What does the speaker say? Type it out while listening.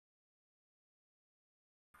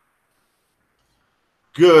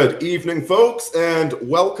Good evening, folks, and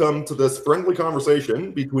welcome to this friendly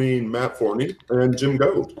conversation between Matt Forney and Jim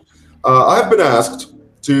Goad. I've been asked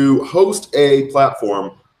to host a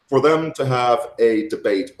platform for them to have a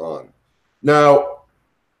debate on. Now,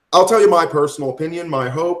 I'll tell you my personal opinion, my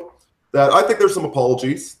hope, that I think there's some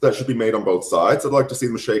apologies that should be made on both sides. I'd like to see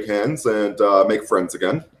them shake hands and make friends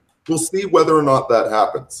again. We'll see whether or not that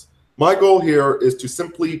happens. My goal here is to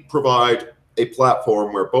simply provide a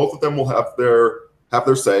platform where both of them will have their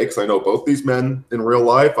say, because I know both these men in real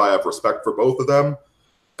life. I have respect for both of them.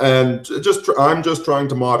 And I'm just trying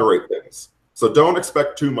to moderate things. So don't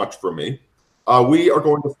expect too much from me. We are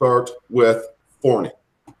going to start with Forney.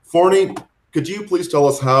 Forney, could you please tell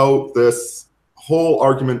us how this whole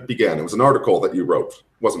argument began? It was an article that you wrote,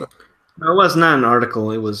 wasn't it? No, it was not an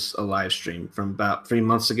article. It was a live stream from about 3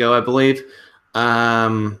 months ago, I believe.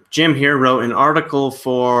 Jim here wrote an article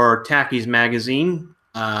for Tacky's magazine,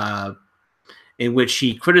 in which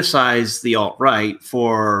he criticized the alt-right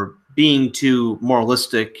for being too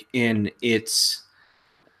moralistic in its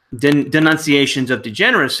denunciations of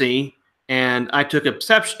degeneracy, and I took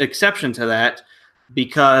exception to that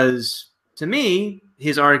because, to me,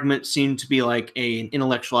 his argument seemed to be like an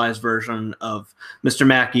intellectualized version of Mr.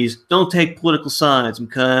 Mackey's "don't take political sides,"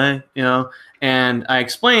 okay? You know, and I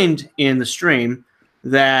explained in the stream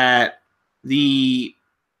that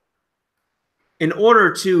in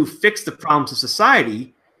order to fix the problems of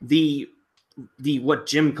society, the what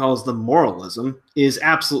Jim calls the moralism is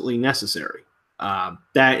absolutely necessary.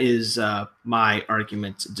 That is my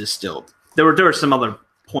argument distilled. There were some other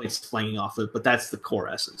points flanking off it, but that's the core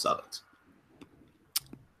essence of it.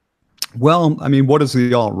 Well, I mean, what is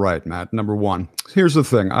the alt-right, Matt? Number one, here's the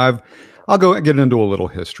thing. I'll go get into a little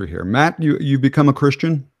history here. Matt, you become a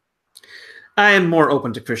Christian? I am more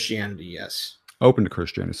open to Christianity, yes. Open to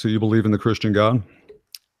Christianity. So you believe in the Christian God?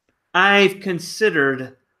 I've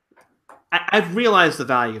realized the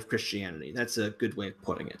value of Christianity. That's a good way of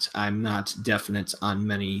putting it. I'm not definite on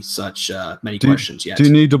many such questions yet. Do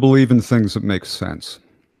you need to believe in things that make sense?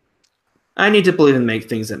 I need to believe in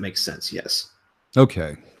things that make sense, yes.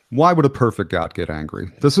 Okay. Why would a perfect God get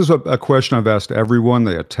angry? This is a question I've asked everyone.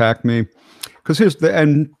 They attack me. Because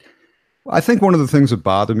and I think one of the things that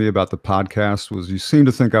bothered me about the podcast was you seem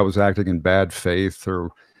to think I was acting in bad faith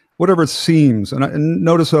or whatever it seems. And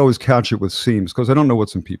notice I always couch it with seems because I don't know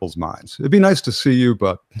what's in people's minds. It'd be nice to see you,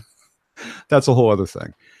 but that's a whole other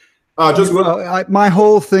thing. My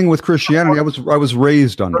whole thing with Christianity, I was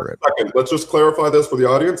raised under it. Second, let's just clarify this for the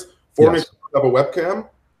audience. Forney doesn't have a webcam.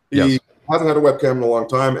 He hasn't had a webcam in a long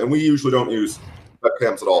time, and we usually don't use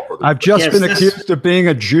webcams at all for this. I've just been accused of being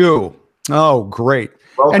a Jew. Oh, great.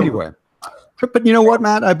 Welcome. Anyway. But you know what,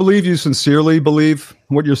 Matt? I believe you sincerely believe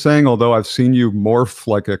what you're saying, although I've seen you morph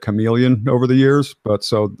like a chameleon over the years. But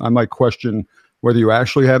so I might question whether you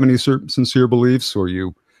actually have any sincere beliefs or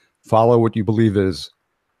you follow what you believe is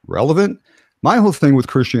relevant. My whole thing with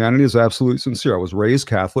Christianity is absolutely sincere. I was raised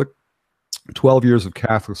Catholic, 12 years of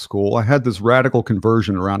Catholic school. I had this radical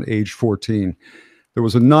conversion around age 14. There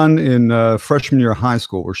was a nun in freshman year of high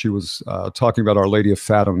school where she was talking about Our Lady of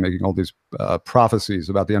Fatima, making all these prophecies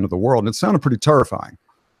about the end of the world. And it sounded pretty terrifying.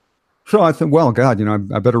 So I thought, well, God,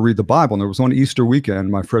 I better read the Bible. And there was one Easter weekend,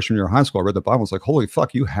 my freshman year of high school, I read the Bible. I was like, holy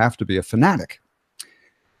fuck, you have to be a fanatic.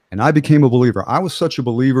 And I became a believer. I was such a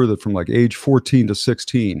believer that from like age 14 to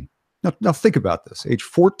 16, now think about this, age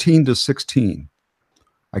 14 to 16,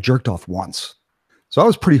 I jerked off once. So I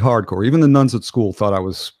was pretty hardcore. Even the nuns at school thought I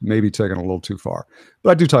was maybe taking it a little too far.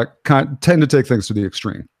 But I do tend to take things to the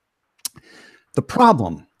extreme. The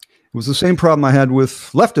problem was the same problem I had with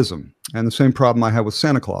leftism and the same problem I had with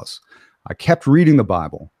Santa Claus. I kept reading the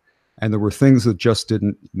Bible, and there were things that just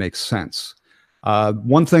didn't make sense.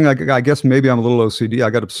 One thing, I guess maybe I'm a little OCD. I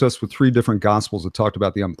got obsessed with 3 different Gospels that talked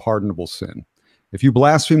about the unpardonable sin. If you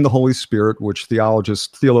blaspheme the Holy Spirit, which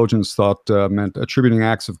theologians thought meant attributing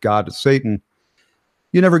acts of God to Satan,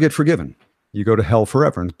 you never get forgiven. You go to hell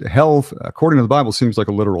forever. And hell, according to the Bible, seems like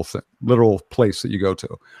a literal place that you go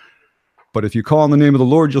to. But if you call on the name of the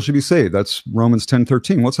Lord, you shall be saved. That's Romans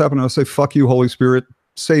 10:13. What's happening? I say, fuck you, Holy Spirit,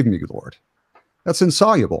 save me, Lord. That's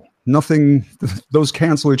insoluble. Nothing, those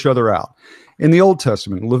cancel each other out. In the Old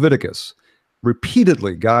Testament, Leviticus,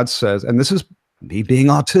 repeatedly God says, and this is me being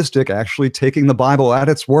autistic, actually taking the Bible at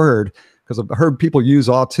its word, because I've heard people use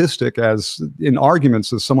autistic as in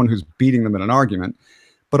arguments as someone who's beating them in an argument.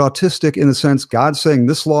 But autistic in the sense, God's saying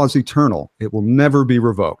this law is eternal. It will never be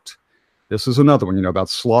revoked. This is another one, about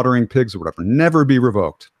slaughtering pigs or whatever. Never be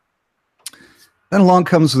revoked. Then along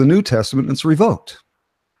comes the New Testament and it's revoked.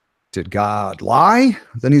 Did God lie?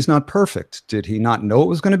 Then he's not perfect. Did he not know it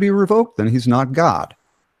was going to be revoked? Then he's not God.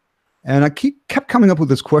 And I kept coming up with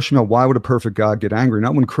this question about why would a perfect God get angry?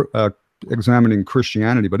 Not when examining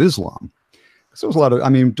Christianity, but Islam. So there was a lot of, I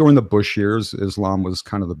mean, during the Bush years, Islam was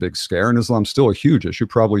kind of the big scare, and Islam's still a huge issue,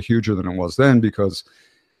 probably huger than it was then, because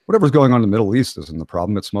whatever's going on in the Middle East isn't the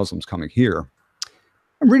problem. It's Muslims coming here.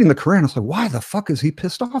 I'm reading the Quran. I was like, why the fuck is he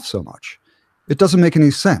pissed off so much? It doesn't make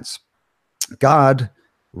any sense. God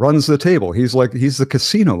runs the table. He's the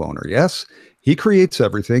casino owner. Yes, he creates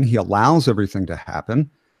everything. He allows everything to happen.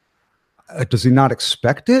 Does he not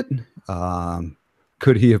expect it?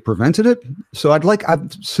 Could he have prevented it? So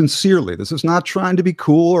sincerely, this is not trying to be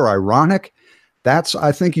cool or ironic.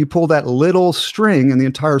 I think you pull that little string and the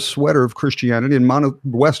entire sweater of Christianity and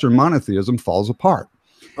Western monotheism falls apart.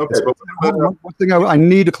 Okay. So, one thing I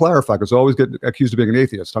need to clarify, because I always get accused of being an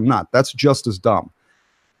atheist. I'm not. That's just as dumb.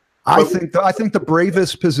 I think the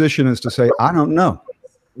bravest position is to say, I don't know.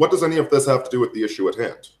 What does any of this have to do with the issue at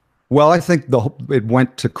hand? Well, I think it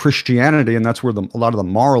went to Christianity, and that's where a lot of the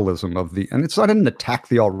moralism of and I didn't attack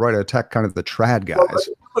the alt-right, I attacked kind of the trad guys.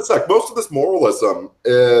 Well, most of this moralism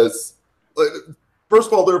is, first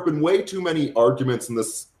of all, there have been way too many arguments in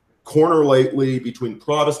this corner lately between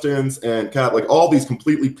Protestants and Catholic, all these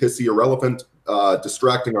completely pissy, irrelevant,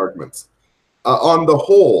 distracting arguments. On the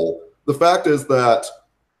whole, the fact is that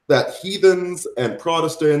heathens and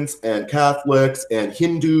Protestants and Catholics and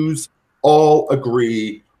Hindus all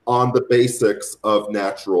agree on the basics of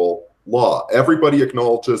natural law. Everybody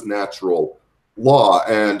acknowledges natural law,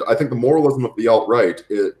 and I think the moralism of the alt-right,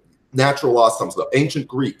 natural law sums it up. Ancient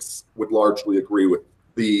Greeks would largely agree with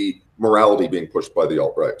the morality being pushed by the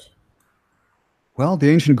alt-right. Well, the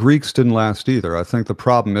ancient Greeks didn't last either. I think the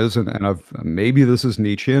problem is, and maybe this is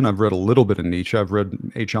Nietzsche, and I've read a little bit of Nietzsche. I've read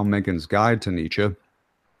H.L. Mencken's Guide to Nietzsche.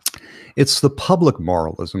 It's the public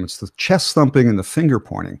moralism. It's the chest thumping and the finger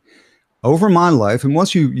pointing. Over my life, and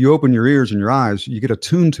once you open your ears and your eyes, you get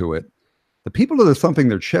attuned to it. The people that are thumping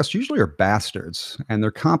their chest usually are bastards, and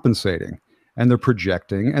they're compensating, and they're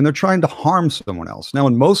projecting, and they're trying to harm someone else. Now,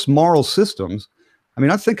 in most moral systems, I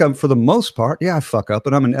mean, I think for the most part, yeah, I fuck up,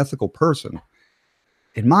 and I'm an ethical person.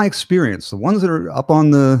 In my experience, the ones that are up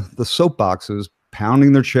on the soapboxes,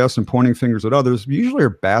 pounding their chest and pointing fingers at others, usually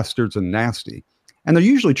are bastards and nasty. And they're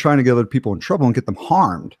usually trying to get other people in trouble and get them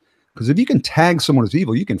harmed. Because if you can tag someone as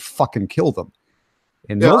evil, you can fucking kill them.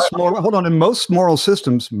 In most moral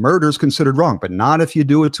systems, murder is considered wrong, but not if you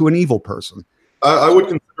do it to an evil person. I would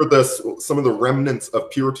consider this some of the remnants of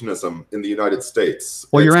Puritanism in the United States.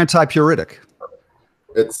 Well, you're anti-Puritic.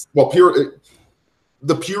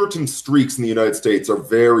 The Puritan streaks in the United States are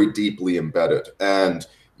very deeply embedded, and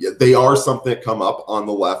they are something that come up on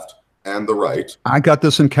the left and the right. I got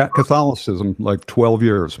this in Catholicism, like 12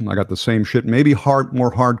 years. I got the same shit, maybe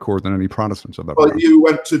more hardcore than any Protestants I've ever known. But you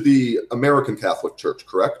went to the American Catholic Church,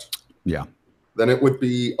 correct? Yeah. Then it would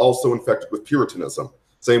be also infected with Puritanism,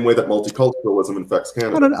 same way that multiculturalism infects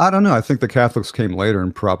Canada. I don't know. I think the Catholics came later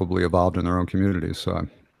and probably evolved in their own communities, so I'm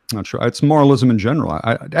not sure. It's moralism in general.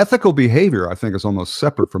 Ethical behavior, I think, is almost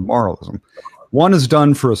separate from moralism. One is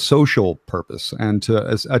done for a social purpose and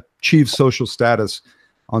to achieve social status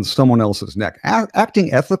on someone else's neck.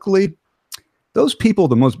 Acting ethically, those people,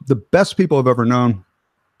 the best people I've ever known,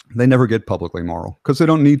 they never get publicly moral because they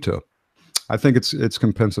don't need to. I think it's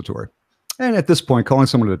compensatory. And at this point, calling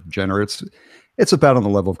someone a degenerate, it's about on the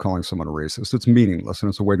level of calling someone a racist. It's meaningless, and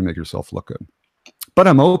it's a way to make yourself look good. But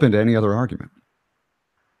I'm open to any other argument.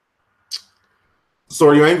 So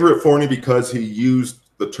are you angry at Forney because he used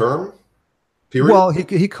the term? Period? Well,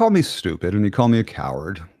 he called me stupid, and he called me a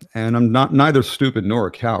coward. And I'm neither stupid nor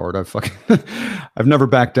a coward. I've never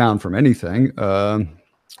backed down from anything.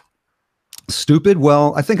 Stupid?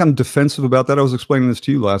 Well, I think I'm defensive about that. I was explaining this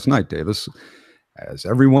to you last night, Davis. As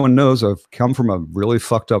everyone knows, I've come from a really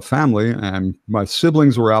fucked up family, and my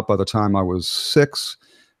siblings were out by the time I was 6.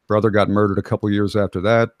 Brother got murdered a couple years after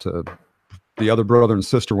that. The other brother and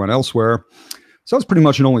sister went elsewhere. So I was pretty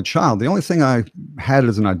much an only child. The only thing I had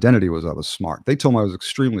as an identity was I was smart. They told me I was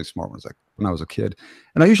extremely smart when I was a kid.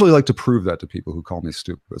 And I usually like to prove that to people who call me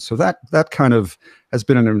stupid. So that kind of has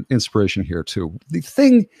been an inspiration here too.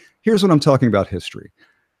 Here's what I'm talking about history.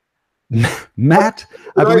 Matt,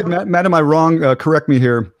 I believe, Matt, am I wrong? Correct me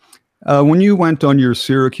here. When you went on your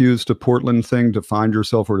Syracuse to Portland thing to find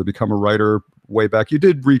yourself or to become a writer way back, you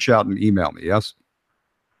did reach out and email me, yes?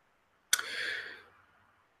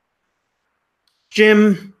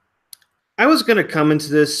 Jim, I was going to come into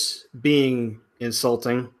this being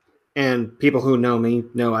insulting, and people who know me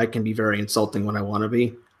know I can be very insulting when I want to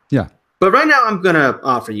be. Yeah. But right now, I'm going to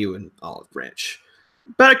offer you an olive branch.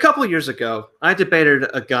 About a couple of years ago, I debated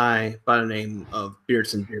a guy by the name of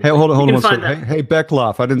Beardson. Hey, hold on one second. Hey,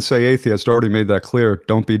 Beckloff, I didn't say atheist. I already made that clear.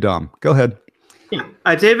 Don't be dumb. Go ahead. Yeah,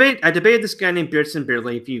 I debated this guy named Beardson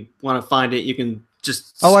Beardley. If you want to find it, you can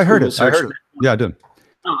just. Oh, I heard it. Yeah, I did.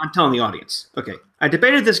 Oh, I'm telling the audience. Okay, I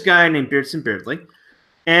debated this guy named Beardson Beardley,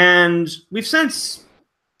 and we've since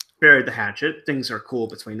buried the hatchet. Things are cool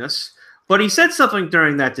between us. But he said something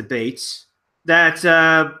during that debate that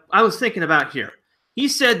I was thinking about here. He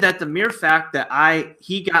said that the mere fact that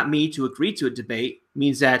he got me to agree to a debate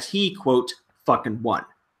means that he, quote, fucking won.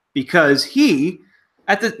 Because he,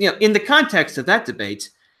 in the context of that debate,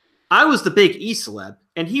 I was the big E-celeb,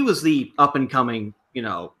 and he was the up-and-coming,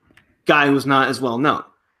 guy who was not as well known.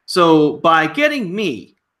 So by getting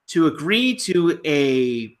me to agree to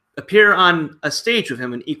appear on a stage with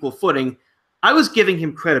him on equal footing, I was giving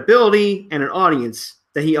him credibility and an audience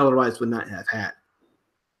that he otherwise would not have had.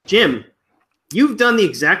 Jim, you've done the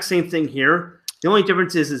exact same thing here. The only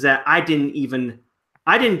difference is that I didn't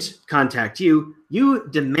contact you. You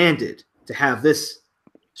demanded to have this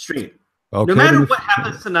stream. Okay, no matter what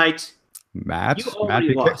happens tonight, Matt, you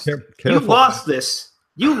already lost. You lost this.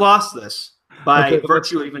 You lost this by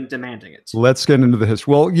virtue of even demanding it. Let's get into the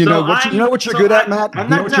history. Well, you know what you're good at, Matt? You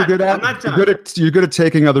know what you're good at? I'm not done. You're good at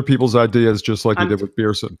taking other people's ideas, just like you did with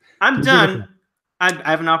Beardson. I'm done. I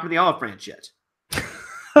haven't offered the olive branch yet.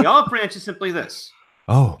 The olive branch is simply this.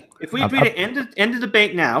 Oh. If we agree to end the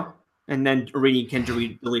debate now, and then Irene can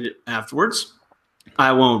delete it afterwards,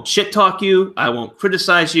 I won't shit talk you. I won't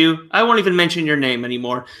criticize you. I won't even mention your name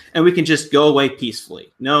anymore. And we can just go away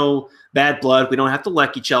peacefully. No bad blood. We don't have to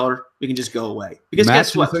like each other. We can just go away. Because Matt,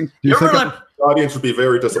 guess what? The audience would be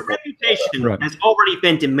very disappointed. Your reputation has already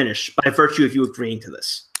been diminished by virtue of you agreeing to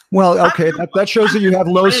this. Well, okay, that shows that you have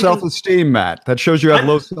low self-esteem, Matt. That shows you have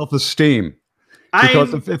low self-esteem.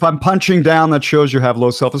 Because if I'm punching down, that shows you have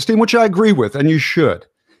low self-esteem, which I agree with, and you should.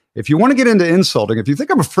 If you want to get into insulting, if you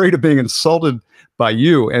think I'm afraid of being insulted by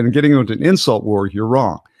you and getting into an insult war, you're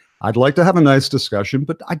wrong. I'd like to have a nice discussion,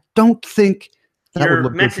 but I don't think that would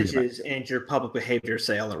look good for you. Your messages and your public behavior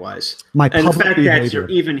say otherwise. And the fact that you're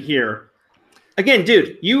even here. Again,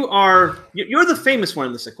 dude, you're the famous one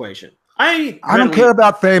in this equation. I don't care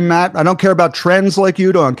about fame, Matt. I don't care about trends like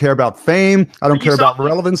you. Don't care about fame. I don't care about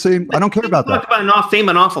relevancy. I don't care about that. You talk about fame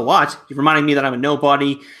an awful lot. You're reminding me that I'm a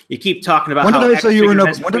nobody. You keep talking about when did I say you were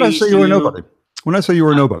nobody? When did I say you were nobody? When did I say you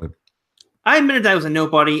were nobody? I admitted that I was a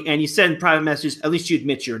nobody, and you said in private messages, at least you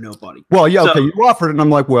admit you're a nobody. Well, yeah, okay. You offered it, and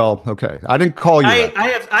I'm like, well, okay. I didn't call you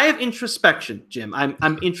that. I have introspection, Jim.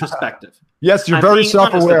 I'm introspective. Yes, you're very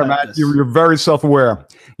self-aware, Matt. You're very self-aware.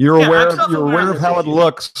 You're aware of how it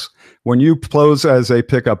looks when you pose as a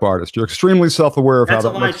pickup artist. You're extremely self-aware of how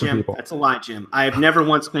that looks to people. That's a lie, Jim. I have never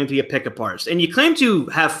once claimed to be a pickup artist. And you claim to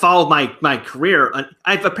have followed my career.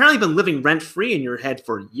 I've apparently been living rent-free in your head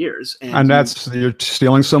for years. And you're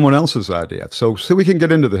stealing someone else's idea. So we can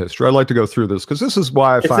get into the history. I'd like to go through this because this is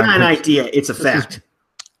why I find— It's not an idea. It's a fact.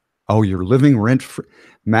 Oh, you're living rent-free.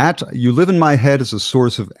 Matt, you live in my head as a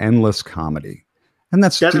source of endless comedy. And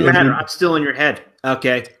that's— Doesn't matter. I'm still in your head.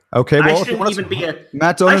 Okay. Okay, well, I shouldn't even be a—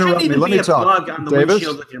 Matt, don't interrupt me. Let me talk.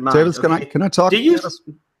 Davis, can I talk?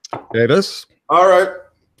 Davis? All right.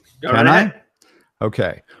 Can I?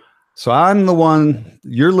 Okay. So I'm the one,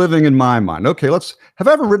 you're living in my mind. Okay, have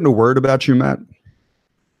I ever written a word about you, Matt?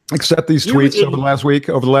 Except these tweets over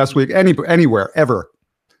the last week, anywhere, ever.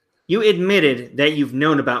 You admitted that you've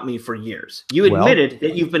known about me for years. You admitted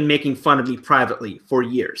that you've been making fun of me privately for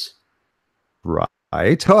years. Right.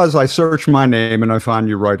 As I search my name and I find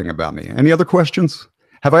you writing about me. Any other questions?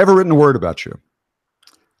 Have I ever written a word about you?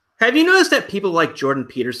 Have you noticed that people like Jordan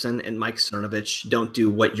Peterson and Mike Cernovich don't do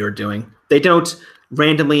what you're doing? They don't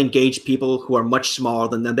randomly engage people who are much smaller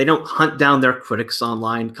than them. They don't hunt down their critics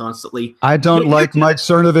online constantly. I don't like Mike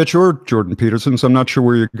Cernovich or Jordan Peterson, so I'm not sure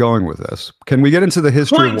where you're going with this. Can we get into the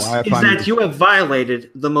history of why I find that you have violated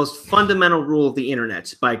the most fundamental rule of the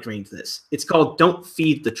internet by agreeing to this. It's called don't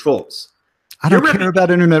feed the trolls. I don't care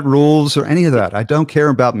about internet rules or any of that. I don't care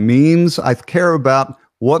about memes. I care about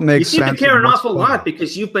what makes sense. You seem to care an awful lot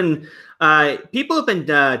because you've been people have been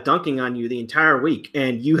dunking on you the entire week,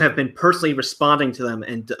 and you have been personally responding to them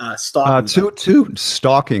and stalking them.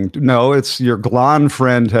 Stalking? No, it's your Glon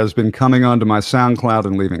friend has been coming onto my SoundCloud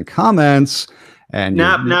and leaving comments. And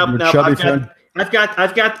no. I've got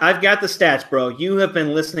the stats, bro. You have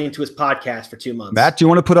been listening to his podcast for 2 months. Matt, do you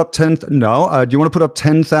want to put up do you want to put up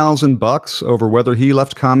 $10,000 over whether he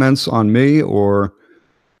left comments on me or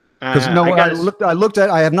Because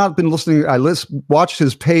I have not been listening. Watched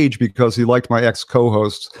his page because he liked my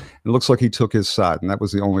ex-co-hosts. It looks like he took his side, and that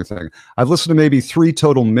was the only thing. I've listened to maybe 3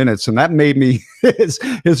 total minutes, and that made me his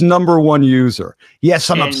 #1 user. Yes,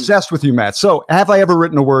 I'm obsessed with you, Matt. So, have I ever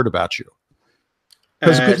written a word about you?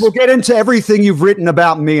 Because we'll get into everything you've written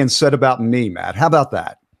about me and said about me, Matt. How about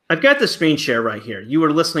that? I've got the screen share right here. You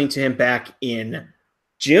were listening to him back in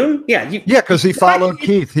June? Yeah. Because he followed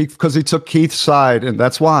Keith. Because he took Keith's side, and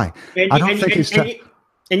that's why.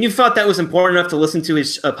 And you thought that was important enough to listen to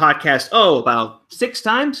his podcast, about 6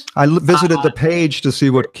 times? I visited the page to see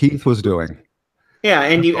what Keith was doing. Yeah,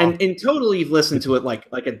 and in total you've listened to it like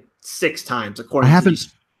 6 times, according to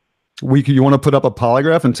these. You want to put up a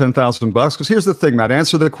polygraph and $10,000? Because here's the thing, Matt.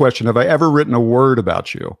 Answer the question: have I ever written a word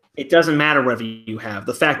about you? It doesn't matter whether you have.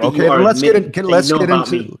 The fact that you are. Let's get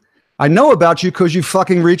into. I know about you because you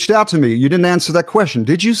fucking reached out to me. You didn't answer that question.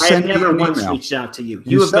 Did you send me an email? I never once reached out to you.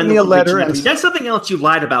 You sent me a letter. That's something else you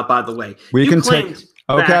lied about, by the way.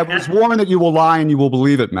 Okay, I was warned that you will lie and you will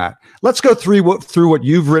believe it, Matt. Let's go through what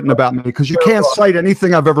you've written about me, because you can't cite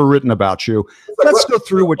anything I've ever written about you. Let's go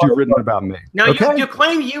through what you've written about me. Now, your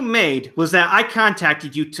claim you made was that I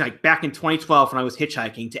contacted you back in 2012 when I was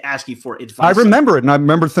hitchhiking to ask you for advice. I remember it, and I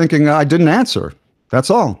remember thinking I didn't answer. That's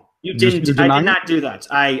all. You didn't. I did not do that.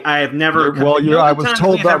 I have never. I was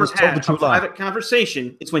told the truth. Private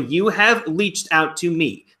conversation. It's when you have reached out to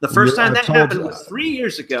me. The first time that happened was 3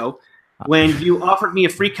 years ago, when you offered me a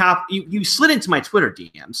free copy. You slid into my Twitter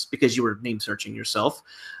DMs because you were name searching yourself.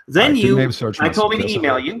 Then I told me to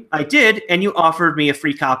email you. I did, and you offered me a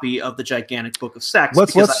free copy of the Gigantic Book of Sex.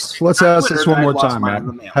 Let's ask this one more time, Matt.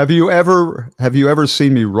 Have you ever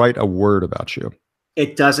seen me write a word about you?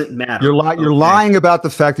 It doesn't matter. You're lying about the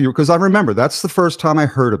fact that because I remember that's the first time I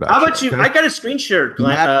heard about. How about you? Okay? I got a screen share.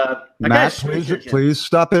 Matt, please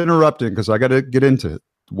stop interrupting, because I got to get into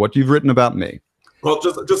what you've written about me. Well,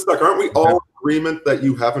 just a sec. Aren't we all in agreement that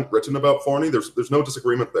you haven't written about Forney? There's no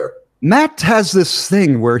disagreement there. Matt has this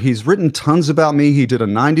thing where he's written tons about me. He did a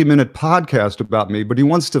 90-minute podcast about me, but he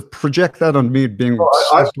wants to project that on me being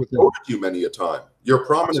obsessed with him. I've quoted you many a time. You're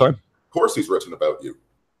prominent. Sorry? Of course he's written about you.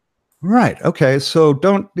 Right. Okay. So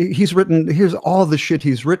here's all the shit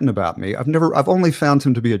he's written about me. I've only found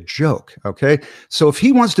him to be a joke. Okay. So if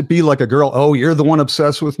he wants to be like a girl, oh, you're the one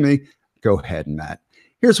obsessed with me, go ahead, Matt.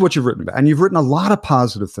 Here's what you've written about. And you've written a lot of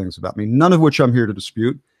positive things about me, none of which I'm here to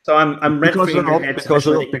dispute. So I'm ready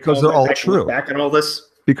because they're all true. Back on all this.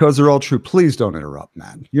 Because they're all true. Please don't interrupt,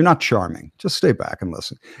 man. You're not charming. Just stay back and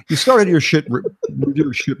listen. You started your shit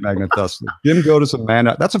magnet thusly. Jim Goad is a man.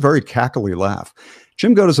 That's a very cackly laugh.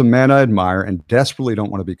 Jim Goad is a man I admire and desperately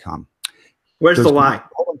don't want to become. Where's the lie?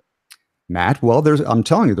 Matt, well, I'm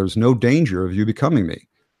telling you, there's no danger of you becoming me.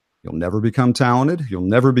 You'll never become talented. You'll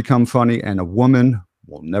never become funny. And a woman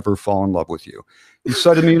will never fall in love with you. You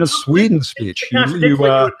cited me in a Sweden speech. You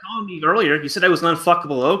were calling me earlier. You said I was an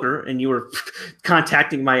unfuckable ogre, and you were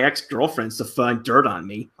contacting my ex-girlfriends to find dirt on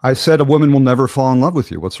me. I said a woman will never fall in love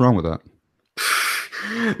with you. What's wrong with that?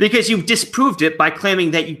 Because you disproved it by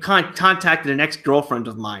claiming that you contacted an ex-girlfriend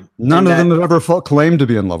of mine. None of them have ever claimed to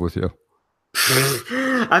be in love with you.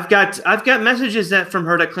 I've got messages from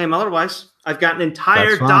her that claim otherwise. I've got an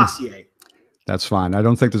entire dossier. That's fine. I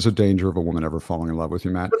don't think there's a danger of a woman ever falling in love with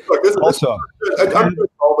you, Matt. I'm doing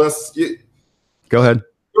all this. Go ahead.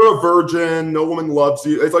 You're a virgin. No woman loves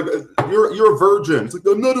you. It's like you're a virgin. It's like,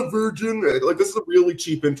 I'm not a virgin. Like, this is a really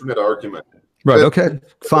cheap internet argument. Right. Okay.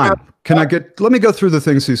 Fine. Let me go through the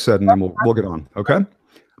things he said, and then we'll get on. Okay.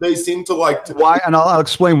 They seem to like why, and I'll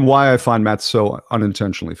explain why I find Matt so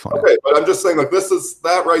unintentionally funny. Okay, but I'm just saying, like,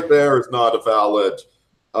 that right there is not a valid.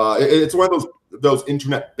 It's one of those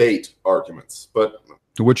internet bait arguments. But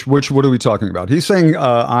what are we talking about? He's saying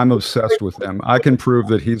I'm obsessed with him. I can prove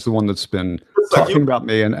that he's the one that's been talking about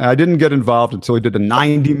me, and I didn't get involved until he did a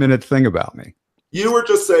 90-minute thing about me. You were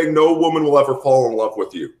just saying no woman will ever fall in love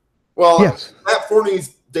with you. Well, yes. Matt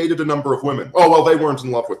Forney's dated a number of women. Oh, well, they weren't in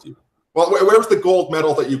love with you. Well, where's the gold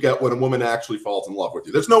medal that you get when a woman actually falls in love with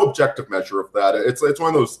you? There's no objective measure of that. It's one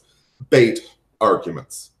of those bait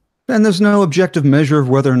arguments. And there's no objective measure of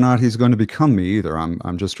whether or not he's going to become me either.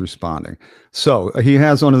 I'm just responding. So he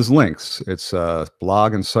has on his links. It's a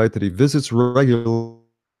blog and site that he visits regularly.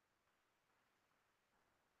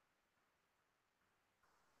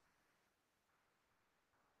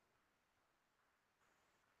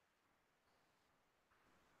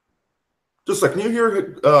 Just like, can you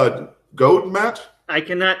hear Goad, Matt? I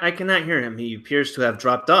cannot hear him. He appears to have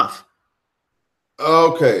dropped off.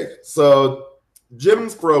 Okay, so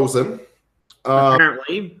Jim's frozen.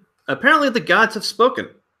 Apparently the gods have spoken.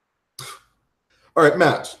 All right,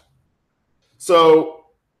 Matt. So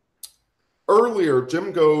earlier,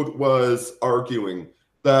 Jim Goad was arguing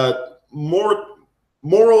that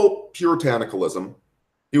moral puritanicalism.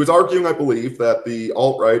 He was arguing, I believe, that the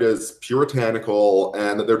alt-right is puritanical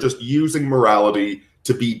and that they're just using morality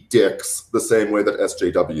to be dicks the same way that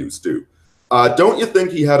SJWs do. Don't you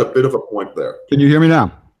think he had a bit of a point there? Can you hear me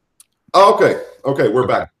now? Oh, okay, we're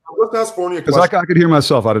back. Let's ask Forney a question. Because I could hear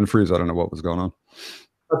myself. I didn't freeze. I don't know what was going on.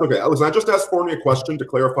 That's okay. Listen, I just asked Forney a question to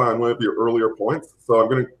clarify on one of your earlier points, so I'm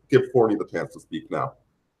going to give Forney the chance to speak now.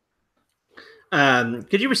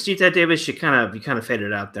 Could you repeat that, Davis? You kind of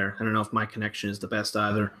faded out there. I don't know if my connection is the best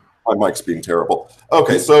either. My mic's being terrible.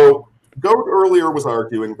 Okay, so Goad earlier was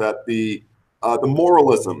arguing that the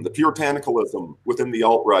moralism, the puritanicalism within the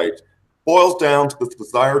alt-right boils down to this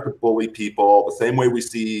desire to bully people the same way we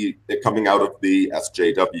see it coming out of the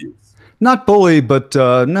SJWs. Not bully, but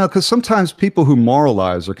no, because sometimes people who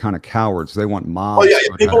moralize are kind of cowards. They want mobs. Oh yeah,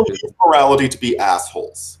 people use morality to be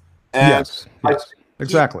assholes. And yes,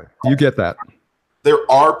 exactly. You get that. There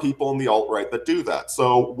are people in the alt-right that do that.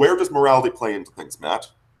 So where does morality play into things,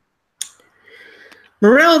 Matt?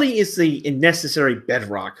 Morality is the necessary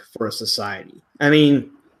bedrock for a society. I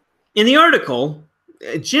mean, in the article,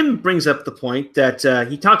 Jim brings up the point that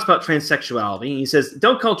he talks about transsexuality. And he says,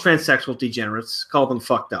 don't call transsexual degenerates, call them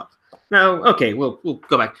fucked up. Now, okay, we'll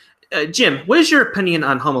go back. Jim, what is your opinion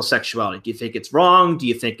on homosexuality? Do you think it's wrong? Do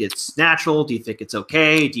you think it's natural? Do you think it's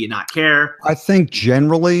okay? Do you not care? I think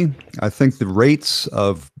generally, the rates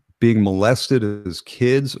of being molested as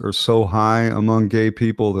kids are so high among gay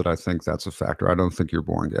people that I think that's a factor. I don't think you're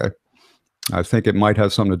born gay. I think it might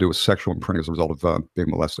have something to do with sexual imprinting as a result of being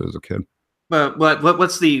molested as a kid. But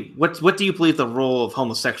what do you believe the role of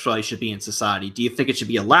homosexuality should be in society? Do you think it should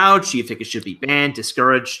be allowed? Do you think it should be banned,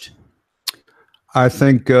 discouraged? I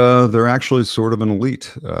think they're actually sort of an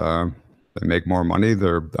elite. They make more money.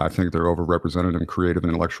 I think they're overrepresented in creative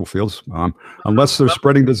and intellectual fields. Unless they're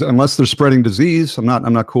spreading disease, I'm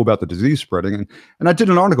not cool about the disease spreading. And I did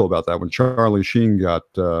an article about that when Charlie Sheen got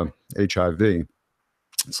HIV.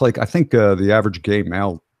 It's like I think the average gay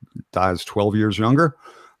male dies 12 years younger.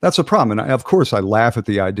 That's a problem. And of course, I laugh at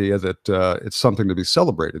the idea that it's something to be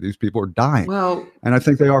celebrated. These people are dying. Well, and I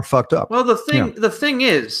think they are fucked up. Well, the thing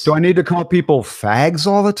is, do I need to call people fags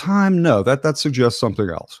all the time? No, that suggests something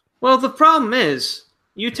else. Well, the problem is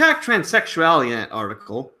you attack transsexuality in that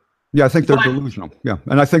article. Yeah, I think they're delusional. Yeah,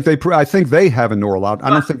 and I think they have a neurological.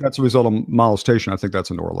 I don't think that's a result of molestation. I think that's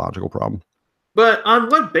a neurological problem. But on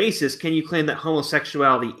what basis can you claim that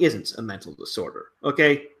homosexuality isn't a mental disorder?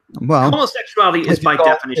 Okay. Well, homosexuality is by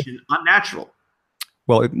definition unnatural.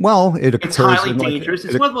 Well, it occurs. It's highly dangerous.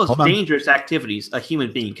 It's one of the most dangerous activities a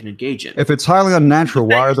human being can engage in. If it's highly unnatural,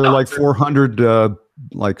 why are there like 400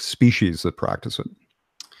 species that practice it?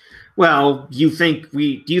 Well, do you think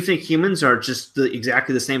humans are just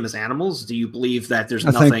exactly the same as animals? Do you believe that there's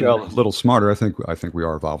nothing? I think a little smarter. I think we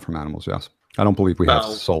are evolved from animals. Yes. I don't believe we have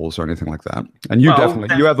souls or anything like that. And you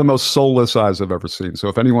you have the most soulless eyes I've ever seen. So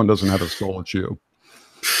if anyone doesn't have a soul, it's you.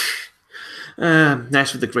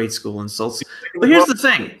 That's with the grade school insults. But here's the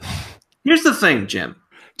thing. Here's the thing, Jim.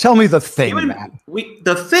 Tell me the thing, man.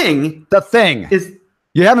 The thing is.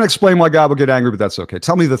 You haven't explained why God would get angry, but that's okay.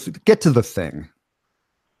 Tell me get to the thing.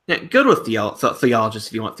 Yeah, go to a theologist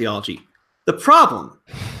if you want theology. The problem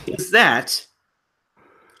is that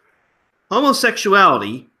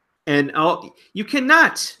homosexuality and you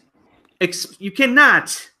cannot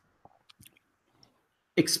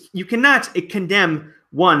condemn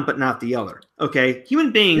one but not the other. Okay,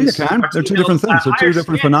 human beings. They're two different things. They're two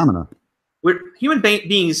different phenomena. Human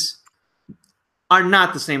beings are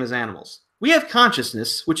not the same as animals. We have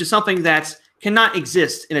consciousness, which is something that cannot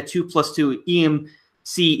exist in a 2 + 2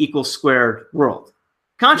 EMC = squared world.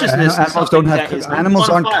 Consciousness. Animals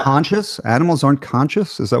aren't conscious. Animals aren't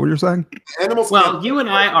conscious. Is that what you're saying? Well, you and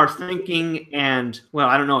I are thinking, and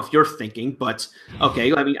I don't know if you're thinking, but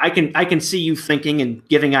okay. I mean, I can see you thinking and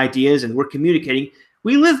giving ideas, and we're communicating.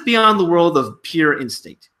 We live beyond the world of pure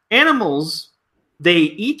instinct. Animals, they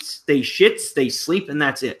eat, they shit, they sleep, and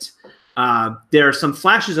that's it. There are some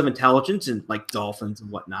flashes of intelligence, and like dolphins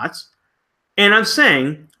and whatnot. And I'm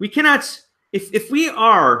saying we cannot, if we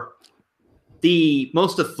are the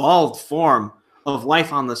most evolved form of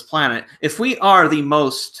life on this planet, if we are the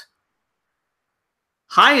most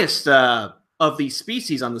highest of these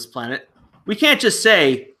species on this planet, we can't just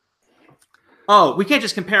say, oh, we can't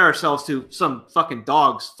just compare ourselves to some fucking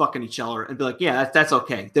dogs fucking each other and be like, yeah, that's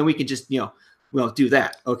okay. Then we can just, do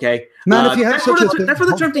that, okay? Man, if you have that's where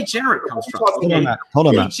the term degenerate comes from. Okay? Hold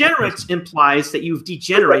on, Matt. Degenerate implies that you've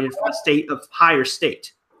degenerated from a state of higher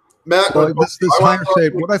state. Matt, this higher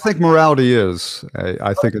state, what I think morality is,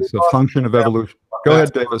 I think it's a function of evolution. Go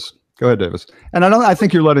ahead, Davis. Go ahead, Davis. And I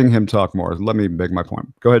think you're letting him talk more. Let me make my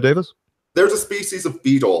point. Go ahead, Davis. There's a species of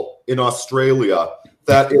beetle in Australia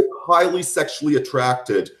that is highly sexually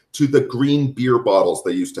attracted to the green beer bottles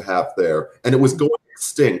they used to have there. And it was going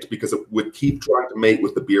extinct because it would keep trying to mate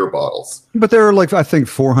with the beer bottles. But there are like, I think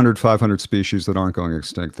 400, 500 species that aren't going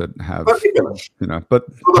extinct that have, but so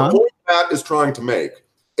the point Matt is trying to make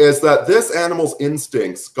is that this animal's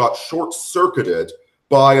instincts got short-circuited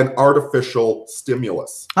by an artificial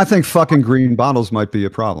stimulus. I think fucking green bottles might be a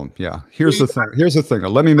problem. Yeah. Here's the thing.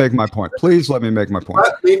 Let me make my point. Please let me make my point.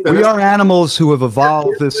 We are animals who have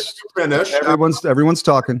evolved this. Everyone's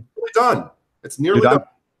talking. It's nearly done. It's nearly done.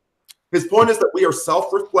 His point is that we are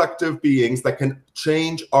self-reflective beings that can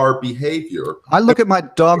change our behavior. I look at my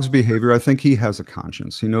dog's behavior. I think he has a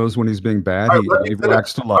conscience. He knows when he's being bad. He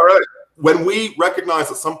reacts to love. All right. When we recognize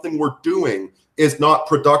that something we're doing is not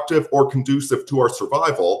productive or conducive to our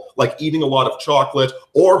survival, like eating a lot of chocolate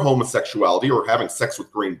or homosexuality or having sex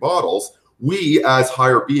with green bottles, we as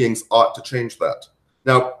higher beings ought to change that.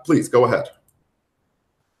 Now, please go ahead.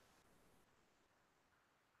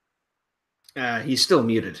 He's still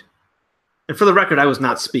muted. And for the record, I was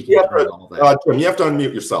not speaking about all that. Tim, you have to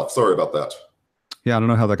unmute yourself. Sorry about that. Yeah, I don't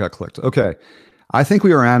know how that got clicked. Okay. I think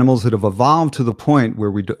we are animals that have evolved to the point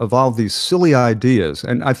where we evolve these silly ideas.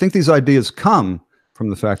 And I think these ideas come from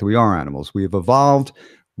the fact that we are animals. We have evolved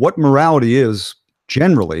what morality is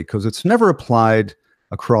generally, because it's never applied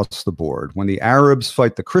across the board. When the Arabs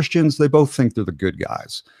fight the Christians, they both think they're the good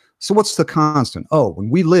guys. So what's the constant? Oh, when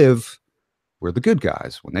we live, we're the good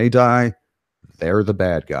guys. When they die, they're the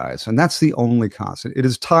bad guys. And that's the only constant. It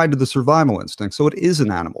is tied to the survival instinct. So it is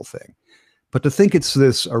an animal thing. But to think it's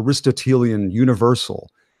this Aristotelian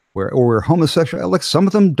universal where homosexual, like some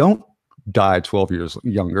of them don't die 12 years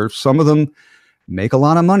younger. Some of them make a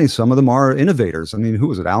lot of money. Some of them are innovators. I mean, who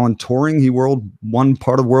was it? Alan Turing, he won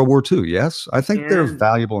part of World War II. Yes, I think they're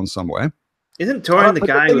valuable in some way. Isn't Turing the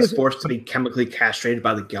guy who was forced to be chemically castrated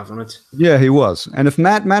by the government? Yeah, he was. And if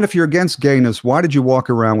Matt, if you're against gayness, why did you walk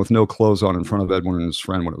around with no clothes on in front of Edwin and his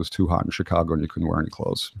friend when it was too hot in Chicago and you couldn't wear any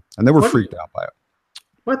clothes? And they were freaked out by it.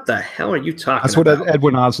 What the hell are you talking about? That's what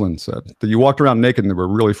Edwin Oslin said. That you walked around naked and they were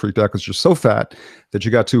really freaked out because you're so fat that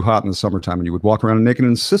you got too hot in the summertime and you would walk around naked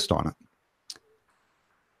and insist on it.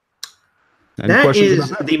 That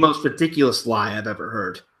is the most ridiculous lie I've ever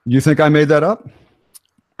heard. You think I made that up?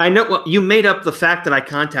 I know. Well, you made up the fact that I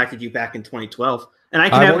contacted you back in 2012, and I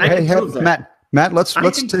can prove that. Matt, let's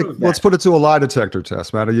put it to a lie detector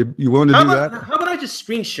test. Matt, are you willing to do that? How about I just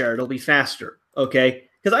screen share it? It'll be faster. Okay.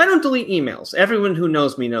 Because I don't delete emails. Everyone who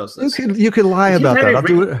knows me knows this. You could lie about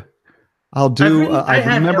that.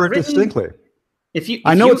 I remember it distinctly.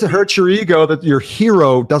 I know it hurts your ego that your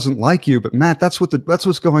hero doesn't like you, but Matt, that's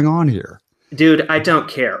what's going on here. Dude, I don't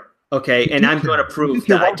care. Okay, and I'm going to prove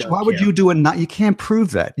that I don't care. Why would you do it? You can't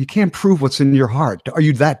prove that. You can't prove what's in your heart. Are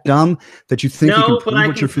you that dumb that you think you can prove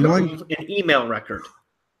what you're feeling? An email record.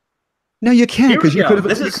 No, you can't, because you could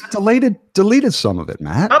have deleted some of it,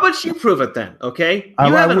 Matt. How about you prove it then? Okay,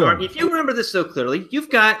 if you remember this so clearly,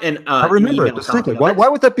 you've got an. I remember it distinctly. Why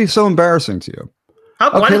would that be so embarrassing to you?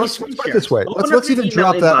 Let's put it this way. Let's even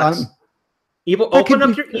drop that. Open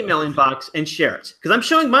up your email inbox and share it, because I'm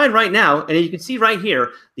showing mine right now, and you can see right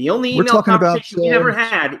here the only email conversation we ever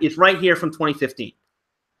had is right here from 2015.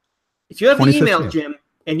 If you have the email, Jim.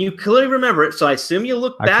 And you clearly remember it, so I assume you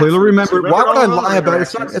look back. I clearly remember it. Why would I lie about it?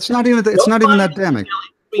 It's not even that damning.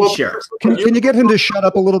 Can you get him to shut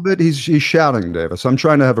up a little bit? He's shouting, Davis. I'm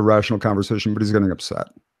trying to have a rational conversation, but he's getting upset.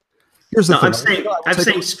 Here's the thing.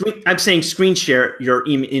 I'm saying screen share your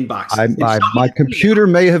inbox. My computer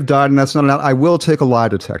may have died, and that's not allowed. I will take a lie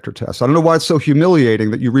detector test. I don't know why it's so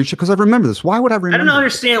humiliating that you reach it, because I remember this. Why would I remember? I don't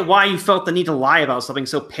understand why you felt the need to lie about something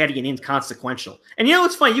so petty and inconsequential. And you know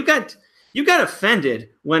what's funny? You got offended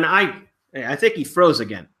when I think he froze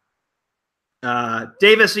again.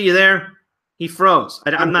 Davis, are you there? He froze.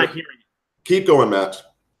 I'm not hearing you. Keep going, Matt.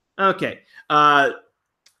 Okay.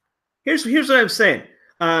 Here's what I'm saying.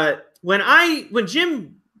 When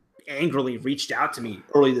Jim angrily reached out to me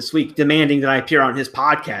early this week demanding that I appear on his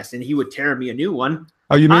podcast and he would tear me a new one.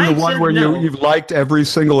 Oh, you mean the one where you've liked every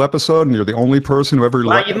single episode and you're the only person who ever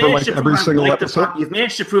liked every single episode? You've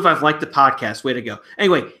managed to prove I've liked the podcast. Way to go.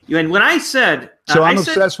 Anyway, when I said... So I'm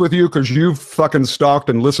obsessed with you because you've fucking stalked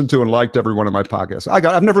and listened to and liked every one of my podcasts.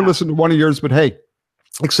 I've never listened to one of yours, but hey,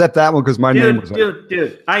 except that one because my name was...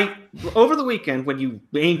 Dude, over the weekend when you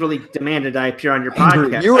angrily demanded I appear on your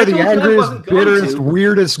podcast... You are the angriest, bitterest,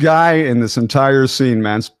 weirdest guy in this entire scene,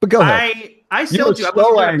 man. But go ahead. I told you I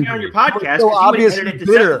wasn't going to appear on your podcast because you edited it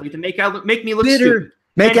deceptively to make me look stupid.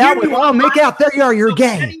 Make out. There you are. You're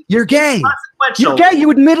gay. You're gay. You're gay.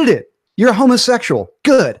 You admitted it. You're a homosexual.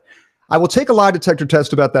 Good. I will take a lie detector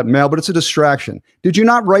test about that mail, but it's a distraction. Did you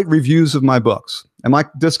not write reviews of my books? Am I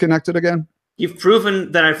disconnected again? You've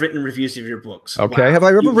proven that I've written reviews of your books. Okay. Wow. Have I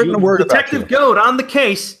ever written a word about you? Detective Goad on the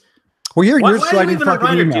case. Well, you're citing fucking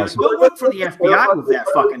emails. Go look for the FBI with that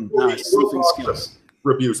fucking sniffing skills.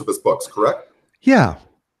 Reviews of his books, correct? Yeah.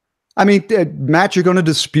 I mean, Matt, you're going to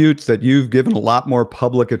dispute that you've given a lot more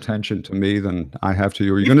public attention to me than I have to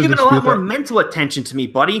you. Are you going to dispute a lot more mental attention to me,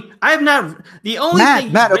 buddy. I have not. The only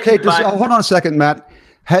thing Matt, okay, hold on a second, Matt.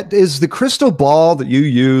 Is the crystal ball that you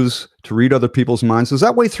use to read other people's minds, does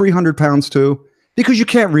that weigh 300 pounds too? Because you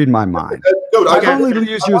can't read my mind. I only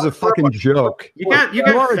use you as a fucking joke. You got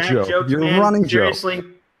a joke. Jokes, you're a running seriously.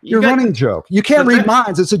 Joke. You're running joke. You can't read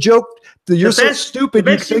minds. It's a joke. You're so stupid.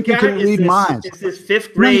 You think you can read minds. It's this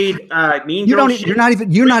fifth grade mean you girl don't. shit.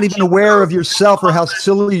 You're not even aware of yourself or how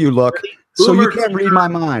silly you look. So you can't read my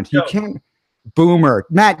mind. You can't. Boomer,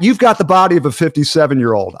 Matt. You've got the body of a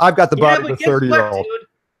 57-year-old. I've got the body of a 30-year-old.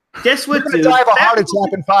 Guess what, dude? I have a heart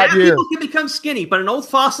attack in 5 years. People can become skinny, but an old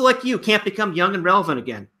fossil like you can't become young and relevant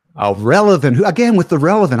again. Oh, relevant. Again, with the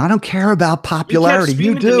relevant. I don't care about popularity.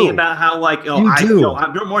 You do. To me about how, like,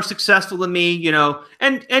 you're more successful than me, you know.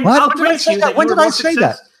 And I'll grant you that. When did I say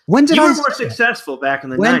that? When did I? You were more successful back in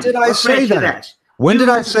the 90s. When did I say that? When did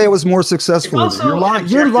I say I was more successful? You're lying.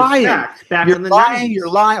 You're lying. You're lying. You're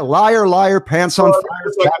lying. Liar, liar, pants on fire.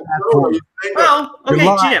 Well,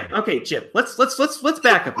 okay, Jim. Let's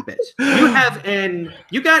back up a bit.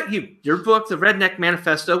 Your book, The Redneck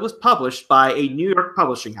Manifesto, was published by a New York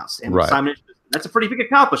publishing house. And Simon, that's a pretty big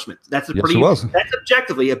accomplishment. That's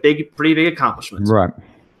objectively a pretty big accomplishment. Right.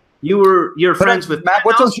 You're friends with Matt.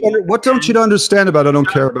 What don't you understand about? I don't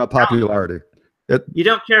care about popularity. You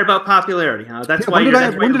don't care about popularity, huh? That's why.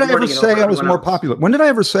 When did I ever say I was more popular? When did I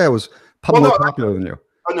ever say I was more popular than you?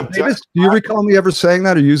 Davis, do you recall me ever saying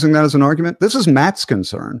that or using that as an argument? This is Matt's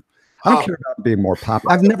concern. I don't care about being more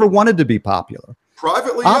popular. I've never wanted to be popular.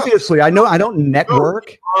 Privately, obviously, I know I don't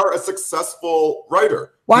network. You are a successful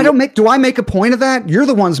writer. Well, do I make a point of that? You're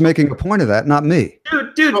the ones making a point of that, not me.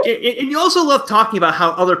 Dude, and you also love talking about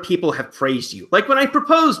how other people have praised you. Like when I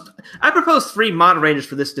proposed 3 moderators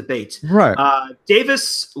for this debate. Right.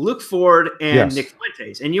 Davis, Luke Ford, and Nick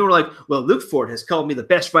Fuentes. And you were like, well, Luke Ford has called me the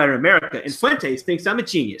best writer in America, and Fuentes thinks I'm a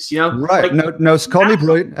genius, you know? Right. Like, no, call me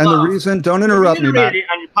brilliant. And the reason, don't interrupt me, Matt.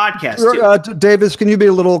 On your podcast, too. Davis, can you be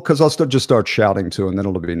a little, because I'll just start shouting too, and then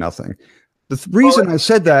it'll be nothing. The reason I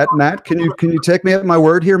said that, Matt, can you take me at my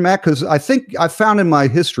word here, Matt? Because I think I found in my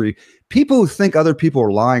history, people who think other people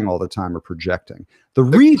are lying all the time are projecting. The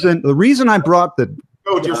reason I brought that.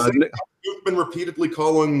 You've been repeatedly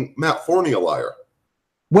calling Matt Forney a liar.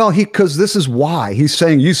 Well, because this is why he's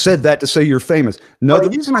saying you said that to say you're famous. No, the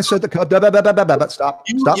reason I said stop.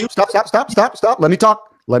 Let me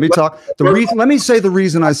talk. Let me say the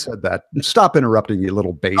reason I said that. Stop interrupting, you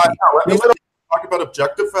little baby. Talk about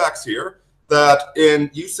objective facts here.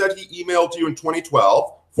 You said he emailed you in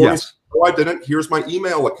 2012. Yes. No, I didn't. Here's my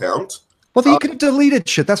email account. Well, then you could have deleted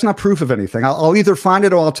shit. That's not proof of anything. I'll either find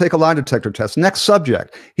it or I'll take a lie detector test. Next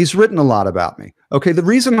subject. He's written a lot about me. Okay, the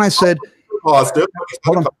reason I said positive.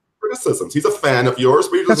 Hold on. Criticisms. He's a fan of yours.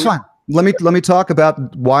 But that's fine. Let me talk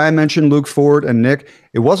about why I mentioned Luke Ford and Nick.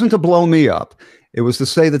 It wasn't to blow me up. It was to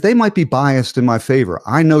say that they might be biased in my favor.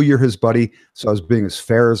 I know you're his buddy, so I was being as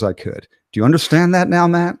fair as I could. Do you understand that now,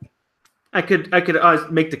 Matt? I could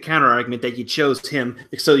make the counter argument that you chose him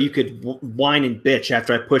so you could whine and bitch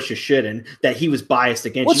after I push your shit in that he was biased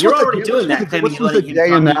against you. You're already doing that. What's with the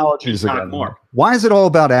gay analogies again? More. Why is it all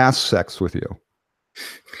about ass sex with you?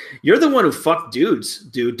 You're the one who fucked dudes,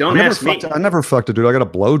 dude. Don't ask me. I never fucked a dude. I got a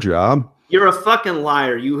blowjob. You're a fucking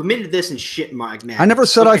liar. You admitted this in shit, Mike. I never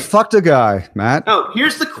said I fucked a guy, Matt. Oh,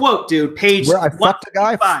 here's the quote, dude. Page. Where I fucked a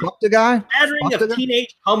guy. Fucked a guy. Smattering of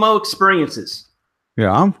teenage homo experiences.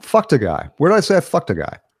 Yeah, I'm fucked a guy. Where did I say I fucked a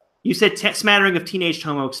guy? You said smattering of teenage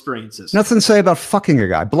homo experiences. Nothing to say about fucking a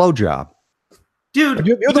guy. Blowjob. Dude,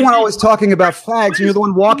 you're the one always talking about fags, and you're the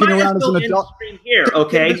one walking around as an adult. Here,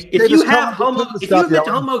 okay? If you have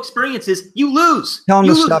homo experiences, you lose. Tell him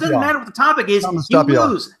to stop. It doesn't matter what the topic is. You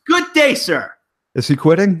lose. Good day, sir. Is he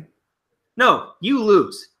quitting? No, you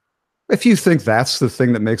lose. If you think that's the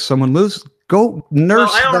thing that makes someone lose, go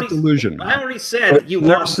nurse that delusion. I already said you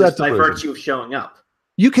lost by virtue of showing up.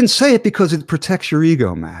 You can say it because it protects your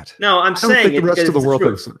ego, Matt. No, I'm saying the rest of the world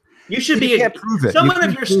thinks it. You should be. Can't prove it. Someone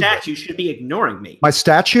of your statue should be ignoring me. My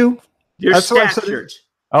statue? Your statue.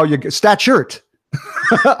 Oh, you stature.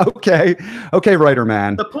 Okay, writer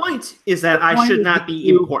man. The point is that I should not be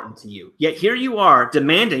important to you. Yet here you are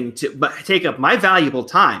demanding to take up my valuable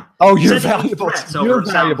time. Oh, your valuable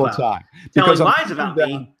time. Telling lies about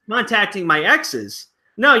me, contacting my exes.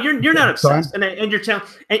 No, you're not obsessed, and you're telling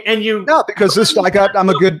and you. No, because I'm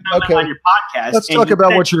a good. Okay, on your podcast. Let's talk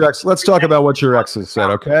about what your ex. Let's talk about what your exes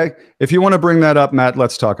said. Okay, if you want to bring that up, Matt,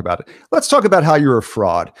 let's talk about it. Let's talk about how you're a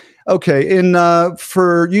fraud. Okay,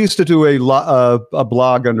 you used to do a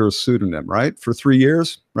blog under a pseudonym, right? For 3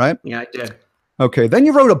 years, right? Yeah, I did. Okay, then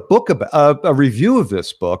you wrote a book about a review of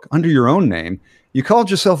this book under your own name. You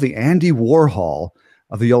called yourself the Andy Warhol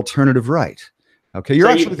of the alternative right. Okay,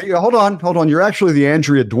 hold on. You're actually the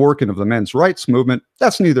Andrea Dworkin of the men's rights movement.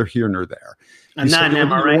 That's neither here nor there. I'm not an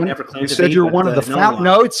MRA. Never claimed to be. You said you're one of the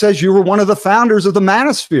No, it says you were one of the founders of the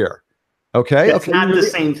Manosphere. Okay, it's not the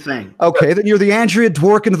same thing. Okay, then you're the Andrea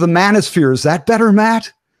Dworkin of the Manosphere. Is that better,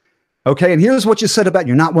 Matt? Okay, and here's what you said about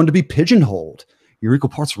you're not one to be pigeonholed. You're equal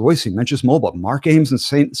parts Royce, Mencius Moba, Mark Ames, and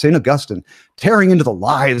Saint Augustine, tearing into the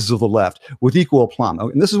lives of the left with equal aplomb.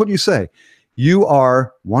 And this is what you say. You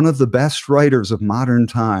are one of the best writers of modern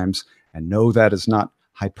times, and no, that is not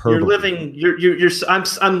hyperbole. You're living.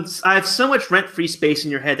 I have so much rent-free space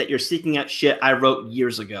in your head that you're seeking out shit I wrote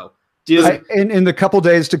years ago, dude. In the couple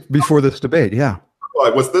days before this debate, yeah.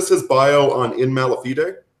 Was this his bio on In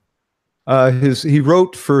Malafide? He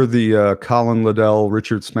wrote for the Colin Liddell,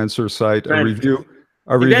 Richard Spencer site a review.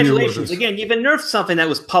 Congratulations again! You've unearthed something that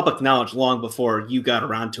was public knowledge long before you got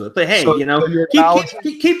around to it. But hey, keep it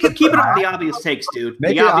up with the obvious takes, dude.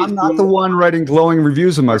 I'm not the one writing glowing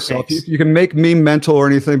reviews of myself. You can make me mental or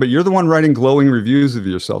anything, but you're the one writing glowing reviews of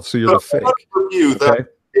yourself. So you're the fake. Review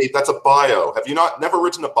that's a bio. Have you never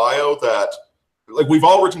written a bio that? Like, we've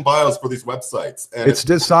all written bios for these websites, and it's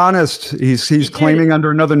dishonest. He's claiming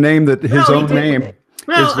under another name that his own name.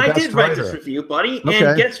 Well, I did write this review, buddy,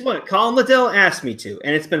 and guess what? Colin Liddell asked me to,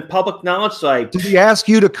 and it's been public knowledge. So did he ask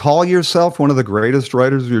you to call yourself one of the greatest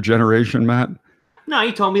writers of your generation, Matt? No,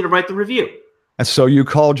 he told me to write the review. And so you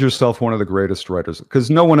called yourself one of the greatest writers because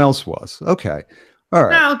no one else was. Okay. All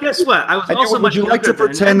right. Now, guess what? I was also much younger. Would you like to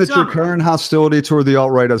pretend that your current hostility toward the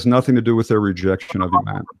alt-right has nothing to do with their rejection of you,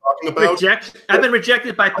 Matt? I've been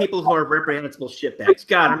rejected by people who are reprehensible shitbags.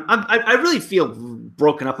 God, I really feel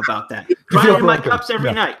broken up about that. Crying in my cups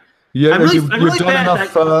every night. Yeah, you've done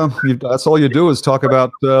enough. That's all you do is talk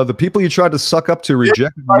about the people you tried to suck up to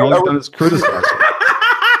rejected. All you've done is criticize.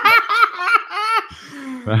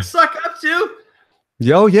 Suck up to?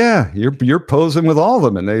 Yo, yeah, you're posing with all of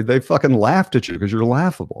them, and they fucking laughed at you because you're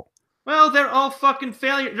laughable. Well, they're all fucking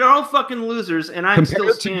failures. They're all fucking losers, and I'm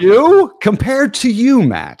still standing. Compared to you,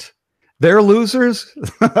 Matt, they're losers.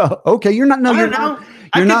 Okay, you're not. No,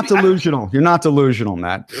 you're not delusional. You're not delusional,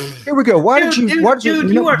 Matt. Here we go.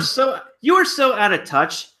 You are so out of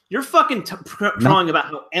touch. You're fucking talking about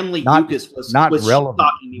how Emily Lucas was stalking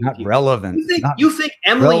you. Not relevant. You think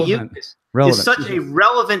Emily Lucas is such a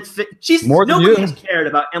relevant fit? Nobody has cared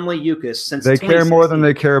about Emily Lucas since they care more than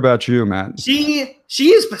they care about you, Matt. She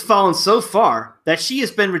has fallen so far that she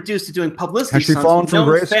has been reduced to doing publicity. Has she fallen from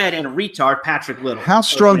grace? Fed and a retard Patrick Little. How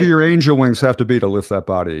strong do your angel wings have to be to lift that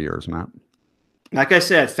body of yours, Matt? Like I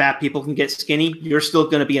said, fat people can get skinny. You're still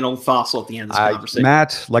going to be an old fossil at the end of this conversation.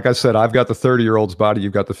 Matt, like I said, I've got the 30-year-old's body.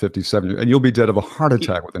 You've got the 57-year, and you'll be dead of a heart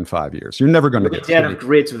attack within 5 years. You're never going to get dead of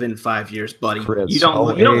grids within 5 years, buddy. You don't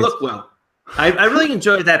look well. I really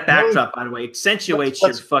enjoyed that backdrop, by the way. Accentuates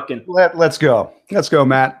your fucking. Let's go,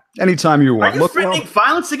 Matt. Anytime you want. Are you threatening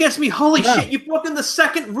violence against me? Holy shit! You've broken the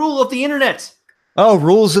second rule of the internet. Oh,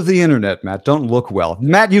 rules of the internet, Matt. Don't look well.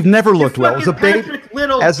 Matt, you've never looked well. As a baby,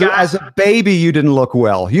 as a baby, you didn't look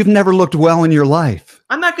well. You've never looked well in your life.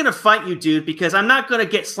 I'm not going to fight you, dude, because I'm not going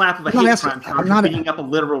to get slapped with a hate crime charge for beating up a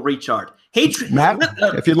literal retard. Matt,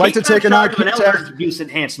 if you'd like to take an IQ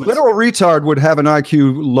test, literal retard would have an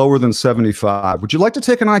IQ lower than 75. Would you like to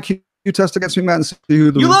take an IQ test against me, Matt, and see who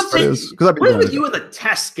the retard is? What is with you and the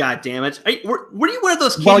test, goddammit? Were you one of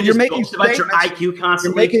those kids who boast about your IQ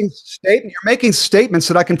constantly? You're making statements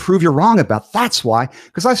that I can prove you're wrong about. That's why,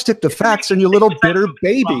 because I stick to facts, and you little bitter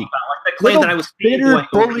baby. Little bitter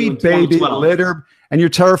bully baby, litter. And you're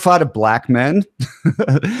terrified of black men.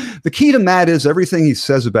 The key to Matt is everything he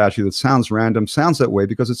says about you that sounds random sounds that way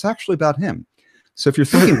because it's actually about him. So if you're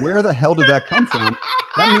thinking, where the hell did that come from?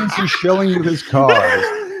 That means he's showing you his cause.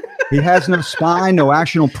 He has no spine, no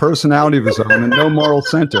actual personality of his own, and no moral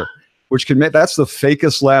center, which can make, that's the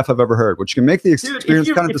fakest laugh I've ever heard, which can make the experience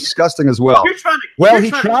kind of disgusting as well.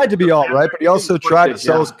 He tried to be all right, but he also tried to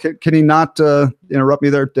sell us. Can he not interrupt me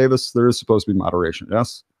there, Davis? There is supposed to be moderation,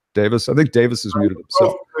 yes? Davis. I think Davis is muted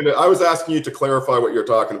himself. I was asking you to clarify what you're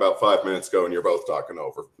talking about 5 minutes ago, and you're both talking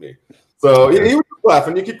over me. So he was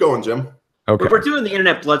laughing. You keep going, Jim. Okay. We're doing the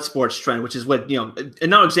internet blood sports trend, which is what,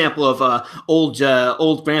 another example of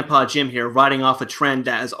old grandpa Jim here riding off a trend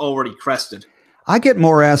that has already crested. I get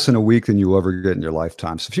more ass in a week than you'll ever get in your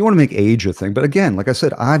lifetime. So if you want to make age a thing, but again, like I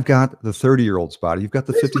said, I've got the 30-year-old's body. You've got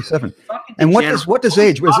the 57. And what does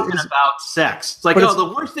age? Is about sex. It's like,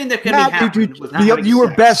 the worst thing that can be happening was you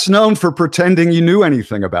were best known for pretending you knew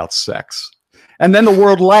anything about sex. And then the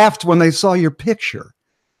world laughed when they saw your picture.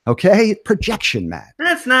 Okay, projection, Matt.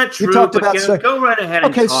 That's not true. You talked about sex. Go right ahead.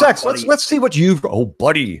 Okay, and talk, sex. buddy. Let's see what you've. Oh,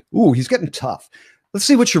 buddy. Ooh, he's getting tough. Let's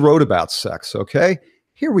see what you wrote about sex. Okay,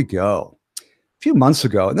 here we go. A few months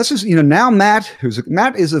ago, and this is now Matt is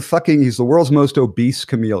he's the world's most obese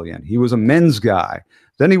chameleon. He was a men's guy.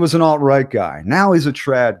 Then he was an alt-right guy. Now he's a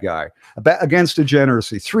trad guy. Against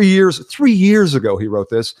degeneracy. 3 years ago he wrote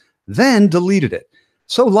this. Then deleted it.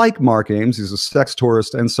 So like Mark Ames, he's a sex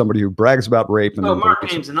tourist and somebody who brags about rape. And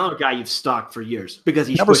Mark Ames, another guy you've stalked for years because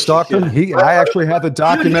he's never stalked him. I actually have the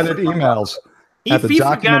documented emails. He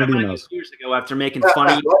forgot about it years ago after making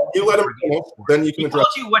funny. You let him know, then you can address.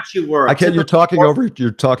 He told you what you were. I can't. You're talking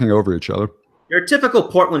over each other. You're a typical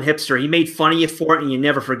Portland hipster. He made fun of you for it, and you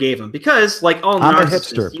never forgave him because, like all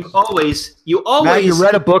narcissists, you always. Now you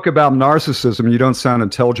read a book about narcissism, and you don't sound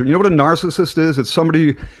intelligent. You know what a narcissist is? It's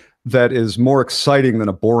somebody that is more exciting than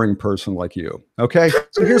a boring person like you. Okay?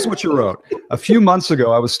 So here's what you wrote. A few months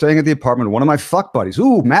ago, I was staying at the apartment of one of my fuck buddies.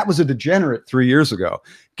 Ooh, Matt was a degenerate 3 years ago.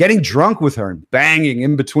 Getting drunk with her and banging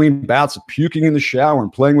in between bouts of puking in the shower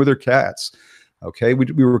and playing with her cats. Okay? We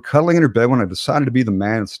were cuddling in her bed when I decided to be the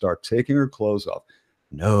man and start taking her clothes off.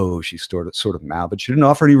 No, she sort of mouthed, but she didn't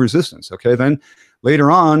offer any resistance. Okay? Then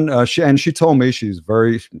later on, she told me she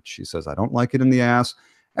says, I don't like it in the ass.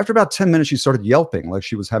 After about 10 minutes, she started yelping like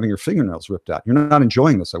she was having her fingernails ripped out. You're not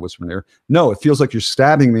enjoying this, I whispered in her ear. No, it feels like you're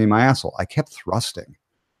stabbing me in my asshole. I kept thrusting.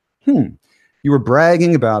 You were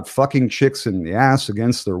bragging about fucking chicks in the ass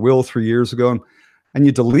against their will 3 years ago, and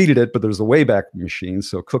you deleted it, but there's a Wayback Machine,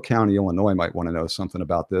 so Cook County, Illinois might want to know something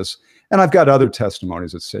about this. And I've got other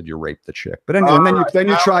testimonies that said you raped the chick. But anyway, then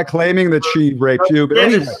you try claiming that she raped you. But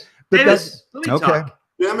anyway. Davis, let me okay. talk.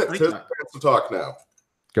 Damn it, it's his chance to talk now.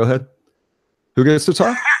 Go ahead. Who gets to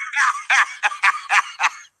talk?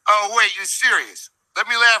 Oh, wait, you're serious? Let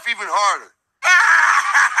me laugh even harder.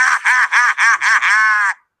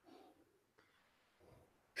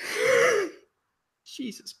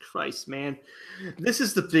 Jesus Christ, man. This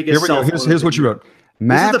is the biggest cell phone. Here's what you wrote.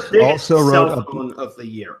 Matt also wrote cell phone of the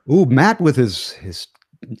year. Ooh, Matt with his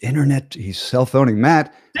internet, he's cell phoning.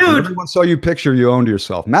 Matt, dude, everyone saw you picture you owned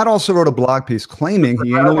yourself. Matt also wrote a blog piece claiming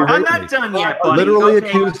he anally raped me. I'm not done yet, buddy. Literally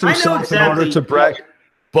accused himself in order to brag.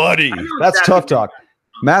 Buddy, that's tough talk.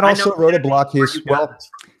 Matt also wrote a blog piece. Well,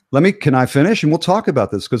 can I finish? And we'll talk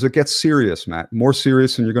about this because it gets serious, Matt. More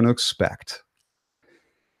serious than you're going to expect.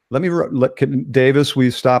 Davis,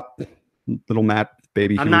 we stop little Matt,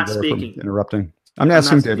 baby. I'm not speaking. Interrupting. I'm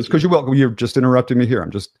asking Davis because you're just interrupting me here.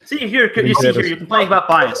 I'm just you're complaining about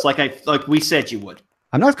bias, like we said you would.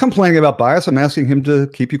 I'm not complaining about bias. I'm asking him to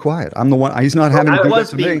keep you quiet. I'm the one. He's not having to do that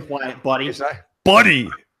to me. I was being quiet, buddy. Buddy,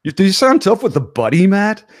 do you sound tough with the buddy,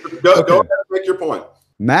 Matt? Go ahead and make your point.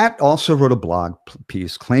 Matt also wrote a blog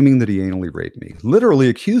piece claiming that he anally raped me. Literally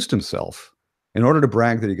accused himself in order to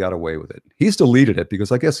brag that he got away with it. He's deleted it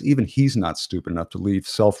because I guess even he's not stupid enough to leave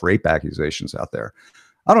self-rape accusations out there.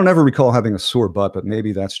 I don't ever recall having a sore butt, but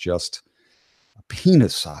maybe that's just a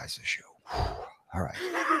penis size issue. All right.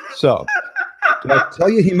 So, did I tell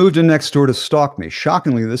you he moved in next door to stalk me?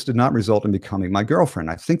 Shockingly, this did not result in becoming my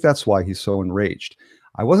girlfriend. I think that's why he's so enraged.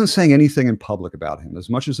 I wasn't saying anything in public about him, as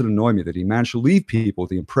much as it annoyed me that he managed to leave people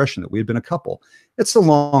with the impression that we had been a couple. It's a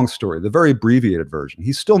long story, the very abbreviated version.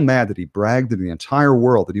 He's still mad that he bragged to the entire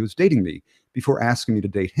world that he was dating me before asking me to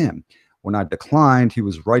date him. When I declined, he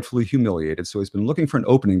was rightfully humiliated, so he's been looking for an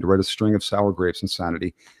opening to write a string of sour grapes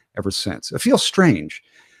insanity ever since. It feels strange.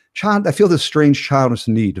 I feel this strange childish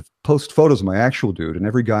need to post photos of my actual dude and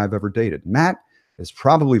every guy I've ever dated. Matt is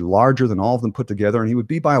probably larger than all of them put together, and he would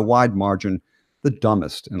be by a wide margin the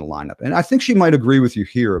dumbest in the lineup. And I think she might agree with you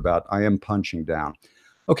here about I am punching down.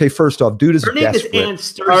 Okay, first off, dude is desperate. Her name is Ann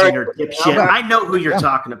Sturzinger, dipshit. I know who you're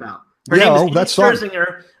talking about. Her name is Ann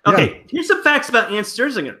Sturzinger. Okay, here's some facts about Ann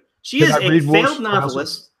Sturzinger. She is a failed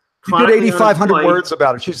novelist. You did 8,500 words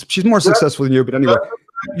about it. She's more successful than you, but anyway.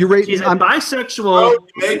 She's a bisexual,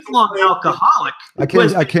 lifelong alcoholic. I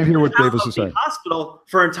can't hear what Davis is saying. Hospital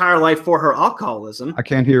for her entire life for her alcoholism. I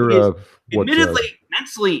can't hear admittedly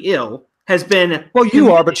mentally ill. Has been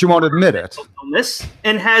you are, but you won't admit it. Illness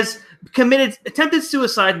and has attempted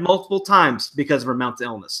suicide multiple times because of her mental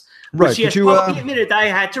illness. Right. She has publicly admitted that I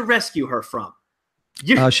had to rescue her from.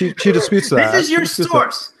 She disputes that. This is your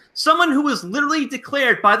source. Someone who was literally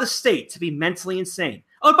declared by the state to be mentally insane.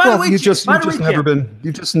 Oh, by the way, you've just never been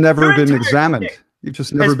examined. You've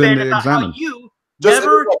just never been examined. You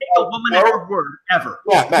never take a woman at her word ever.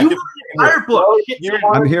 Yeah, Matt, you wrote an entire book.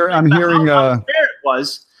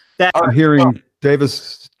 I'm hearing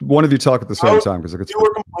Davis. One of you talk at the same time because you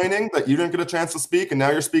were complaining that you didn't get a chance to speak, and now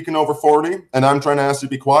you're speaking over Forney, and I'm trying to ask you to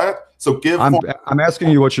be quiet. So I'm asking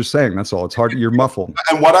you what you're saying. That's all. It's hard. You're muffled.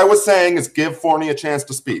 And what I was saying is give Forney a chance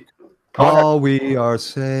to speak. All we are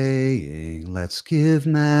saying, let's give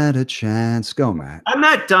Matt a chance. Go, Matt. I'm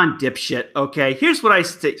not done, dipshit. Okay, here's what I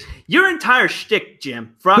say. Your entire shtick,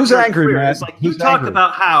 Jim. Who's angry, Matt? Is like you talk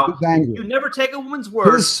about how you never take a woman's word.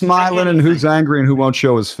 Who's smiling and who's angry and who won't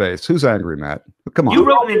show his face? Who's angry, Matt? Come on. You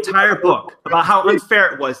wrote an entire book about how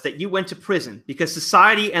unfair it was that you went to prison because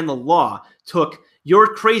society and the law took your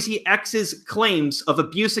crazy ex's claims of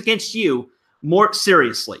abuse against you more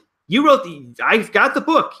seriously. You wrote I've got the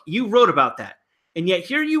book. You wrote about that. And yet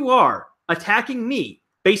here you are attacking me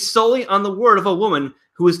based solely on the word of a woman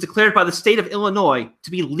who was declared by the state of Illinois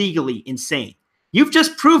to be legally insane. You've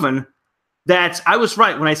just proven that I was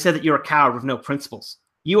right when I said that you're a coward with no principles.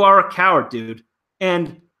 You are a coward, dude.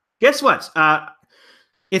 And guess what?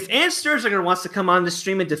 If Ann Sturzinger wants to come on the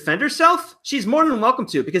stream and defend herself, she's more than welcome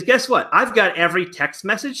to, because guess what? I've got every text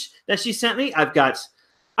message that she sent me. I've got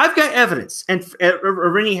evidence, and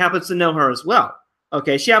Rennie happens to know her as well.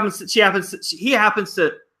 Okay, he happens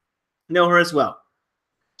to know her as well.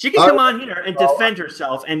 She can come on here and defend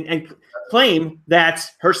herself and claim that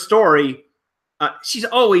her story. She's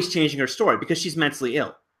always changing her story because she's mentally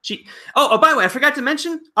ill. By the way, I forgot to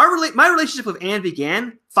mention my relationship with Anne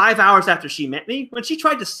began 5 hours after she met me when she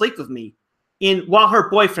tried to sleep with me while her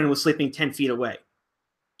boyfriend was sleeping 10 feet away.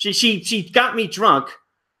 She got me drunk,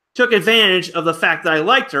 took advantage of the fact that I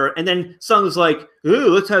liked her, and then someone was like, "Ooh,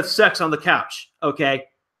 let's have sex on the couch." Okay.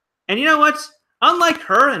 And you know what? Unlike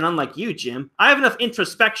her and unlike you, Jim, I have enough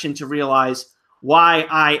introspection to realize why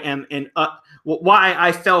why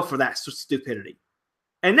I fell for that stupidity.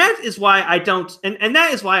 And that is why I don't, and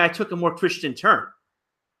that is why I took a more Christian turn.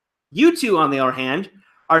 You two, on the other hand,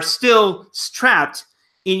 are still trapped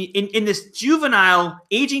in this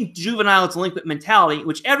aging juvenile delinquent mentality, in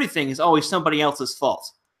which everything is always somebody else's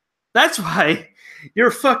fault. That's why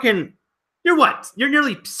you're what? You're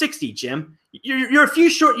nearly 60, Jim. You're a few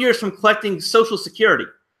short years from collecting Social Security,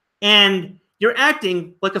 and you're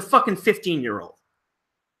acting like a fucking 15-year-old.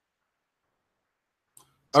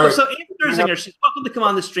 So Anne Sturzinger, she's welcome to come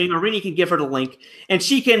on the stream. Irene can give her the link, and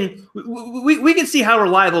we can see how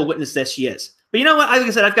reliable a witness that she is. But you know what? Like I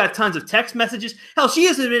said, I've got tons of text messages. Hell, she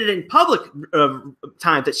has admitted in public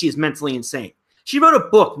time that she is mentally insane. She wrote a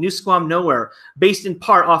book, New Squam Nowhere, based in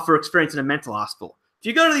part off her experience in a mental hospital. If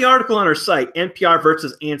you go to the article on her site, NPR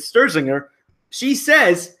versus Anne Sturzinger, she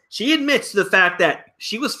admits to the fact that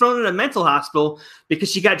she was thrown in a mental hospital because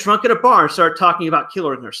she got drunk at a bar and started talking about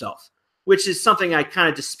killing herself, which is something I kind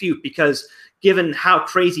of dispute because given how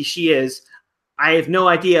crazy she is, I have no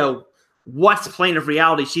idea what plane of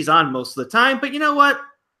reality she's on most of the time. But you know what?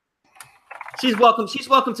 She's welcome. She's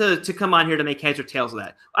welcome to come on here to make heads or tails of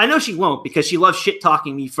that. I know she won't because she loves shit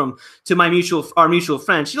talking me to our mutual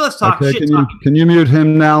friend. She loves shit talking. Can you mute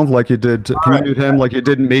him now, like you did? Can you mute him like you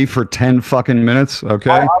did me for 10 fucking minutes?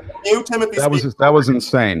 Okay. Mute him if that was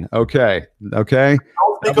insane. Okay. Don't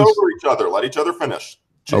speak over each other. Let each other finish.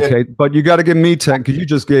 Okay, but you got to give me 10 because you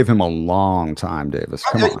just gave him a long time, Davis.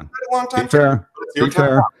 Come on. A long time. Be fair. Be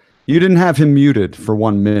fair. You didn't have him muted for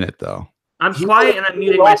 1 minute, though. I'm quiet and I'm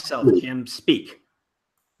muting myself, Jim. Speak.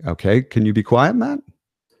 Okay, can you be quiet, Matt?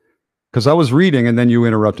 Because I was reading and then you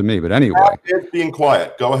interrupted me. But anyway. Matt is being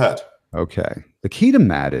quiet. Go ahead. Okay. The key to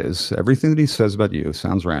Matt is everything that he says about you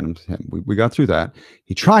sounds random to him. We got through that.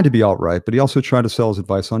 He tried to be outright, but he also tried to sell his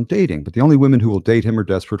advice on dating. But the only women who will date him are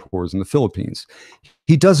desperate whores in the Philippines.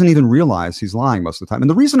 He doesn't even realize he's lying most of the time. And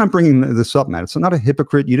the reason I'm bringing this up, Matt, it's not a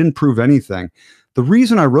hypocrite. You didn't prove anything. The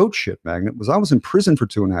reason I wrote Shit Magnet was I was in prison for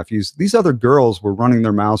 2.5 years. These other girls were running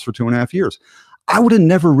their mouths for 2.5 years. I would have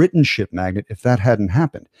never written Shit Magnet if that hadn't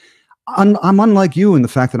happened. I'm unlike you in the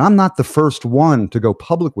fact that I'm not the first one to go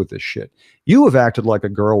public with this shit. You have acted like a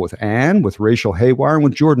girl with Anne, with Rachel Haywire, and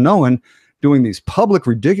with Jordan Owen, doing these public,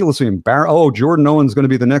 ridiculously embarrassing. Oh, Jordan Owen's going to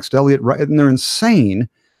be the next Elliot Wright, and they're insane.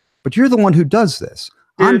 But you're the one who does this.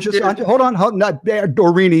 Hold on,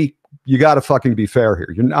 Dorini. You got to fucking be fair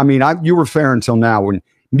here. You were fair until now. When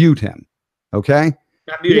mute him, okay?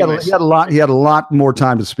 He had a lot more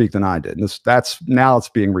time to speak than I did. And now it's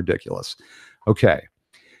being ridiculous. Okay.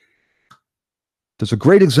 There's a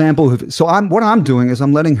great example of, so what I'm doing is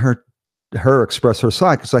I'm letting her express her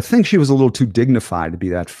side, because I think she was a little too dignified to be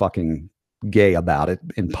that fucking gay about it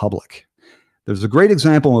in public. There's a great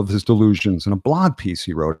example of his delusions in a blog piece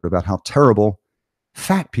he wrote about how terrible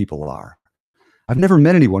fat people are. I've never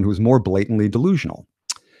met anyone who's more blatantly delusional.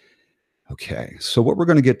 Okay, so what we're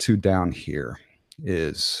going to get to down here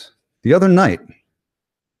is the other night.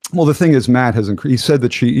 Well, the thing is, Matt he said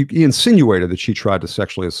that he insinuated that she tried to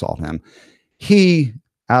sexually assault him. He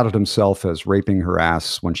outed himself as raping her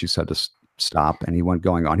ass when she said to stop, and he went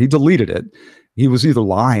going on. He deleted it. He was either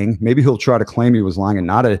lying. Maybe he'll try to claim he was lying and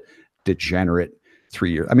not a degenerate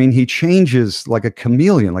 3 years. I mean, he changes like a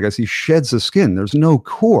chameleon. Like I see, he sheds the skin. There's no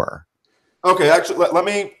core. Okay, actually, let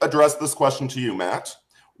me address this question to you, Matt.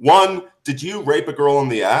 One, did you rape a girl in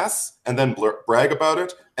the ass and then brag about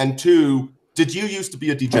it? And two, did you used to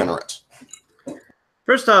be a degenerate?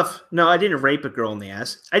 First off, no, I didn't rape a girl in the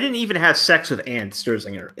ass. I didn't even have sex with Ann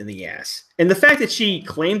Sturzinger in the ass. And the fact that she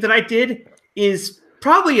claimed that I did is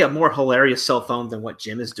probably a more hilarious cell phone than what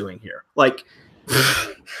Jim is doing here. Like,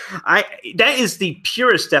 that is the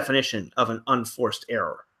purest definition of an unforced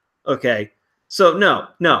error. Okay, so no.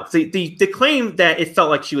 The claim that it felt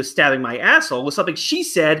like she was stabbing my asshole was something she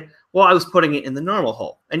said while I was putting it in the normal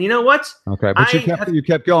hole. And you know what? Okay, but you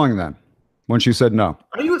kept going then when she said no.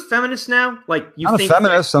 Are you a feminist now? Like you? I'm a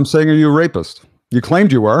feminist. I'm saying, are you a rapist? You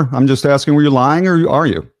claimed you were. I'm just asking, were you lying or are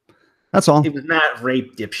you? That's all. It was not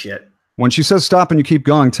rape, dipshit. When she says stop and you keep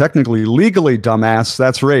going, technically, legally, dumbass,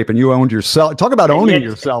 that's rape, and you owned yourself. Talk about owning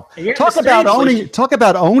yourself. Talk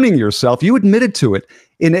about owning yourself. You admitted to it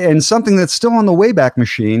in something that's still on the Wayback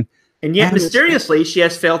Machine. And yet, mysteriously, she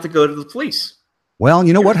has failed to go to the police. Well,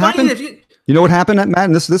 you know what happened? You know what happened, Matt?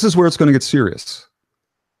 And this is where it's going to get serious.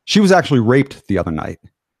 She was actually raped the other night,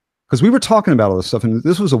 because we were talking about all this stuff, and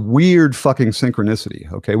this was a weird fucking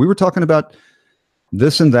synchronicity. Okay, we were talking about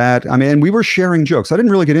this and that. I mean, we were sharing jokes. I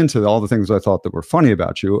didn't really get into all the things I thought that were funny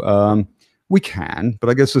about you. We can, but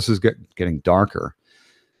I guess this is getting darker.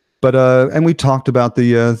 But and we talked about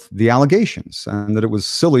the allegations, and that it was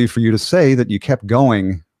silly for you to say that you kept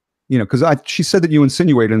going. You know, because she said that you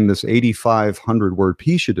insinuated in this 8,500 word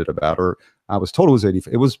piece you did about her. I was told it was 80.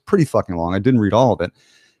 It was pretty fucking long. I didn't read all of it.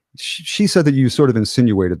 She said that you sort of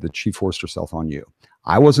insinuated that she forced herself on you.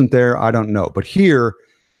 I wasn't there. I don't know. But here,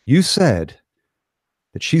 you said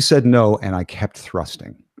that she said no, and I kept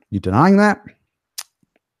thrusting. You denying that?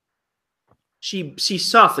 She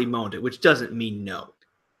softly moaned it, which doesn't mean no.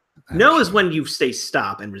 Okay. No is when you say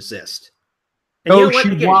stop and resist. And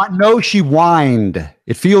no, she whined.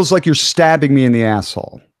 It feels like you're stabbing me in the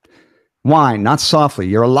asshole. Whine, not softly.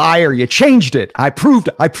 You're a liar. You changed it. I proved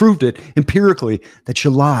it empirically that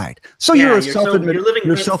you lied. So you're a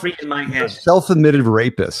self-admitted, self-admitted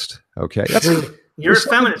rapist. Okay, you're a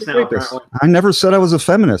feminist now. I never said I was a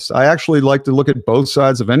feminist. I actually like to look at both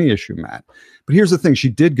sides of any issue, Matt. But here's the thing: she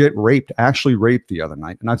did get raped, actually raped the other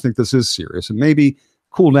night, and I think this is serious. And maybe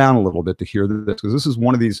cool down a little bit to hear this, because this is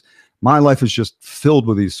one of these. My life is just filled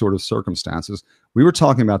with these sort of circumstances. We were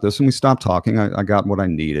talking about this, and we stopped talking. I got what I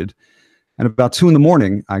needed. And about 2 in.the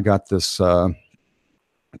morning, I got this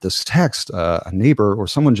this text. A neighbor or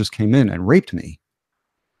someone just came in and raped me.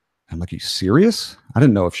 I'm like, are you serious? I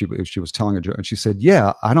didn't know if she was telling a joke. And she said,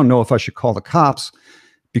 yeah, I don't know if I should call the cops,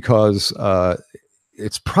 because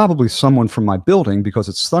it's probably someone from my building, because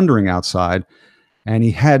it's thundering outside, and he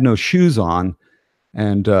had no shoes on,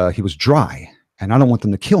 and he was dry, and I don't want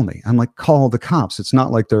them to kill me. I'm like, call the cops. It's not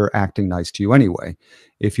like they're acting nice to you anyway.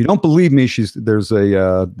 If you don't believe me, there's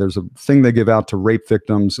a thing they give out to rape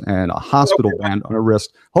victims, and a hospital band on her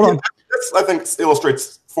wrist. Hold on. This, I think,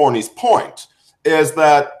 illustrates Forney's point, is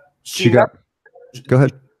that go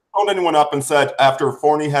ahead. Phoned anyone up and said, after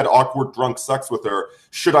Forney had awkward drunk sex with her,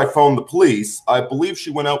 should I phone the police? I believe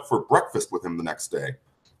she went out for breakfast with him the next day.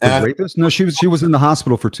 And rapist? No, she was in the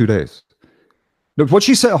hospital for 2 days. What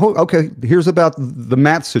she said, okay, here's about the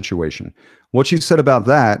Matt situation. What she said about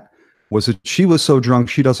that was that she was so drunk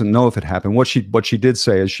she doesn't know if it happened. What she did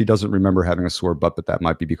say is she doesn't remember having a sore butt, but that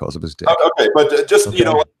might be because of his dick. Okay, but just, you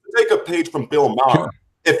know, take a page from Bill Maher.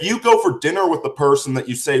 If you go for dinner with the person that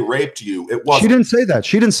you say raped you, it wasn't. She didn't say that.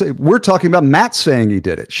 She didn't say. We're talking about Matt saying he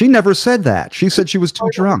did it. She never said that. She said she was too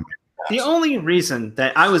drunk. The only reason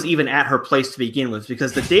that I was even at her place to begin with,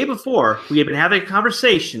 because the day before we had been having a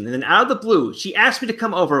conversation, and then out of the blue, she asked me to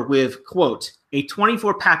come over with, quote, a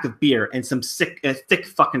 24-pack of beer and some thick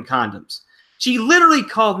fucking condoms. She literally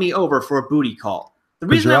called me over for a booty call. The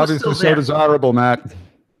reason you're I was obviously still there, so desirable, Matt.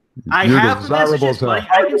 I You're have the desirable messages, as hell. buddy.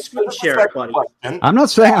 I can screen share it, buddy. I'm not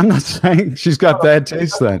saying she's got bad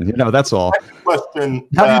taste. Then that's all. Question.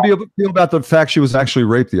 How do you feel about the fact she was actually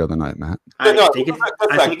raped the other night, Matt? I No, think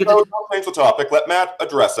don't change the topic. Let Matt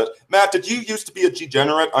address it. Matt, did you used to be a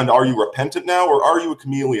degenerate, and are you repentant now, or are you a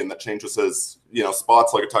chameleon that changes his,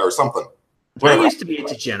 spots like a tire or something? Whatever. I used to be a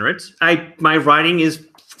degenerate. My writing is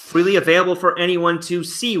freely available for anyone to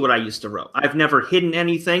see what I used to write. I've never hidden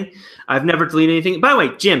anything. I've never deleted anything. By the way,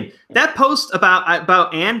 Jim, that post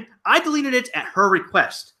about Anne, I deleted it at her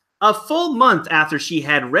request. A full month after she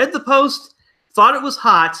had read the post, thought it was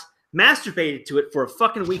hot, masturbated to it for a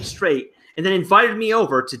fucking week straight, and then invited me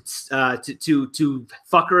over to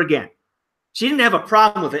fuck her again. She didn't have a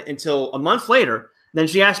problem with it until a month later. Then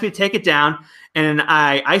she asked me to take it down, and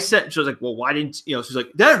I said, she was like, well, why didn't she's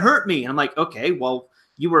like, that hurt me. And I'm like, okay, well,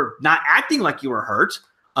 you were not acting like you were hurt.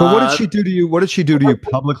 But what did she do to you? What did she do to you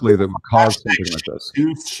publicly that would cause something like this?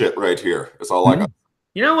 Shit right here is all I got.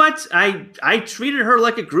 You know what? I treated her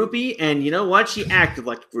like a groupie, and you know what? She acted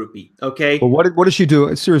like a groupie. Okay. But what did she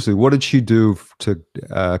do? Seriously, what did she do to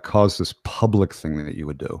cause this public thing that you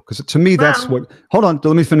would do? Because to me, that's what. Hold on,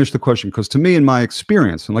 let me finish the question. Because to me, in my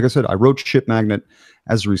experience, and like I said, I wrote Shit Magnet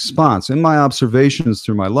as a response. In my observations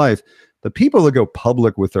through my life, the people that go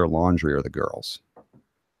public with their laundry are the girls,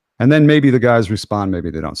 and then maybe the guys respond,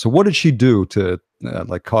 maybe they don't. So what did she do to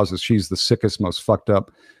cause this? She's the sickest, most fucked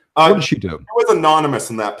up. What did she do? It was anonymous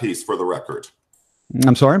in that piece, for the record.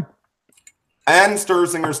 I'm sorry? Anne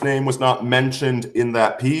Sterzinger's name was not mentioned in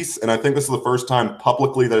that piece, and I think this is the first time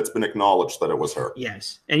publicly that it's been acknowledged that it was her.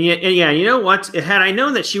 Yes. And yeah, you know what? Had I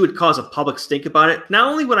known that she would cause a public stink about it,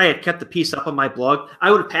 not only would I have kept the piece up on my blog,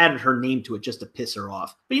 I would have added her name to it just to piss her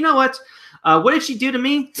off. But you know what? What did she do to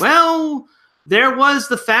me? Well, there was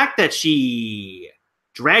the fact that she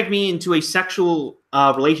dragged me into a sexual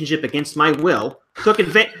relationship against my will. Took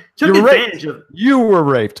advantage of. You were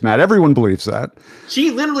raped, Matt. Everyone believes that.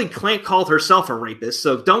 She literally called herself a rapist.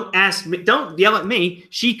 So don't ask me. Don't yell at me.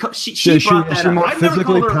 She brought that Is she up. more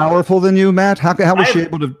physically powerful than you, Matt? How was she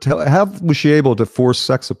able to tell? How was she able to force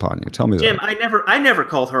sex upon you? Tell me Jim, that. I never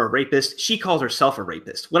called her a rapist. She called herself a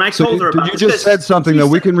rapist. When I told her about you just said something though.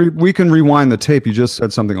 We can rewind the tape. You just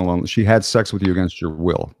said something along. She had sex with you against your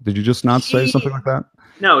will. Did you just not say something like that?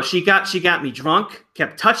 No, she got me drunk,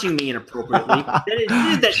 kept touching me inappropriately.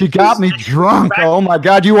 She got me drunk. Oh my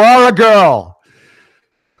God, you are a girl.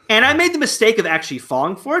 And I made the mistake of actually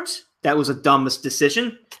falling for it. That was a dumbest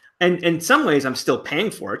decision. And in some ways, I'm still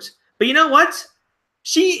paying for it. But you know what?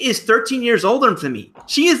 She is 13 years older than me.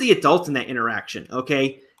 She is the adult in that interaction.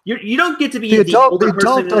 Okay, you don't get to be the older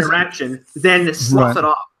person in interaction, then slough it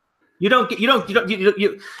off.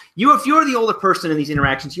 If you're the older person in these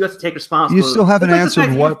interactions, you have to take responsibility. You still haven't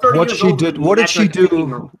answered what she did. What did she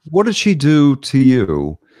do? What did she do to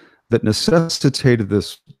you that necessitated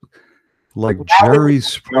this, like Jerry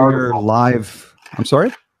Springer live? I'm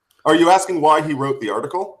sorry? Are you asking why he wrote the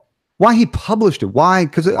article? Why he published it? Why?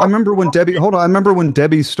 Because I remember when Debbie. Hold on. I remember when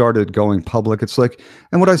Debbie started going public. It's like,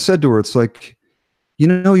 and what I said to her, it's like,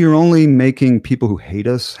 you're only making people who hate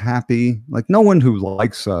us happy. Like no one who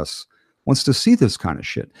likes us wants to see this kind of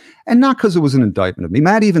shit. And not because it was an indictment of me.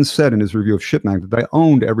 Matt even said in his review of Shit Magnet that I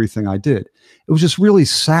owned everything I did. It was just really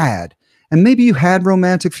sad. And maybe you had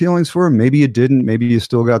romantic feelings for him. Maybe you didn't. Maybe you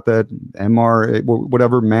still got that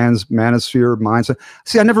whatever manosphere mindset.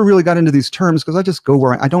 See, I never really got into these terms because I just go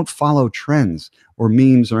where I don't follow trends or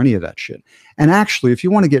memes or any of that shit. And actually, if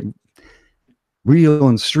you want to get real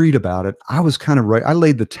and street about it, I was kind of right. I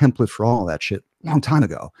laid the template for all of that shit a long time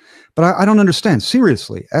ago. But I don't understand,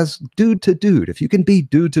 seriously, as dude to dude, if you can be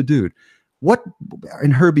dude to dude, what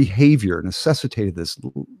in her behavior necessitated this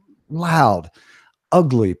loud,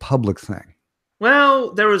 ugly public thing?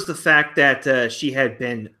 Well, there was the fact that she had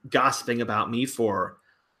been gossiping about me for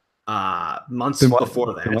months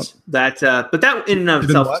before that. But that in and of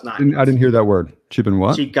itself is not. I didn't hear that word. She'd been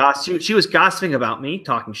what? She was gossiping about me,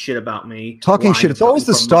 talking shit about me. Talking shit. It's always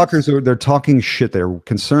the stalkers who they're talking shit. They're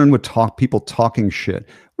concerned with people talking shit.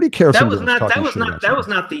 What do you care? That was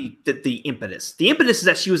not the impetus. The impetus is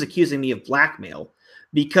that she was accusing me of blackmail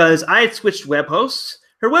because I had switched web hosts.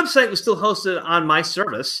 Her website was still hosted on my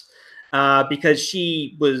service because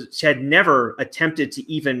she had never attempted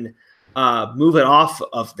to even move it off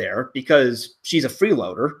of there because she's a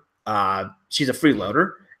freeloader.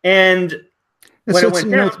 And when it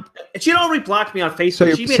went down, she'd already blocked me on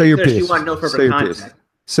Facebook. She made it clear she wanted no further contact.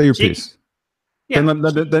 Say your piece. Yeah.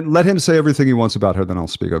 Then let him say everything he wants about her. Then I'll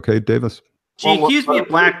speak. Okay, Davis. She accused me of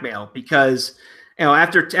blackmail because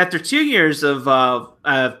after 2 years of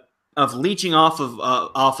leeching off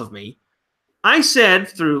of me, I said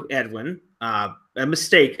through Edwin, a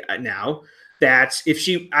mistake now that if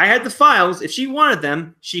I had the files, if she wanted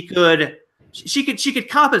them, she could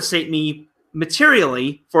compensate me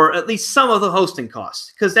materially for at least some of the hosting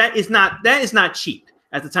costs, because that is not cheap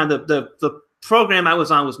at the time. The program I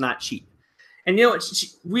was on was not cheap. And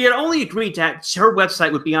we had only agreed that her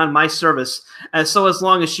website would be on my service as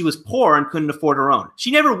long as she was poor and couldn't afford her own.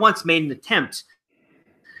 She never once made an attempt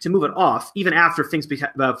to move it off, even after things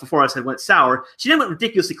before us had went sour. She didn't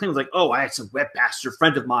ridiculously claim, like, oh, I had some webmaster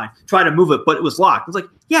friend of mine try to move it, but it was locked. I was like,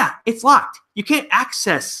 yeah, it's locked. You can't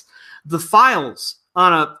access the files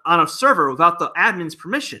on a server without the admin's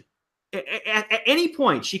permission. At any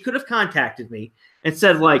point, she could have contacted me and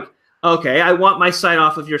said, like, okay, I want my site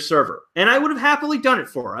off of your server. And I would have happily done it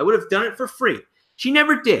for her. I would have done it for free. She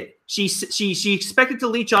never did. She expected to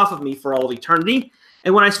leech off of me for all of eternity.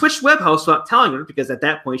 And when I switched web hosts without telling her, because at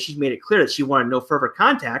that point she made it clear that she wanted no further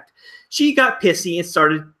contact, she got pissy and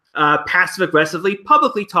started passive-aggressively,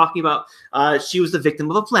 publicly talking about she was the victim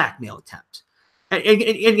of a blackmail attempt. And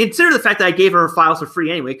consider the fact that I gave her files for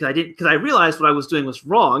free anyway, because I realized what I was doing was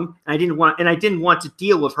wrong, and I didn't want to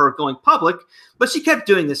deal with her going public. But she kept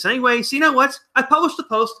doing this anyway. So you know what? I published the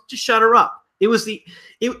post to shut her up. It was the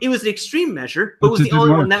extreme measure, but it was the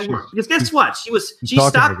only one that worked. Because guess what? She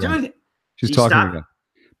stopped doing it. She's talking again.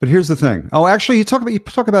 But here's the thing. Oh, actually, you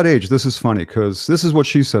talk about age. This is funny because this is what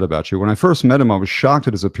she said about you. When I first met him, I was shocked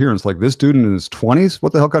at his appearance. Like, this dude in his 20s?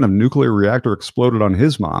 What the hell kind of nuclear reactor exploded on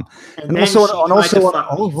his mom? And also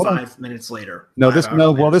 5 minutes later.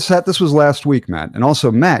 This was last week, Matt. And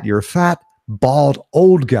also, Matt, you're a fat, bald,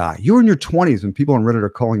 old guy. You're in your 20s, and people on Reddit are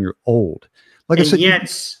calling you old. Like I said,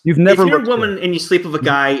 you've never. If you're a woman and you sleep with a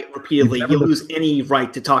guy repeatedly, you lose any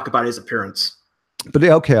right to talk about his appearance. But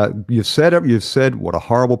okay, you've said what a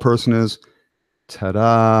horrible person is.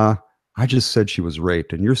 Ta-da! I just said she was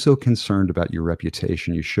raped, and you're so concerned about your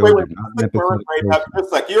reputation. You showed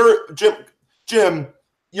Jim.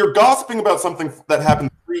 You're gossiping about something that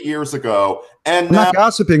happened 3 years ago, and I'm not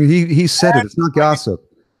gossiping. He said it. It's not gossip.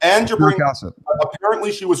 And you're bringing gossip.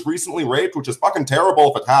 Apparently, she was recently raped, which is fucking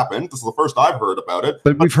terrible if it happened. This is the first I've heard about it.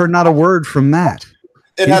 But we've heard not a word from Matt.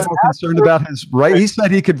 He's more concerned about his right. He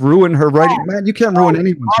said he could ruin her writing. Man, you can't ruin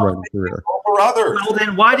anyone's writing career. Well,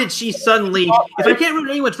 then why did she suddenly? If I can't ruin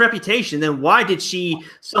anyone's reputation, then why did she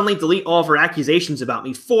suddenly delete all of her accusations about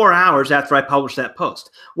me 4 hours after I published that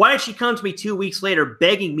post? Why did she come to me 2 weeks later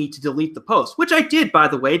begging me to delete the post? Which I did, by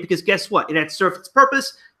the way, because guess what? It had served its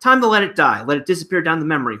purpose. Time to let it die. Let it disappear down the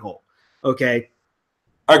memory hole. Okay.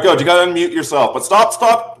 All right, good. You got to unmute yourself. But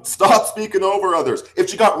stop speaking over others. If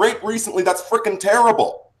she got raped recently, that's freaking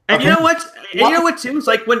terrible. And you know what? And you know what, too? It's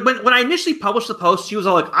like when I initially published the post, she was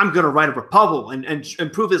all like, I'm going to write a rebuttal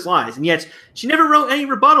and prove his lies. And yet she never wrote any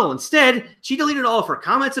rebuttal. Instead, she deleted all of her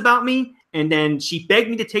comments about me. And then she begged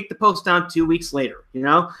me to take the post down 2 weeks later.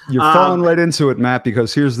 You're falling right into it, Matt,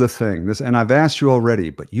 because here's the thing. And I've asked you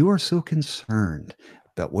already, but you are so concerned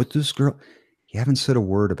about what this girl... You haven't said a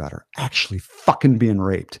word about her actually fucking being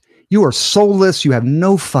raped. You are soulless. You have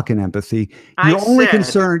no fucking empathy. You're only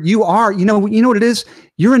concerned. You are, you know what it is?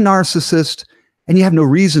 You're a narcissist and you have no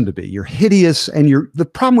reason to be. You're hideous. And the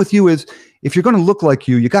problem with you is if you're going to look like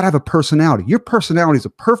you got to have a personality. Your personality is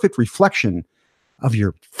a perfect reflection of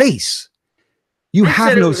your face. You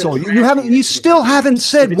have no soul. You still haven't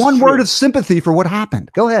said one word of sympathy for what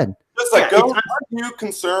happened. Go ahead. Aren't you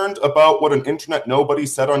concerned about what an internet nobody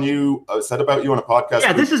said about you on a podcast?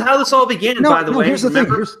 Yeah, this is how this all began, by the way. Here's the thing.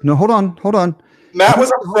 Hold on. Matt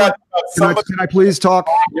was upset about somebody. Can I please talk?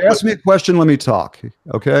 You asked me a question, let me talk.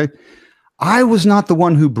 Okay? I was not the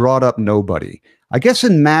one who brought up nobody. I guess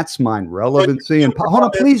in Matt's mind, relevancy and... Hold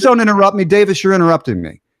on, please don't interrupt me. Davis, you're interrupting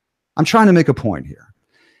me. I'm trying to make a point here.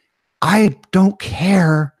 I don't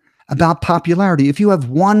care about popularity. If you have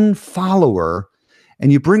one follower...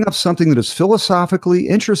 and you bring up something that is philosophically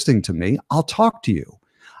interesting to me, I'll talk to you.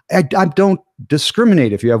 I don't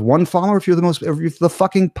discriminate if you have one follower, if you're the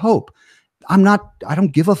fucking Pope. I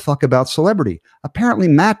don't give a fuck about celebrity. Apparently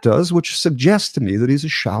Matt does, which suggests to me that he's a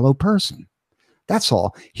shallow person. That's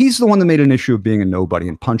all. He's the one that made an issue of being a nobody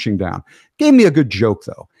and punching down. Gave me a good joke,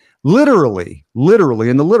 though. Literally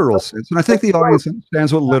in the literal sense. And I think the audience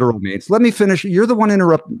understands what literal means. Let me finish. You're the one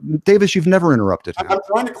Davis, you've never interrupted him. I'm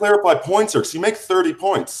trying to clarify points here because you make 30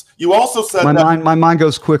 points. You also said my mind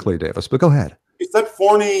goes quickly, Davis, but go ahead. You said,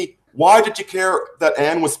 Forney, why did you care that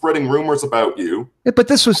Anne was spreading rumors about you? Yeah, but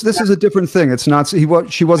this is a different thing. It's not, she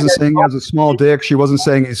wasn't saying he has a small dick. She wasn't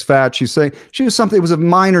saying he's fat. She's saying it was a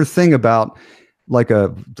minor thing about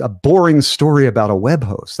a boring story about a web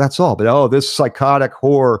host. That's all. But this psychotic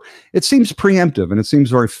whore. It seems preemptive and it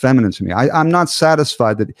seems very feminine to me. I'm not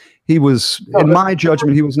satisfied that he was, in my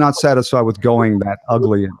judgment, he was not satisfied with going that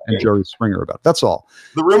ugly and Jerry Springer about it. That's all.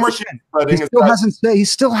 The rumor she's spreading he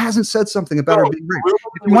still hasn't said something about her being raped.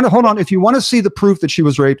 If you want to hold on, if you want to see the proof that she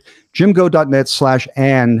was raped,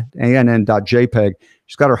 jimgo.net/ann.jpg.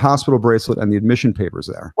 She's got her hospital bracelet and the admission papers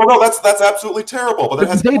there. Well, no, that's absolutely terrible.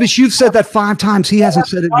 But Davis, you've said that 5 times. He hasn't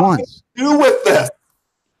said it once. Do with this.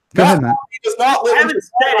 Go ahead, Matt. He does not live I haven't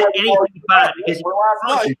said anything about it because you keep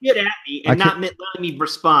throwing shit at me and not letting me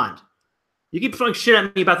respond. You keep throwing shit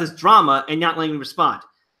at me about this drama and not letting me respond.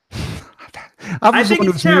 I think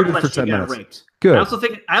it's terrible that she got raped. Good. I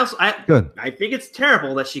think it's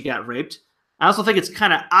terrible that she got raped. I also think it's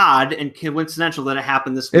kind of odd and coincidental that it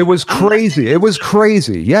happened this week. It was crazy. It was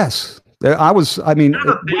crazy. Yes. I mean, kind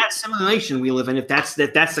of a bad simulation we live in. If that's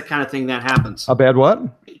the kind of thing that happens. A bad what?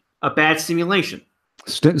 A bad simulation.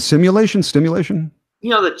 Stimulation.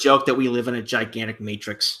 You know the joke that we live in a gigantic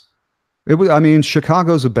matrix. It was. I mean,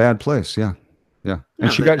 Chicago's a bad place. Yeah.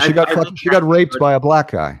 And she got raped by a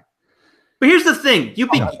black guy. But here's the thing. You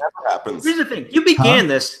began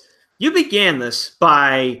this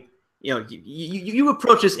by. You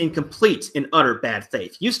approach this in complete and utter bad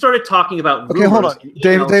faith. You started talking about. Okay, hold on,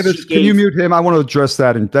 Davis. Can you mute him? I want to address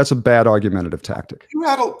that, and that's a bad argumentative tactic. You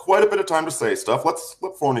had quite a bit of time to say stuff. Let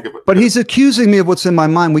Forney give it. But he's accusing me of what's in my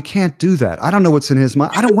mind. We can't do that. I don't know what's in his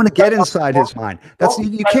mind. I don't want to get inside his mind.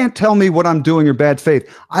 You can't tell me what I'm doing or bad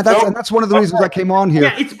faith. And that's one of the reasons I came on here.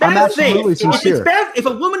 Yeah, it's bad faith. It's bad if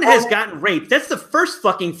a woman has gotten raped. That's the first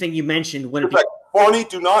fucking thing you mentioned when it. Forney,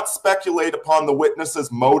 do not speculate upon the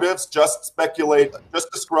witness's motives. Just speculate.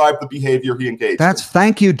 Just describe the behavior he engaged.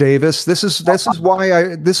 Thank you, Davis. This is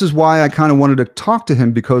why I kind of wanted to talk to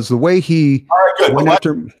him, because the way he went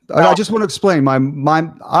after. I just want to explain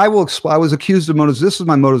I was accused of motives. This is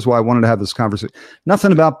my motives why I wanted to have this conversation.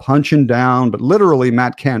 Nothing about punching down, but literally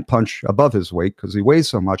Matt can't punch above his weight because he weighs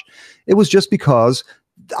so much. It was just because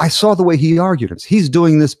I saw the way he argued. He's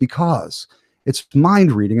doing this because it's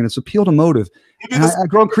mind reading and it's appeal to motive. And I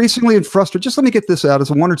grow increasingly frustrated. Just let me get this out as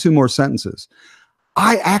 1 or 2 more sentences.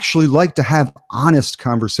 I actually like to have honest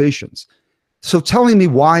conversations. So telling me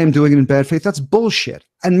why I'm doing it in bad faith, that's bullshit.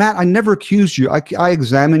 And Matt, I never accused you. I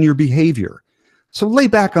examine your behavior. So lay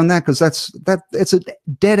back on that, because it's a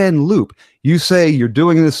dead end loop. You say you're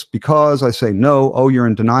doing this because, I say no. Oh, you're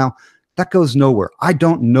in denial. That goes nowhere. I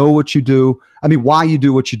don't know what you do. I mean, why you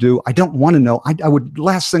do what you do. I don't want to know.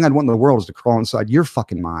 Last thing I'd want in the world is to crawl inside your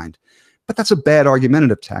fucking mind. But that's a bad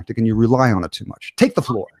argumentative tactic, and you rely on it too much. Take the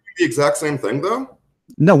floor. The exact same thing, though?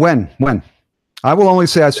 No, when? I will only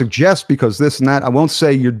say I suggest because this and that. I won't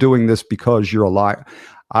say you're doing this because you're a liar.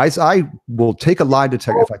 I will take a lie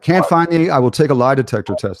detector. If I can't find any, I will take a lie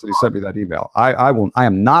detector test. And he sent me that email. I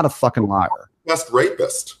am not a fucking liar. Confessed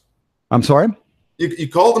rapist. I'm sorry? You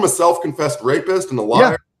called him a self-confessed rapist and a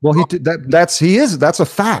liar? Yeah. Well, he is. That's a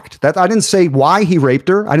fact. That I didn't say why he raped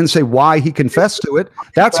her. I didn't say why he confessed to it.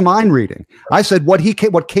 That's mind reading. I said what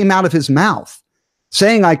came out of his mouth.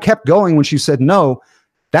 Saying I kept going when she said no.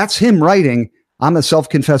 That's him writing. I'm a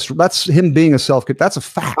self-confessed. That's him being a that's a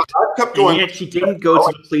fact. I kept going. And yet she didn't go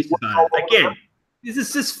to the police about it. Again,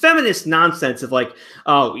 this feminist nonsense of like,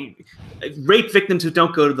 rape victims who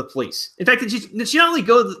don't go to the police. In fact, she not only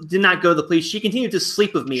did not go to the police, she continued to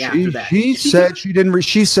sleep with me after that. She said she didn't.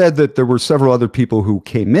 She said that there were several other people who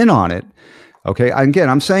came in on it. Okay, again,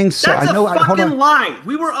 I'm saying that's a fucking lie.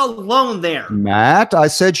 We were alone there, Matt. I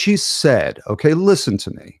said she said. Okay, listen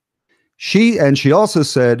to me. She also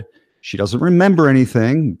said she doesn't remember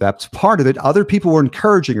anything. That's part of it. Other people were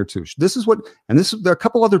encouraging her to. There are a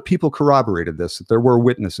couple other people corroborated this, that there were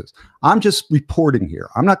witnesses. I'm just reporting here.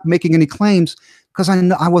 I'm not making any claims because I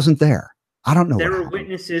know I wasn't there. I don't know. There were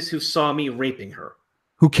witnesses who saw me raping her.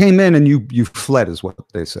 Who came in and you fled is what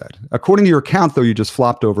they said. According to your account, though, you just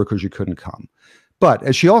flopped over because you couldn't come. But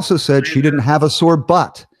as she also said, she didn't have a sore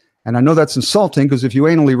butt. And I know that's insulting because if you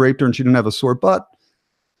anally raped her and she didn't have a sore butt,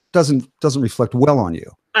 doesn't reflect well on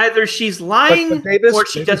you. Either she's lying or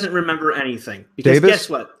she doesn't remember anything. Because guess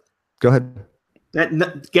what? Go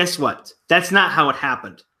ahead. Guess what? That's not how it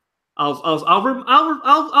happened.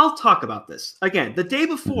 I'll talk about this again. The day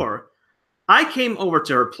before, I came over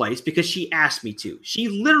to her place because she asked me to. She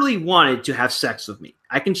literally wanted to have sex with me.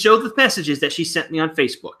 I can show the messages that she sent me on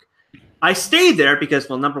Facebook. I stayed there because,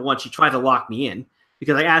 well, number one, she tried to lock me in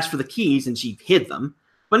because I asked for the keys and she hid them.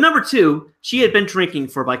 But number two, she had been drinking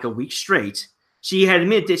for like a week straight. She had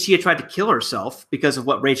admitted that she had tried to kill herself because of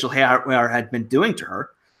what Rachel Hare had been doing to her.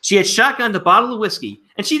 She had shotgunned a bottle of whiskey,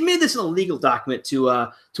 and she made this in a legal document to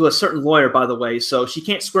a certain lawyer, by the way, so she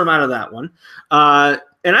can't squirm out of that one.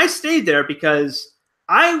 And I stayed there because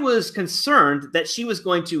I was concerned that she was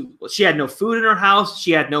going to – she had no food in her house.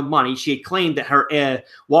 She had no money. She had claimed that her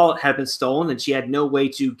wallet had been stolen, and she had no way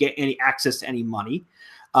to get any access to any money.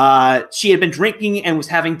 She had been drinking and was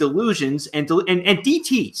having delusions and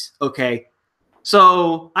DTs, okay?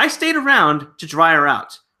 So I stayed around to dry her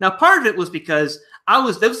out. Now, part of it was because that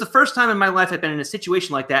was the first time in my life I'd been in a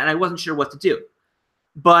situation like that, and I wasn't sure what to do.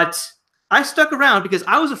 But I stuck around because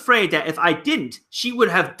I was afraid that if I didn't, she would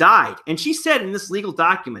have died. And she said in this legal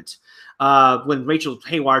document, when Rachel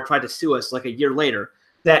Haywire tried to sue us like a year later,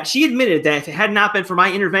 that she admitted that if it had not been for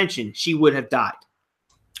my intervention, she would have died.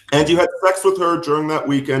 And you had sex with her during that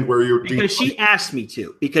weekend where you were because she asked me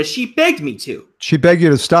to, because she begged me to. She begged you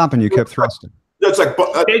to stop, and you kept thrusting. That's like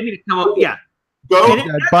begged me to come up. Yeah.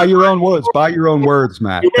 By your own words. By your own words,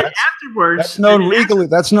 Matt. That's known legally.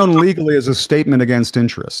 That's known legally as a statement against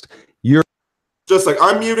interest. You're just like,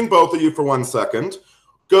 I'm muting both of you for 1 second.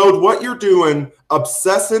 Goad, what you're doing,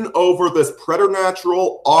 obsessing over this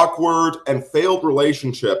preternatural, awkward, and failed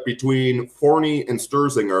relationship between Forney and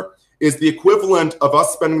Sturzinger is the equivalent of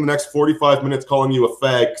us spending the next 45 minutes calling you a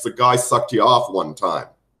fag because a guy sucked you off one time.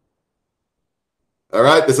 All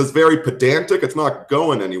right, this is very pedantic. It's not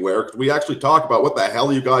going anywhere. We actually talk about what the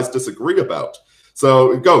hell you guys disagree about.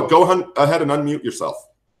 So go ahead and unmute yourself.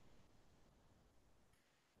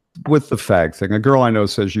 With the fag thing, a girl I know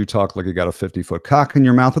says you talk like you got a 50-foot cock in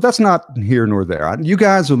your mouth, but that's not here nor there. You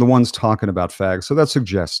guys are the ones talking about fags, so that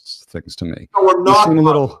suggests things to me. No, we're not.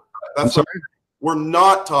 I'm sorry? We're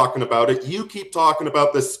not talking about it. You keep talking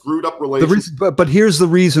about this screwed up relationship. But here's the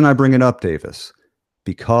reason I bring it up, Davis.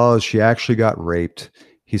 Because she actually got raped.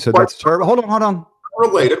 He said that's terrible. Hold on.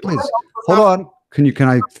 Related. Please. Hold on. Can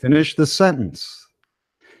I finish the sentence?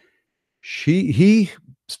 She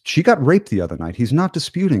got raped the other night. He's not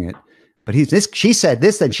disputing it. But she said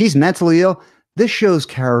this, and she's mentally ill. This shows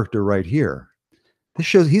character right here. This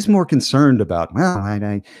shows he's more concerned about, well,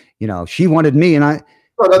 she wanted me, and a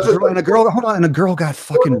girl got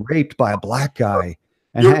fucking raped by a black guy.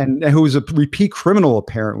 And who was a repeat criminal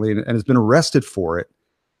apparently, and has been arrested for it.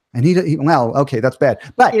 And he well, okay, that's bad.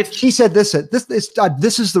 But if she said this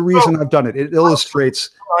is the reason I've done it. It illustrates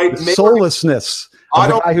the soullessness of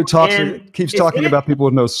the guy who keeps talking about people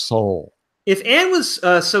with no soul. If Anne was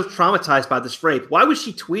so traumatized by this rape, why was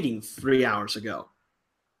she tweeting 3 hours ago?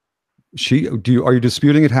 Are you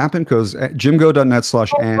disputing it happened? Because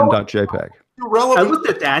jimgo.net/ann.jpg. I looked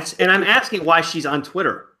at that, and I'm asking why she's on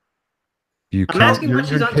Twitter. You're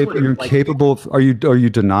incapable of, are you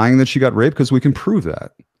denying that she got raped? Because we can prove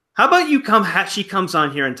that. How about she comes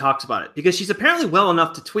on here and talks about it? Because she's apparently well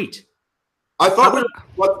enough to tweet. I thought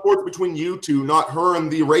what was between you two, not her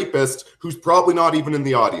and the rapist, who's probably not even in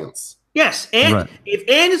the audience. Yes, and if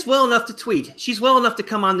Anne is well enough to tweet, she's well enough to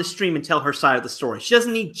come on the stream and tell her side of the story. She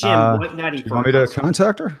doesn't need Jim White Natty. You want me to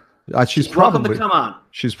contact her? She's welcome to come on.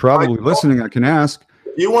 She's probably listening. I can ask.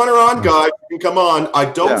 If you want her on, guys, you can come on.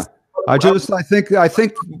 I don't. Yeah. I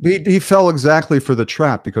think he fell exactly for the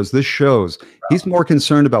trap, because this shows he's more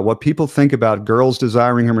concerned about what people think about girls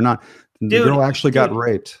desiring him or not. The girl actually got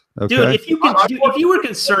raped. Okay? Dude, if you were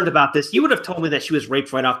concerned about this, you would have told me that she was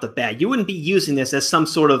raped right off the bat. You wouldn't be using this as some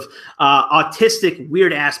sort of autistic,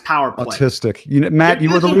 weird ass power play. Autistic, Matt.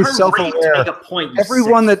 You were the least self-aware.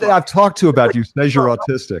 Everyone that I've talked to about you says you're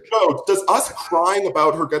autistic. No, does us crying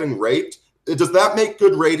about her getting raped? Does that make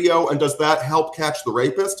good radio, and does that help catch the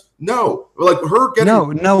rapist? No, like her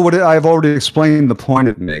getting no. What I've already explained the point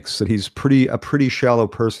it makes, that he's a pretty shallow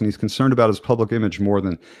person. He's concerned about his public image more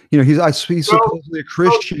than he's supposedly a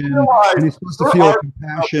Christian, and he's supposed to feel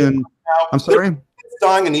compassion. I'm sorry.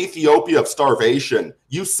 Dying in Ethiopia of starvation.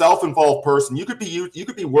 You self-involved person. You could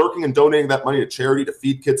be working and donating that money to charity to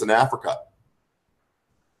feed kids in Africa.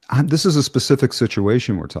 This is a specific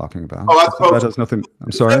situation we're talking about. That has nothing.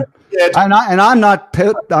 I'm sorry, I'm not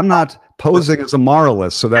posing as a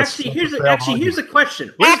moralist. So that's here's a question. Here's a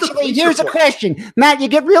question, Matt. You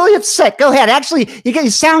get really upset. Go ahead. Actually, you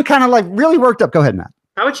sound kind of like really worked up. Go ahead, Matt.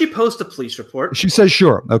 How would she post a police report? She says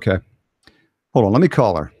sure. Okay, hold on. Let me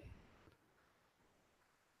call her.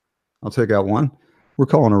 I'll take out one. We're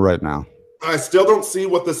calling her right now. I still don't see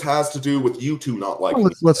what this has to do with you two not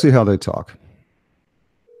liking. Let's see how they talk.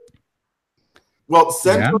 Well,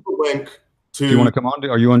 send her the link to... Do you want to come on?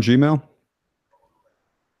 Are you on Gmail?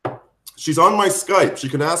 She's on my Skype. She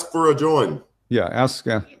can ask for a join. Yeah, ask.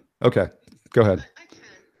 Okay, go ahead.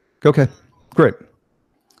 Okay, great.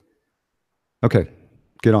 Okay,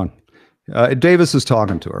 get on. Davis is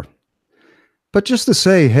talking to her. But just to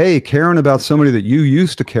say, hey, caring about somebody that you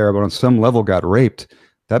used to care about on some level got raped,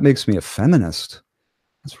 that makes me a feminist.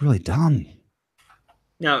 That's really dumb.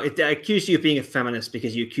 No, I accused you of being a feminist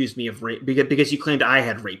because you accused me of rape, because you claimed I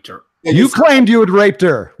had raped her. You claimed you had raped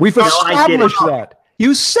her. We've established that.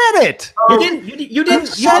 You said it. You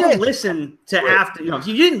didn't listen to after. You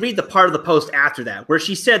didn't read the part of the post after that where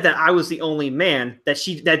she said that I was the only man that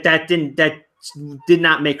did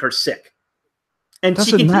not make her sick. And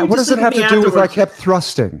what does it have to do with I kept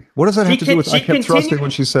thrusting? What does that have to do with I kept thrusting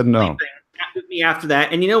when she said no? With me after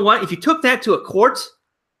that, and you know what? If you took that to a court,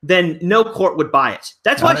 then no court would buy it.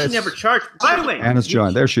 That's why she never charged. By the way, Anna's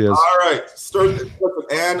joined. There she is. All right,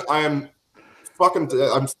 Anne,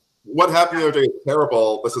 what happened the other day is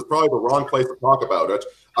terrible. This is probably the wrong place to talk about it.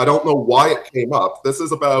 I don't know why it came up. This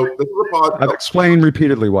is a podcast. I've explained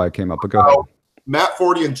repeatedly why it came up, but go ahead. Matt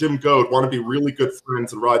Forney and Jim Goad want to be really good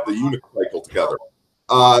friends and ride the unicycle together.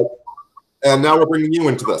 And now we're bringing you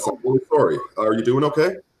into this. I'm really sorry. Are you doing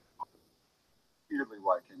okay? Repeatedly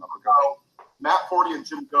why it came up. Matt Forney and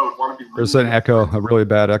Jim Goad want to be. There's an echo, a really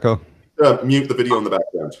bad echo. Mute the video in the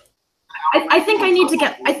background. I think I need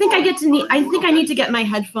to get my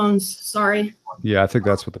headphones. Sorry. Yeah, I think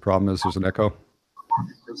that's what the problem is. There's an echo.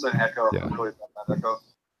 There's an echo. Yeah.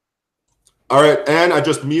 All right, Anne, I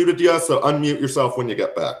just muted you, so unmute yourself when you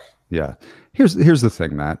get back. Yeah. Here's the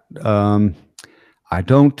thing, Matt. I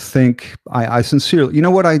don't think I sincerely. You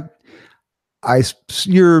know what?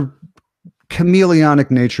 Your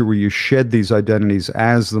chameleonic nature, where you shed these identities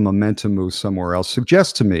as the momentum moves somewhere else,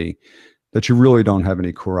 suggests to me that you really don't have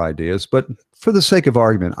any core ideas. But for the sake of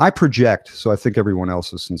argument, I project, so I think everyone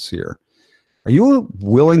else is sincere. Are you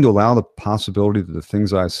willing to allow the possibility that the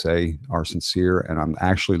things I say are sincere and I'm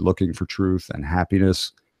actually looking for truth and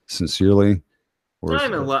happiness sincerely?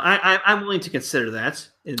 I'm willing to consider that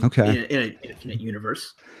in an infinite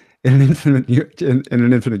universe. In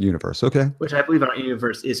an infinite universe, okay. Which I believe our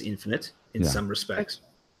universe is infinite in some respects.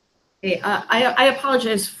 Hey, I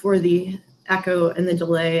apologize for the echo and the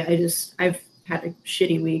delay. I've had a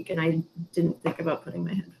shitty week and I didn't think about putting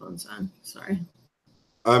my headphones on. Sorry.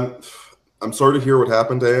 I'm sorry to hear what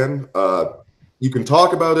happened, Anne. You can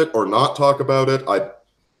talk about it or not talk about it.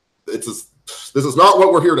 This is not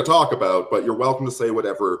what we're here to talk about, but you're welcome to say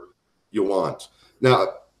whatever you want. Now,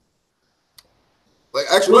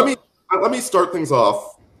 actually, let me start things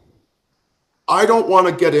off. I don't want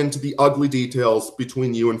to get into the ugly details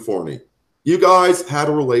between you and Forney. You guys had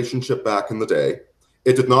a relationship back in the day.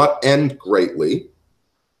 It did not end greatly.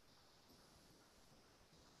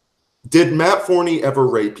 Did Matt Forney ever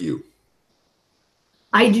rape you?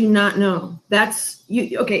 I do not know. That's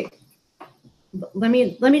you. Okay. Let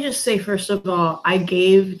me just say, first of all, I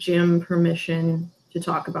gave Jim permission to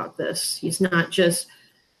talk about this. He's not just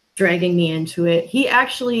dragging me into it. He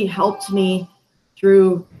actually helped me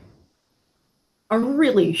through a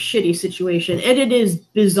really shitty situation. And it is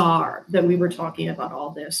bizarre that we were talking about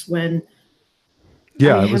all this when.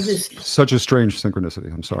 Yeah, it was such a strange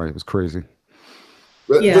synchronicity. I'm sorry. It was crazy.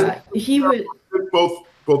 Yeah, he would. Both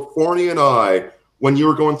Forney and I, when you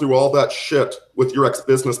were going through all that shit with your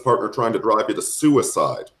ex-business partner trying to drive you to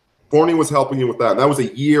suicide, Forney was helping you with that. And that was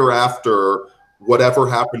a year after whatever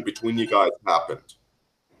happened between you guys happened.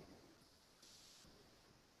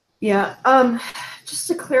 Yeah. Just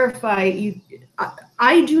to clarify,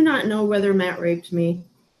 I do not know whether Matt raped me.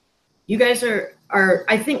 You guys are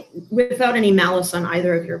I think, without any malice on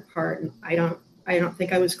either of your part, I don't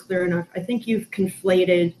think I was clear enough. I think you've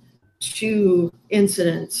conflated two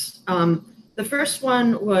incidents. The first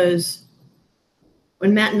one was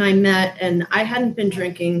when Matt and I met, and I hadn't been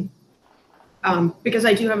drinking because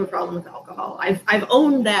I do have a problem with alcohol. I've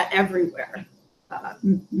owned that everywhere.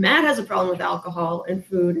 Matt has a problem with alcohol and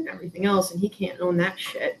food and everything else, and he can't own that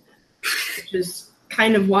shit, which is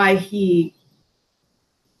kind of why he,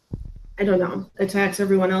 I don't know, attacks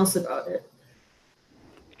everyone else about it.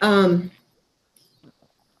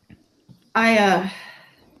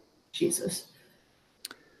 Jesus.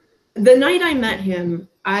 The night I met him,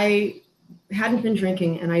 I hadn't been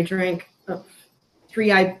drinking, and I drank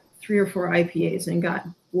 3 or 4 IPAs and got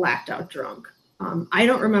blacked out drunk. I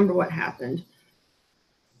don't remember what happened.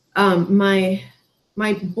 My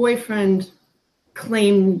boyfriend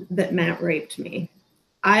claimed that Matt raped me.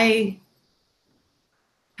 I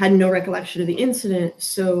had no recollection of the incident,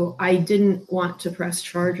 so I didn't want to press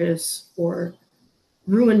charges or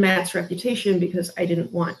ruin Matt's reputation because I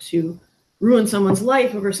didn't want to ruin someone's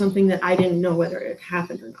life over something that I didn't know whether it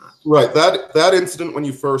happened or not. Right. That incident when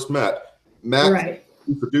you first met, Matt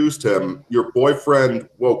introduced him. Your boyfriend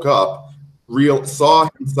woke up, saw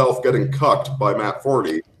himself getting cucked by Matt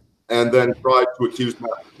Forney, and then tried to accuse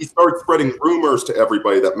Matt. He started spreading rumors to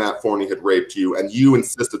everybody that Matt Forney had raped you, and you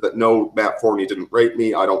insisted that no, Matt Forney didn't rape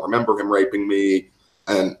me. I don't remember him raping me,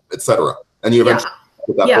 and etc. And you eventually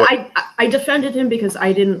I defended him because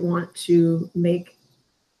I didn't want to make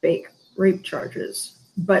fake rape charges,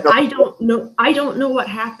 but I don't know what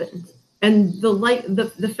happened. And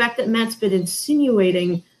the fact that Matt's been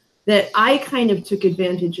insinuating that I kind of took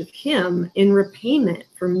advantage of him in repayment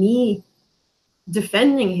for me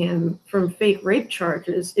defending him from fake rape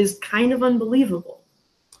charges is kind of unbelievable.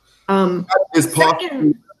 That is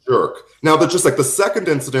possibly a jerk. Now, just like the second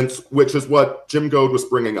incident, which is what Jim Goad was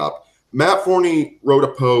bringing up, Matt Forney wrote a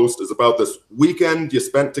post. It's about this weekend you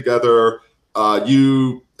spent together.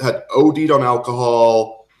 You had OD'd on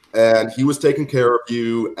alcohol, and he was taking care of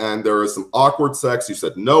you, and there was some awkward sex. You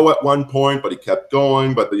said no at one point, but he kept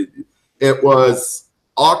going. But it was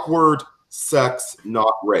awkward sex,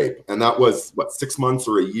 not rape. And that was, what, 6 months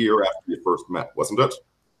or a year after you first met, wasn't it?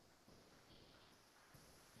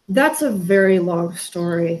 That's a very long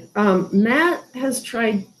story. Matt has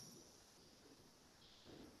tried...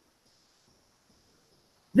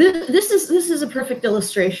 This is a perfect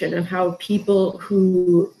illustration of how people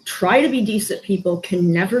who try to be decent people can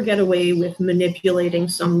never get away with manipulating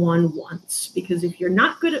someone once. Because if you're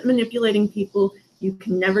not good at manipulating people, you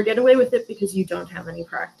can never get away with it because you don't have any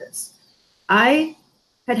practice. I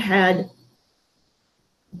had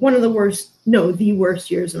one of the worst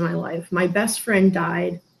years of my life. My best friend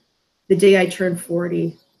died the day I turned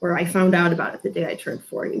 40, or I found out about it the day I turned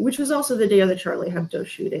 40, which was also the day of the Charlie Hebdo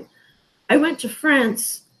shooting. I went to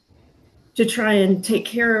France to try and take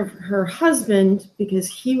care of her husband because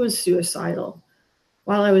he was suicidal.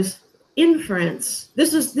 While I was in France,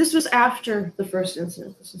 this was after the first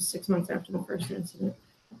incident. This was 6 months after the first incident.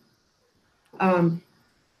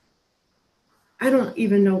 I don't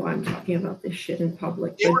even know why I'm talking about this shit in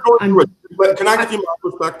public. But can I give you my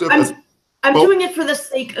perspective? I'm doing it for the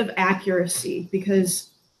sake of accuracy because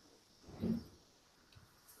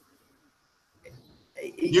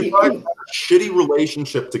you guys had a shitty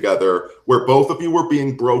relationship together where both of you were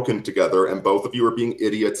being broken together and both of you were being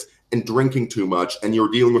idiots and drinking too much, and you were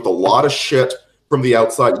dealing with a lot of shit from the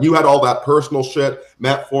outside. You had all that personal shit.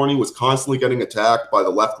 Matt Forney was constantly getting attacked by the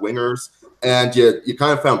left-wingers, and you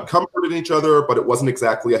kind of found comfort in each other, but it wasn't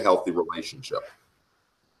exactly a healthy relationship.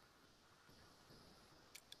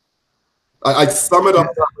 I sum it up.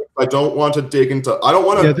 I don't want to dig into. I don't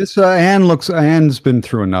want to. Yeah, this Anne's been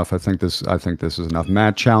through enough. I think this is enough.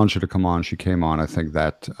 Matt challenged her to come on. She came on. I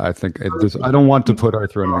don't want to put her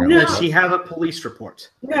through anything. Does she have a police report?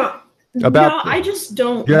 No. About, no, I just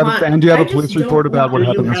don't. Do you have a police report about what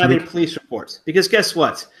happened this week? Do you have a police report? Because guess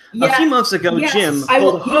what? A few months ago, Jim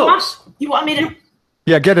pulled a hose. You want me to?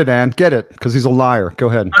 Yeah, get it, Ann. Get it, because he's a liar. Go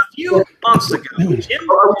ahead. A few months ago, Jim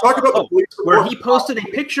talking about the police report, where he posted a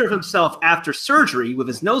picture of himself after surgery with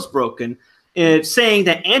his nose broken, saying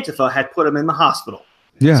that Antifa had put him in the hospital.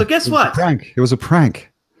 Yeah. So guess what? It was a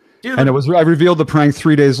prank. Dude. And I revealed the prank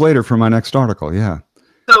 3 days later for my next article. Yeah.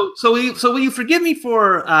 So will you forgive me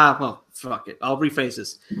for well, fuck it. I'll rephrase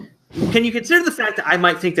this. Can you consider the fact that I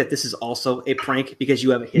might think that this is also a prank because you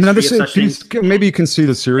have a history of such things? Maybe you can see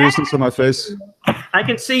the seriousness of my face. I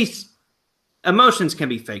can see emotions can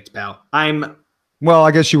be faked, pal. Well,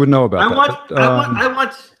 I guess you would know about that.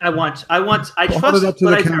 I trust,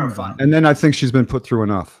 but I verify. And then I think she's been put through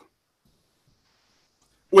enough.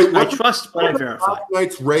 Wait, I trust, but I verify. What does last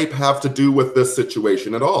night's rape have to do with this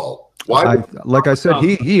situation at all? Why? Like I said,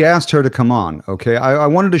 he asked her to come on. Okay, I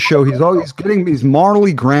wanted to show he's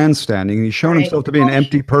morally grandstanding, and he's shown himself to be an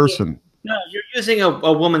empty person. No, you're using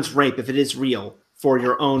a woman's rape if it is real for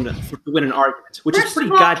your own to win an argument, which is pretty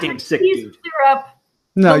goddamn sick, dude.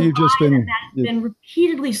 No, you've just been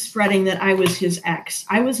repeatedly spreading that I was his ex.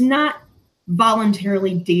 I was not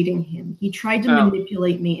voluntarily dating him. He tried to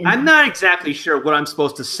manipulate me. I'm not exactly sure what I'm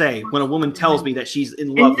supposed to say when a woman tells me that she's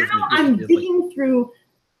in love with me. I'm digging through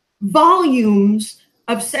volumes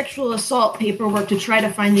of sexual assault paperwork to try to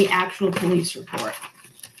find the actual police report.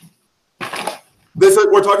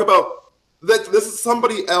 We're talking about this is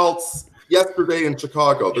somebody else yesterday in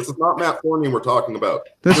Chicago. This is not Matt Forney we're talking about.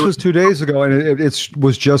 This was 2 days ago, and it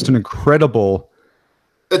was just an incredible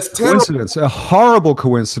coincidence, a horrible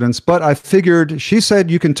coincidence. But I figured, she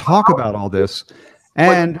said you can talk about all this.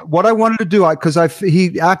 And what I wanted to do, because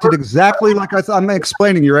he acted exactly like I'm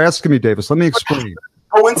explaining. You're asking me, Davis. Let me explain.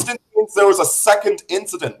 Coincidence means there was a second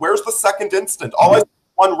incident. Where's the second incident? All I see is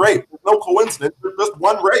one rape. There's no coincidence. There's just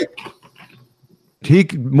one rape.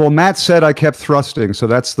 Matt said I kept thrusting, so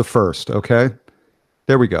that's the first. Okay,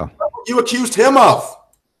 there we go. You accused him of.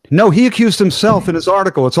 No, he accused himself in his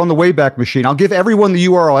article. It's on the Wayback Machine. I'll give everyone the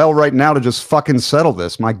URL right now to just fucking settle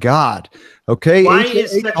this. My God. Okay. Why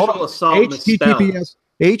is sexual assault misspelled?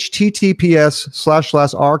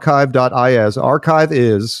 https://archive.is. Archive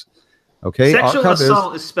is, okay. Sexual archive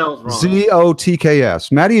assault is spelled wrong.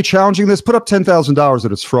 ZOTKS. Matt, are you challenging this? Put up $10,000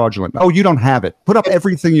 that it's fraudulent. Oh, you don't have it. Put up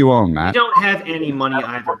everything you own, Matt. You don't have any money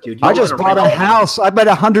either, dude. I just bought a house. I bet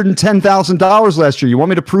 $110,000 last year. You want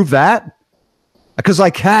me to prove that? Because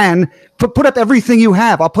I can. Put up everything you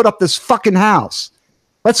have. I'll put up this fucking house.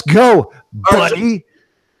 Let's go, buddy.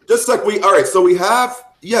 Just like all right, so we have,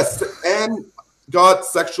 yes, and got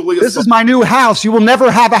sexually assaulted. This is my new house. You will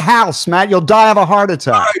never have a house, Matt. You'll die of a heart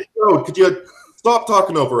attack. All right, Goad, could you stop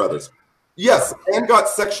talking over others? Yes, Anne got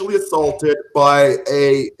sexually assaulted by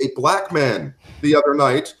a black man the other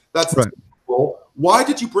night. That's right. Why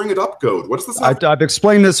did you bring it up, Goad? What is this? I've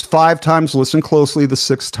explained this 5 times. Listen closely the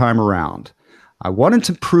 6th time around. I wanted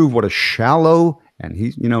to prove what a shallow and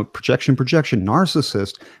projection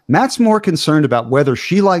narcissist. Matt's more concerned about whether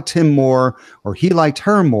she liked him more or he liked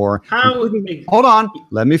her more. Hold on.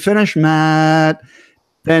 Let me finish, Matt.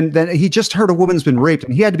 Then he just heard a woman's been raped,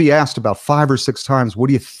 and he had to be asked about 5 or 6 times, what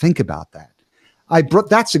do you think about that?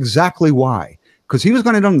 That's exactly why. Because he was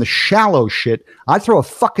going to do the shallow shit. I'd throw a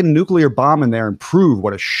fucking nuclear bomb in there and prove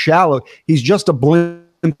what a shallow. He's just a blimp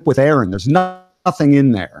with Aaron. There's nothing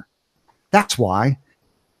in there. That's why.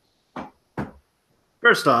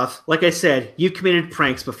 First off, like I said, you committed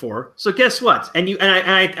pranks before. So guess what? And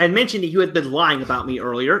I mentioned that you had been lying about me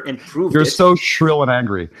earlier and proved You're so shrill and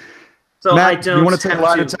angry. So Matt, I don't. You want to take a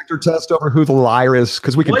lie detector test over who the liar is?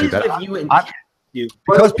 Because we can do that.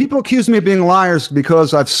 Because people accuse me of being liars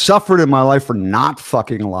because I've suffered in my life for not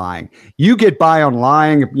fucking lying. You get by on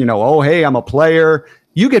lying. Oh hey, I'm a player.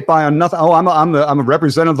 You get by on nothing. Oh, I'm a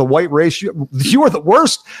representative of the white race. You are the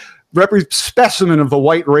worst specimen of the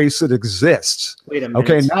white race that exists. Wait a minute.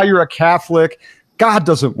 Okay, now you're a Catholic. God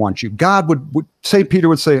doesn't want you. God would St. Peter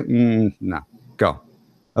would say, no, go.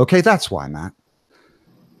 Okay, that's why, Matt.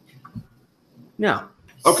 No.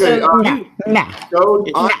 Okay. No.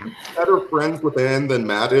 I'm better friends with Anne than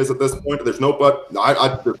Matt is at this point. There's no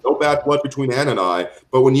there's no bad blood between Anne and I.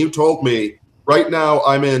 But when you told me right now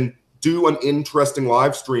I'm in do an interesting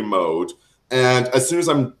live stream mode, and as soon as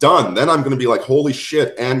I'm done, then I'm going to be like, holy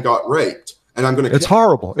shit, Anne got raped. And I'm going to. It's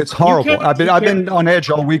horrible. It's horrible. I've been on edge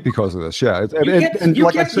all week because of this. Yeah.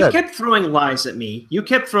 You kept throwing lies at me. You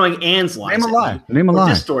kept throwing Anne's lies. Name a lie.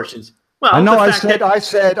 Distortions. Well, I know. I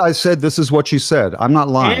said this is what she said. I'm not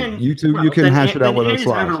lying. You can hash it out whether it's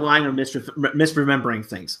lies. Lying or misremembering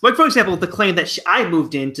things. Like, for example, the claim that I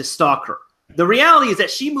moved in to stalk her. The reality is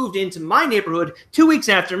that she moved into my neighborhood 2 weeks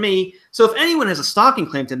after me. So if anyone has a stalking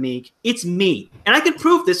claim to make, it's me. And I can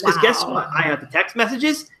prove this because guess what? I have the text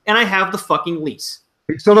messages and I have the fucking lease.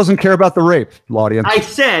 He still doesn't care about the rape, Laudian. I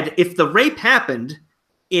said if the rape happened,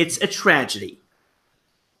 it's a tragedy.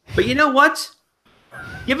 But you know what?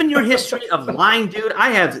 Given your history of lying, dude, I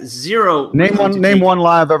have zero. Name one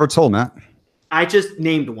lie I've ever told, Matt. I just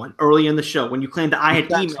named one early in the show when you claimed that I had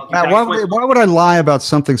emailed you. Matt, why would I lie about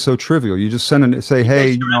something so trivial? You just send and say,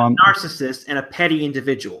 "Hey, I'm a narcissist and a petty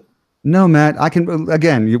individual." No, Matt. I can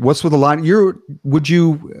again. What's with the lie? Would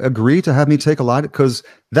you agree to have me take a lie? Because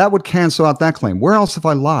that would cancel out that claim. Where else have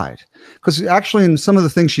I lied? Because actually, in some of the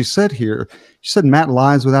things she said here, she said Matt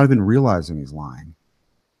lies without even realizing he's lying.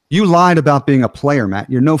 You lied about being a player, Matt.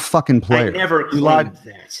 You're no fucking player. I never claimed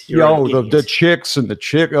that. The chicks and the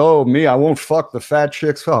chick. Oh, me, I won't fuck the fat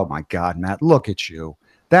chicks. Oh my God, Matt, look at you.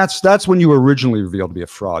 That's when you were originally revealed to be a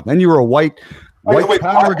fraud. Then you were a white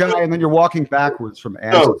power guy, and then you're walking backwards from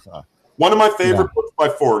Antifa. No. One of my favorite books by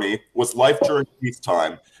Forney was Life During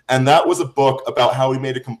Peacetime, and that was a book about how he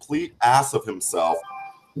made a complete ass of himself,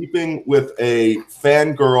 sleeping with a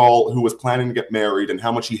fangirl who was planning to get married, and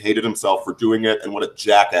how much he hated himself for doing it and what a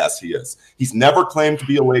jackass he is. He's never claimed to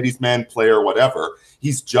be a ladies' man player or whatever.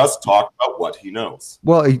 He's just talked about what he knows.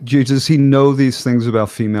 Well, does he know these things about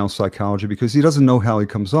female psychology? Because he doesn't know how he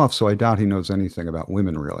comes off, so I doubt he knows anything about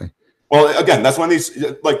women, really. Well, again, that's one of these,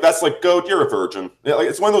 that's like, Goad, you're a virgin.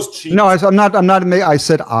 It's one of those cheap. No, I'm not. I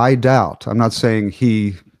said I doubt. I'm not saying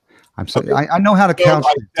he. I'm saying I know how to count.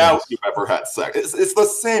 I doubt you've ever had sex. It's the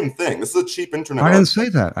same thing. This is a cheap internet. I didn't say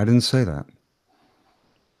that. I didn't say that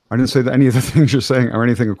any of the things you're saying are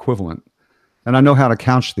anything equivalent. And I know how to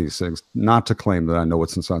couch these things, not to claim that I know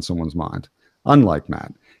what's inside someone's mind. Unlike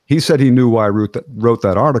Matt. He said he knew why I wrote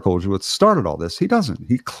that article, which what started all this. He doesn't.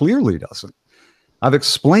 He clearly doesn't. I've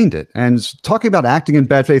explained it. And talking about acting in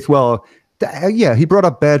bad faith, well, yeah, he brought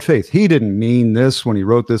up bad faith. He didn't mean this when he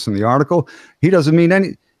wrote this in the article. He doesn't mean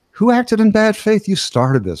any. Who acted in bad faith? You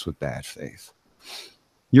started this with bad faith.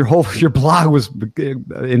 Your blog was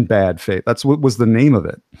in bad faith. That's what was the name of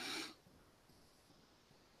it.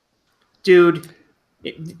 Dude,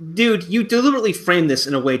 you deliberately framed this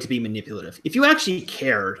in a way to be manipulative. If you actually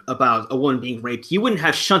cared about a woman being raped, you wouldn't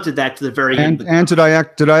have shunted that to the very end. And did I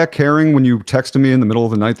act caring when you texted me in the middle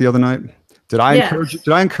of the night the other night? Did I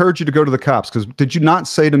encourage you to go to the cops? Because did you not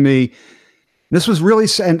say to me, this was really,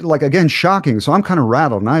 and like, again, shocking. So I'm kind of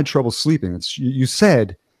rattled and I had trouble sleeping. You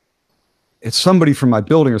said, it's somebody from my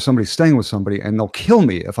building or somebody staying with somebody and they'll kill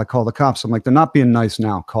me if I call the cops. I'm like, they're not being nice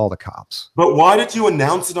now. Call the cops. But why did you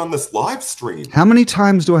announce it on this live stream? How many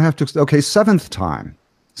times do I have to? Okay, seventh time.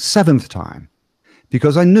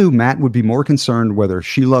 Because I knew Matt would be more concerned whether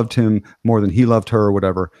she loved him more than he loved her or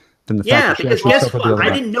whatever than the fact that she because guess what? I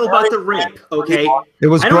didn't know about the rape, okay? It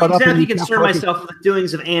was I don't exactly concern myself with the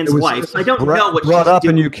doings of Anne's wife. I don't know what brought up,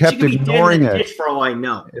 and you kept she could ignoring be dead in the it. ditch for all I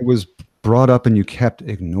know. It was brought up and you kept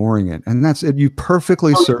ignoring it, and that's it. You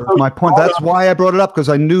perfectly served my point. That's why I brought it up, because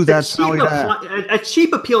I knew that's how you had a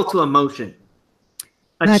cheap appeal to emotion.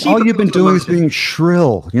 Matt, all you've been doing is being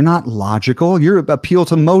shrill. You're not logical. You're appeal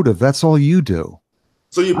to motive. That's all you do.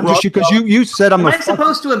 So you brought because you said am I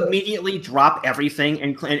supposed to immediately drop everything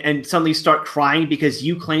and suddenly start crying because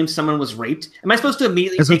you claim someone was raped? Am I supposed to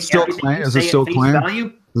immediately take everything you say at face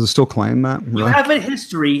value? Does it still claim that? You have a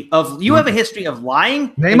history of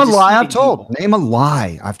lying. Name a lie I've told. People. Name a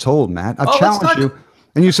lie I've told, Matt. I've challenged you.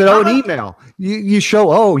 And you said, an email. You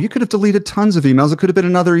show, you could have deleted tons of emails. It could have been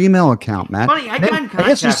another email account, Matt. Funny,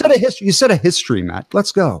 you said a history, Matt.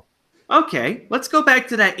 Let's go. Okay, let's go back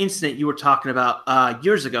to that incident you were talking about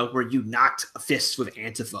years ago where you knocked fists with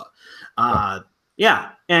Antifa.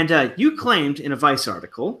 And you claimed in a Vice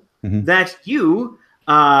article that you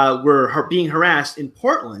were being harassed in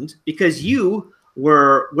Portland because you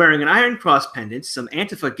were wearing an Iron Cross pendant. Some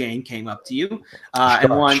Antifa gang came up to you and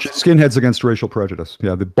wanted skinheads against racial prejudice.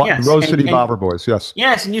 Yeah, the Rose City Bobber Boys. Yes.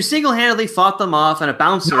 Yes, and you single-handedly fought them off, and a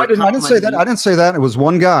bouncer. No, I didn't say that. I didn't say that. It was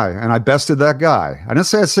one guy, and I bested that guy. I didn't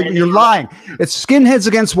say you're lying. It's skinheads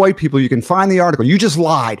against white people. You can find the article. You just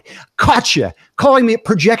lied. Caught you. Calling me a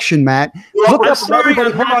projection, Matt. I'm sorry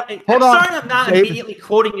I'm not immediately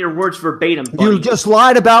quoting your words verbatim. Buddy. You just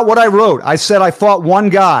lied about what I wrote. I said I fought one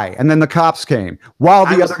guy, and then the cops came while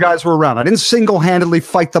the other guys were around. I didn't single-handedly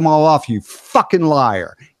fight them all off, you fucking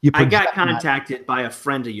liar. I got contacted by a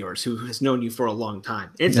friend of yours who has known you for a long time.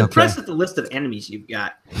 It's impressive the list of enemies you've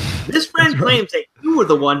got. This friend claims that you were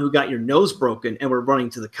the one who got your nose broken and were running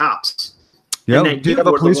to the cops. Yeah, do you have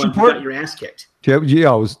a police report? Got your ass kicked. Do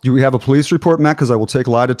we have a police report, Matt? Because I will take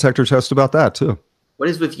lie detector test about that too. What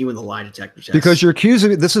is with you and the lie detector test? Because you're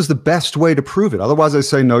accusing me. This is the best way to prove it. Otherwise, I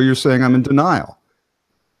say no. You're saying I'm in denial.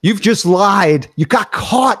 You've just lied. You got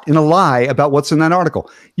caught in a lie about what's in that article.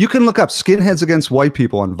 You can look up skinheads against white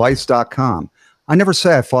people on Vice.com. I never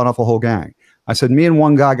say I fought off a whole gang. I said me and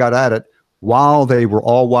one guy got at it while they were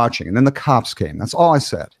all watching, and then the cops came. That's all I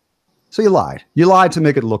said. So you lied. You lied to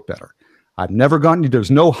make it look better. I've never gotten you. There's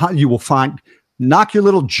no, you will find, knock your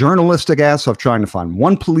little journalistic ass off trying to find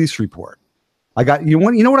one police report. I got, you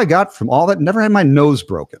know what I got from all that? Never had my nose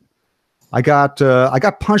broken. I got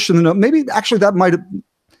punched in the nose. Maybe actually that might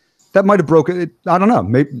have broken it. I don't know.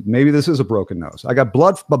 Maybe this is a broken nose. I got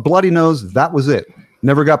a bloody nose. That was it.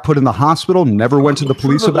 Never got put in the hospital. Never went to the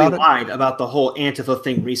police about it. You lied about the whole Antifa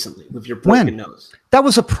thing recently with your broken nose. That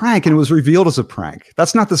was a prank, and it was revealed as a prank.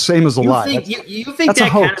 That's not the same as a lie. You think that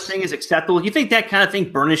kind of thing is acceptable? You think that kind of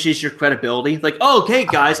thing burnishes your credibility? Like, oh, okay,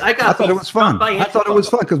 guys, I thought it was fun. I thought it was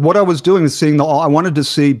fun because what I was doing is seeing I wanted to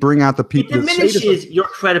see, bring out the people. It diminishes your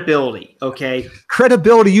credibility. Okay,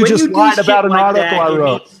 credibility. You just lied about an article I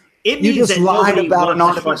wrote. It means that nobody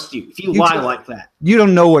wants to trust you if you lie like that. You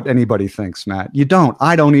don't know what anybody thinks, Matt. You don't.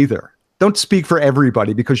 I don't either. Don't speak for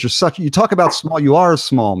everybody because you talk about small. You are a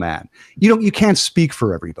small man. You can't speak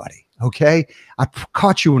for everybody. Okay. I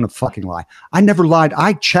caught you in a fucking lie. I never lied.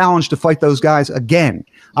 I challenged to fight those guys again.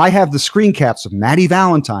 I have the screen caps of Matty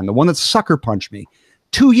Valentine, the one that sucker punched me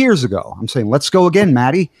 2 years ago. I'm saying, let's go again,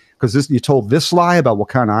 Matty, because you told this lie about what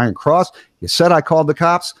kind of Iron Cross. You said I called the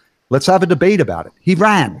cops. Let's have a debate about it. He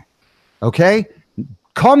ran. Okay?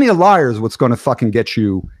 Call me a liar is what's going to fucking get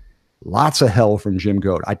you lots of hell from Jim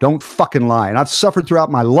Goad. I don't fucking lie. And I've suffered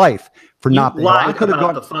throughout my life for not being.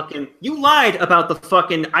 You lied about the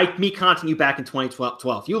fucking me contacting you back in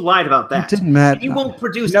 2012. You lied about that. It didn't matter. You won't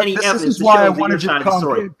produce any evidence. This is why I wanted you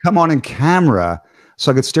to come on camera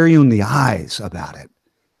so I could stare you in the eyes about it.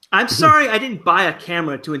 I'm sorry I didn't buy a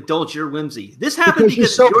camera to indulge your whimsy. This happened because you're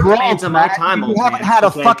so your broke, demands on my time, You old haven't man. had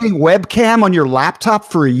a fucking webcam on your laptop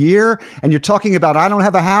for a year, and you're talking about I don't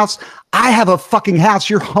have a house. I have a fucking house.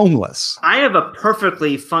 You're homeless. I have a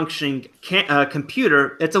perfectly functioning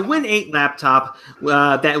computer. It's a Win 8 laptop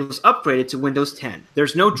that was upgraded to Windows 10.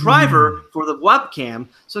 There's no driver for the webcam,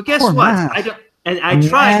 so guess Poor what? man. I don't. And I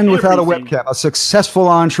tried man without a everything. webcam, a successful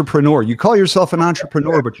entrepreneur. You call yourself an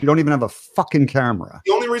entrepreneur, but you don't even have a fucking camera.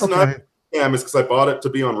 The only reason I have a webcam is because I bought it to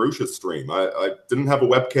be on Rush's stream. I didn't have a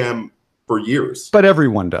webcam for years. But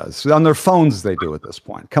everyone does. On their phones, they do at this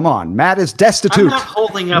point. Come on. Matt is destitute. I'm not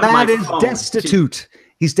holding up Matt my is phone destitute.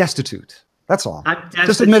 He's destitute. That's all. I'm destitute,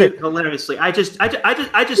 just admit it. Hilariously, I just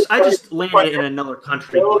landed in another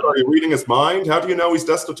country. Are you reading his mind? How do you know he's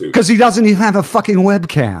destitute? Because he doesn't even have a fucking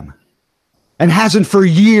webcam. And hasn't for a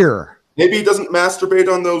year. Maybe he doesn't masturbate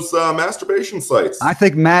on those masturbation sites. I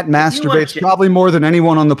think Matt masturbates probably more than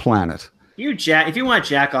anyone on the planet. If you want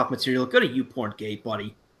jack off material, go to YouPornGate,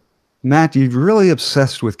 buddy. Matt, you're really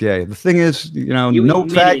obsessed with gay. The thing is, no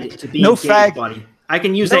fag, buddy. I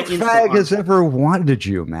can use no that. fag has ever wanted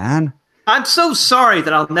you, man. I'm so sorry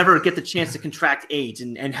that I'll never get the chance to contract AIDS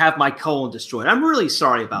and have my colon destroyed. I'm really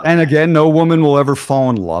sorry about that. And again, no woman will ever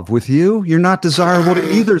fall in love with you. You're not desirable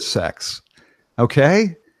to either sex.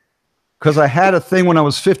 Okay? Because I had a thing when I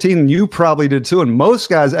was 15, and you probably did too. And most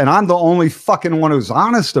guys, and I'm the only fucking one who's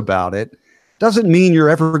honest about it, doesn't mean you're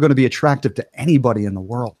ever going to be attractive to anybody in the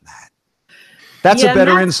world, Matt. That's a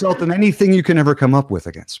better insult than anything you can ever come up with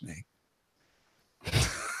against me.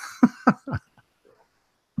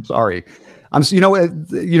 Sorry. If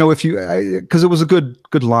you, because it was a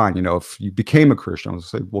good line, if you became a Christian, I would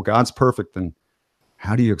say, well, God's perfect, then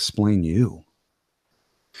how do you explain you?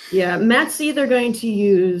 Yeah, Matt's either going to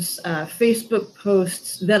use Facebook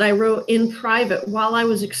posts that I wrote in private while I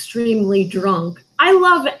was extremely drunk. I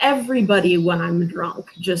love everybody when I'm drunk,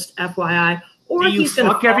 just FYI. Or do you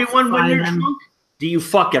fuck everyone when you're drunk? Do you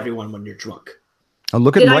fuck everyone when you're drunk? Oh,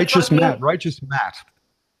 look at righteous Matt. Righteous Matt.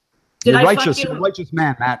 You're righteous. You're a righteous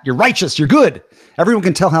man, Matt. You're righteous. You're good. Everyone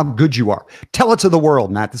can tell how good you are. Tell it to the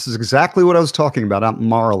world, Matt. This is exactly what I was talking about. I'm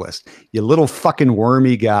moralist. You little fucking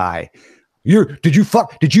wormy guy. Did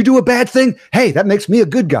you do a bad thing? Hey, that makes me a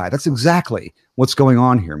good guy. That's exactly what's going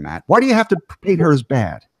on here, Matt. Why do you have to paint her as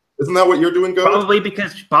bad? Isn't that what you're doing, Goad? Probably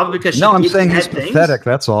because no, I'm saying he's pathetic.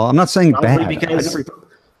 That's all. I'm not saying bad.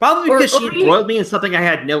 Probably because she embroiled me in something I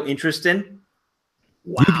had no interest in.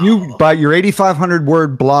 Wow. You by your 8,500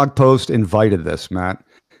 word blog post invited this, Matt.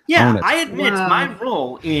 Yeah, I admit my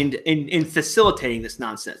role in facilitating this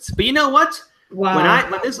nonsense. But you know what? Wow.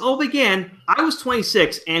 When this all began, I was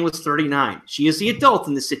 26 and was 39. She is the adult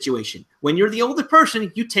in this situation. When you're the older person,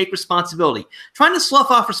 you take responsibility. Trying to slough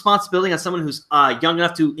off responsibility on someone who's young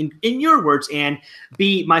enough to, in your words, Anne,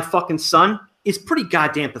 be my fucking son is pretty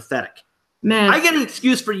goddamn pathetic. Man, I get an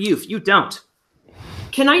excuse for you if you don't.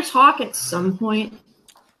 Can I talk at some point?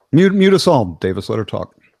 Mute us all, Davis. Let her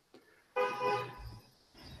talk.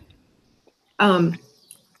 I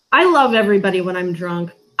love everybody when I'm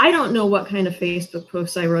drunk. I don't know what kind of Facebook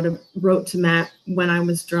posts I wrote to Matt when I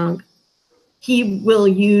was drunk. He will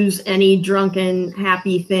use any drunken,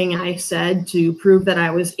 happy thing I said to prove that I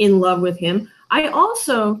was in love with him. I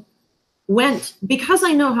also went, because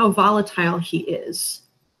I know how volatile he is,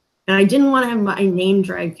 and I didn't want to have my name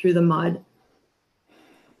dragged through the mud.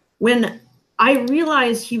 When I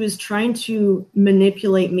realized he was trying to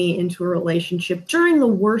manipulate me into a relationship during the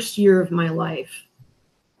worst year of my life,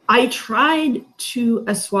 I tried to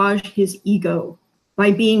assuage his ego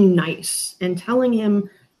by being nice and telling him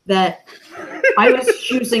that I was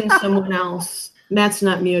choosing someone else. Matt's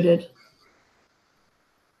not muted.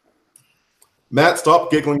 Matt,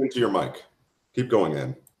 stop giggling into your mic. Keep going,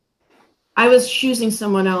 Ann. I was choosing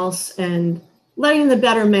someone else and letting the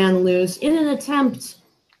better man lose in an attempt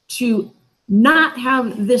to not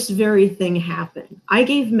have this very thing happen. I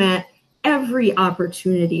gave Matt every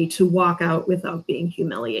opportunity to walk out without being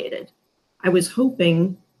humiliated. I was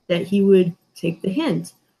hoping that he would take the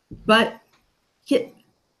hint, but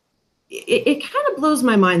it kind of blows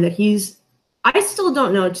my mind that I still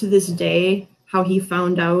don't know to this day how he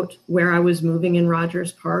found out where I was moving in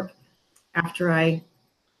Rogers Park after it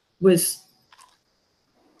was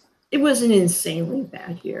an insanely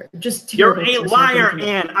bad year. Just you're a liar,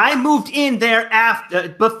 Ann. I moved in there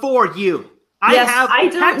before you. Yes, I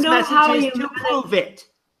have text messages to prove it.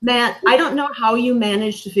 Matt, I don't know how you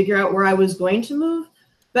managed to figure out where I was going to move,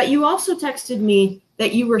 but you also texted me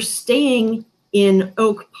that you were staying in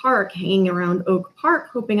Oak Park, hanging around Oak Park,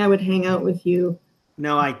 hoping I would hang out with you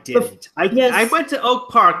No, I didn't. Yes. I went to Oak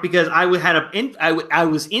Park because I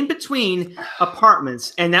was in between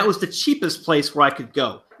apartments, and that was the cheapest place where I could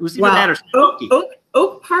go. It was even that or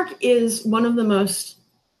Oak Park is one of the most.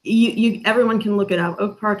 Everyone can look it up.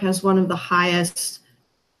 Oak Park has one of the highest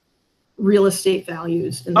real estate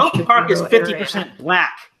values in the Oak Park is Chicago 50% area.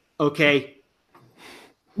 black. Okay.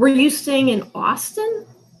 Were you staying in Austin?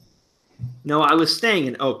 No, I was staying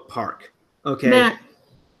in Oak Park. Okay. Matt,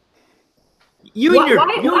 you and your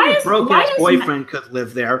broke ass boyfriend Matt, could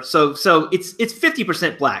live there. So it's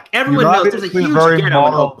 50% black. Everyone You're knows there's a obviously huge very ghetto in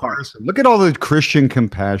moral Oak Park. person. Look at all the Christian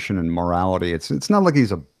compassion and morality. It's not like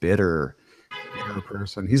he's a bitter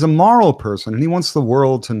person. He's a moral person, and he wants the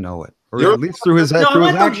world to know it, or at least through his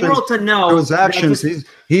actions. The world to know. Through his actions,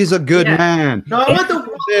 he's a good man. No, I want the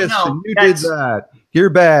world to know. And you did that. You're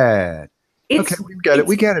bad. Okay, we get it.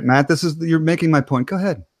 We get it, Matt. You're making my point. Go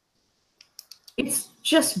ahead. It's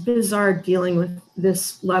just bizarre dealing with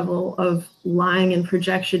this level of lying and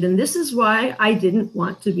projection, and this is why I didn't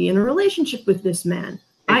want to be in a relationship with this man.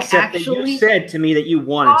 Except that you said to me that you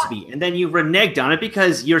wanted to be, and then you reneged on it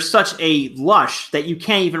because you're such a lush that you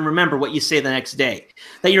can't even remember what you say the next day.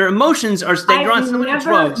 That your emotions are you're on so many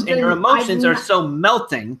drugs, and your emotions are so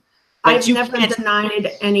melting. I've never denied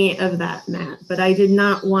any of that, Matt, but I did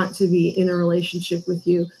not want to be in a relationship with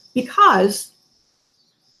you because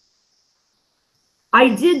I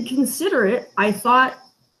did consider it. I thought,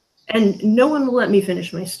 and no one will let me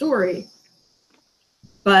finish my story,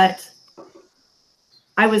 but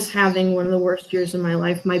I was having one of the worst years of my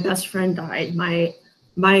life. My best friend died.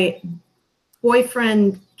 My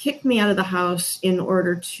boyfriend kicked me out of the house in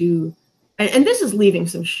order to, and this is leaving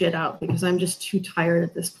some shit out because I'm just too tired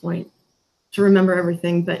at this point to remember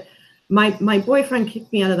everything. But my boyfriend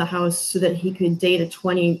kicked me out of the house so that he could date a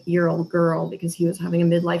 20-year-old girl because he was having a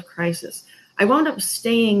midlife crisis. I wound up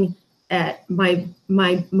staying at my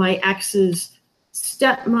ex's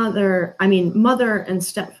mother and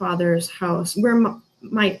stepfather's house where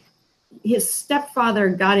his stepfather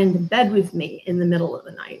got into bed with me in the middle of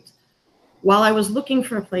the night while I was looking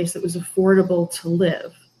for a place that was affordable to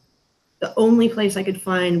live. The only place I could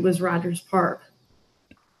find was Rogers Park.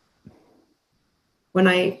 When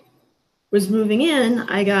I was moving in,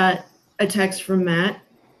 I got a text from Matt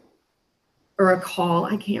or a call.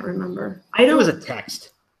 I can't remember. It was a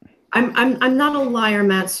text. I'm not a liar,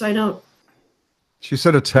 Matt, so I don't. She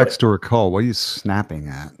said a text or a call. What are you snapping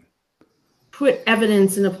at? Put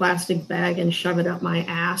evidence in a plastic bag and shove it up my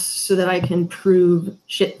ass so that I can prove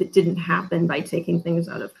shit that didn't happen by taking things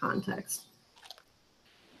out of context.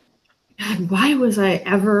 God, why did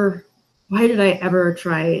I ever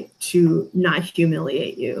try to not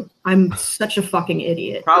humiliate you? I'm such a fucking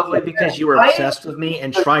idiot. Probably because you were obsessed with me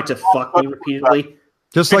and tried to fuck me repeatedly.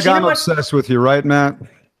 Just like I'm obsessed with you, right, Matt?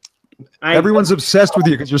 Everyone's obsessed with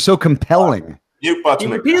you because you're so compelling. You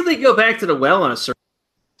repeatedly go back to the well on a certain.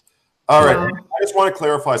 All right. I just want to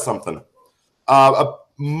clarify something.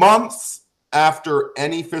 Months after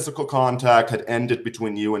any physical contact had ended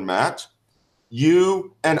between you and Matt,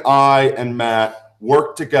 you and I and Matt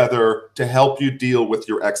worked together to help you deal with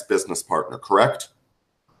your ex-business partner, correct?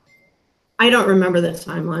 I don't remember the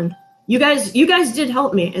timeline. You guys did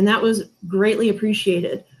help me, and that was greatly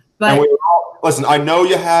appreciated. But listen, I know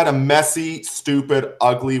you had a messy, stupid,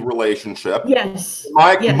 ugly relationship. Yes.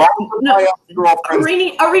 Arini,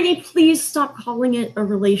 please stop calling it a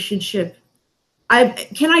relationship.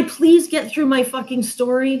 Can I please get through my fucking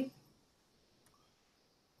story?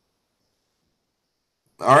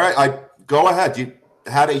 All right, go ahead. You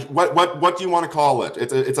had what do you want to call it?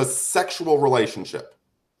 It's a sexual relationship.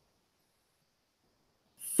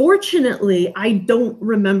 Fortunately, I don't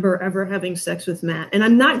remember ever having sex with Matt, and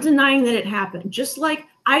I'm not denying that it happened. Just like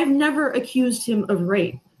I've never accused him of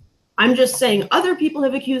rape. I'm just saying other people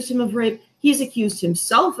have accused him of rape. He's accused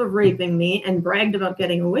himself of raping me and bragged about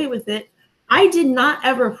getting away with it. I did not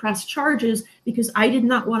ever press charges because I did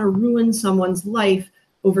not want to ruin someone's life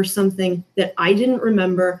over something that I didn't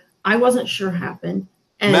remember, I wasn't sure happened.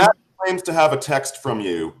 And Matt claims to have a text from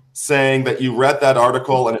you saying that you read that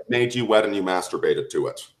article and it made you wet and you masturbated to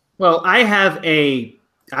it. Well,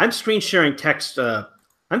 I'm screen sharing text.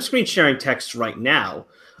 I'm screen sharing text right now,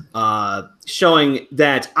 showing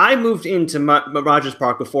that I moved into Rogers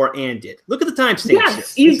Park before Ann did. Look at the timestamp.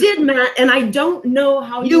 Yes, you did, Matt, and I don't know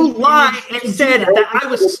how you lied and said that I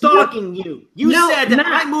was stalking you. You said that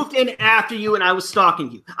I moved in after you and I was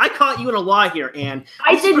stalking you. I caught you in a lie here, Ann.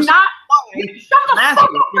 I did not. Shut the fuck up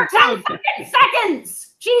for 10 fucking seconds.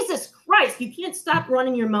 Jesus Christ, you can't stop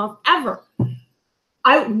running your mouth ever.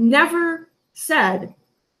 I never said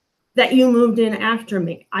that you moved in after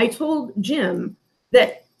me. I told Jim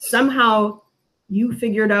that somehow you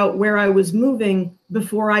figured out where I was moving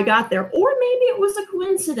before I got there. Or maybe it was a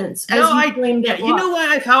coincidence. You know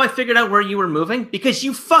how I figured out where you were moving? Because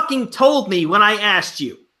you fucking told me when I asked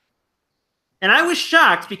you. And I was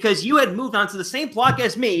shocked because you had moved onto the same block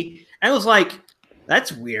as me. And I was like,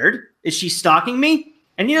 that's weird. Is she stalking me?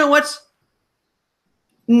 And you know what's...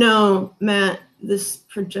 No, Matt, this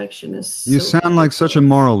projection is You sound like such a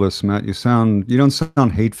moralist, Matt. You don't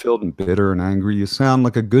sound hate-filled and bitter and angry. You sound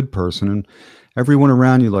like a good person, and everyone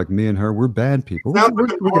around you, like me and her, we're bad people. Sounds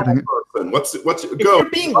like a normal person. What's if you're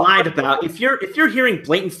being lied about, if you're hearing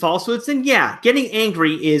blatant falsehoods, then yeah, getting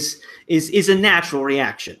angry is a natural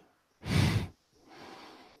reaction.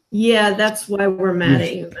 Yeah, that's why we're mad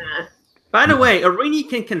at you, Matt. By the way, Arini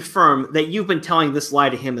can confirm that you've been telling this lie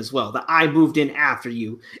to him as well, that I moved in after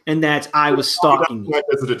you and that I was stalking you. I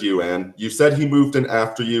visited you, Anne. You said he moved in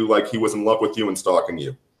after you, like he was in love with you and stalking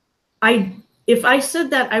you. If I said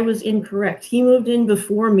that, I was incorrect. He moved in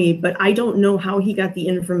before me, but I don't know how he got the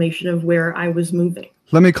information of where I was moving.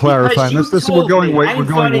 Let me clarify. We're going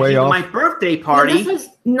way off. My birthday party. No, this is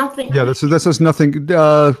nothing. Yeah, this is nothing.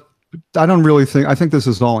 I don't really think. I think this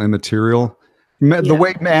is all immaterial. The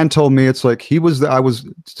way Ann told me, it's like he was.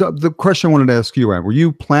 The question I wanted to ask you, Ann, were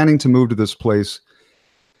you planning to move to this place,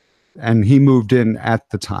 and he moved in at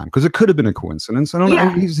the time? Because it could have been a coincidence. I don't know.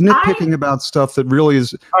 He's nitpicking about stuff that really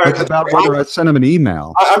is about whether I sent him an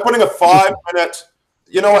email. I'm putting a 5-minute.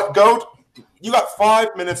 You know what, Goad? You got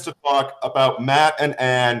 5 minutes to talk about Matt and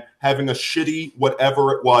Ann having a shitty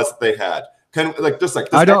whatever it was they had.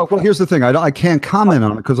 I don't. Well, here's the thing. I can't comment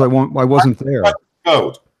on it because I wasn't there.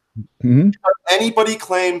 Goad. Mm-hmm. Does anybody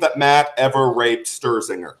claim that Matt ever raped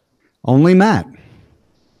Sturzinger? Only Matt.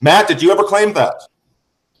 Matt, did you ever claim that?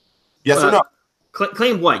 Yes or no?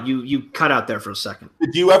 Claim what? You cut out there for a second.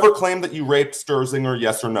 Did you ever claim that you raped Sturzinger?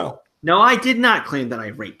 Yes or no? No, I did not claim that I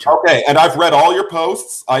raped her. Okay, and I've read all your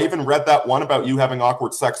posts. I even read that one about you having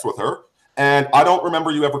awkward sex with her, and I don't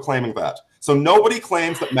remember you ever claiming that. So nobody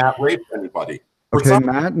claims that Matt raped anybody. Okay,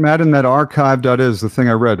 Matt in that archive.is, the thing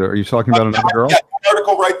I read. Are you talking about another girl? Yeah, the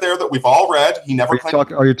article right there that we've all read. He never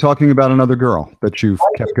claimed. Are you talking about another girl that you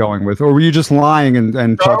kept going with? Or were you just lying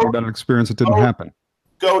and talking about an experience that didn't happen?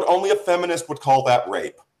 Goad, only a feminist would call that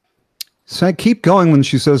rape. So keep going when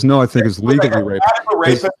she says no, I think is legally rape.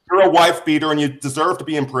 You're a wife beater and you deserve to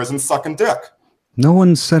be in prison sucking dick. No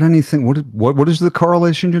one said anything. What is the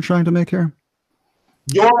correlation you're trying to make here?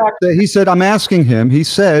 He said, I'm asking him. He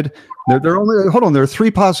said, there are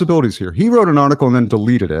 3 possibilities here. He wrote an article and then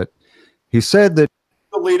deleted it. He said that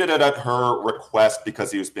he deleted it at her request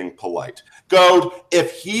because he was being polite. Goad,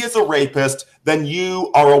 if he is a rapist, then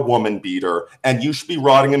you are a woman beater and you should be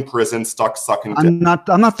rotting in prison, stuck sucking dick. I'm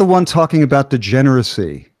not the one talking about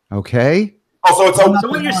degeneracy. Okay. Also, so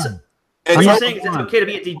what you're saying is it's okay to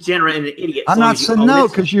be a degenerate and an idiot. I'm not saying no,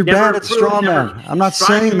 because you're bad at straw man. I'm not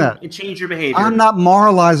saying that. And change your behavior. I'm not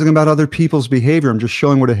moralizing about other people's behavior. I'm just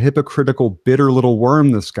showing what a hypocritical, bitter little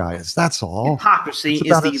worm this guy is. That's all. Hypocrisy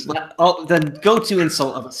is the go-to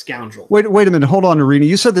insult of a scoundrel. Wait a minute. Hold on, Irina.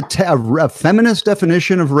 You said a feminist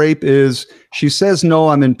definition of rape is she says no,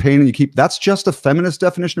 I'm in pain, and you keep. That's just a feminist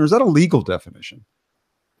definition, or is that a legal definition?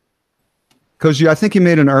 Because I think you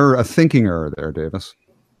made an error, a thinking error there, Davis.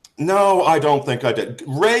 No, I don't think I did.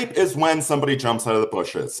 Rape is when somebody jumps out of the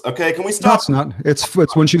bushes. Okay, can we stop? That's not.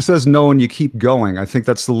 It's when she says no and you keep going. I think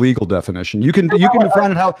that's the legal definition. You can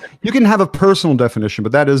define it how you can have a personal definition,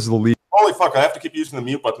 but that is the legal. Holy fuck! I have to keep using the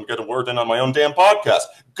mute button to get a word in on my own damn podcast.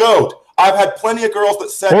 Goad. I've had plenty of girls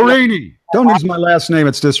that said. Forney. Don't use my last name.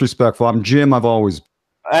 It's disrespectful. I'm Jim. I've always.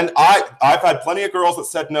 And I've had plenty of girls that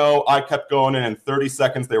said no. I kept going, and in 30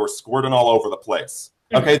 seconds they were squirting all over the place.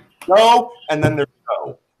 Okay, no, and then there's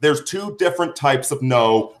no. There's 2 different types of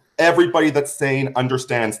no. Everybody that's sane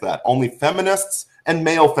understands that. Only feminists and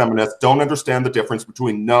male feminists don't understand the difference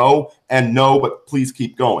between no and no, but please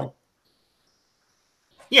keep going.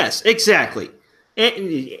 Yes, exactly.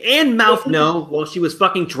 And mouth no while she was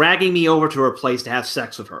fucking dragging me over to her place to have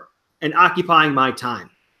sex with her and occupying my time.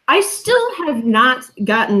 I still have not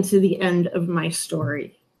gotten to the end of my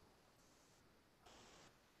story.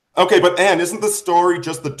 Okay, but Anne, isn't the story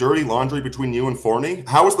just the dirty laundry between you and Forney?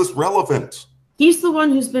 How is this relevant? He's the one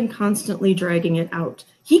who's been constantly dragging it out.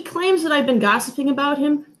 He claims that I've been gossiping about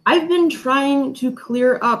him. I've been trying to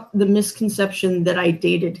clear up the misconception that I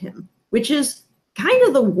dated him, which is kind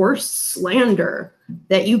of the worst slander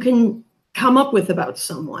that you can come up with about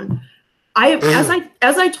someone. As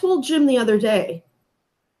I told Jim the other day,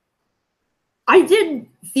 I did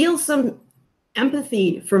feel some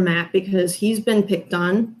empathy for Matt because he's been picked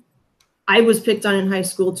on. I was picked on in high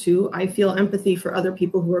school too. I feel empathy for other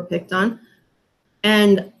people who are picked on.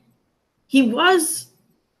 And he was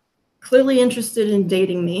clearly interested in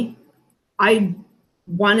dating me. I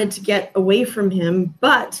wanted to get away from him,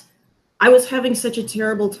 but I was having such a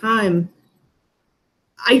terrible time.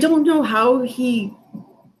 I don't know how he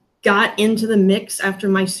got into the mix after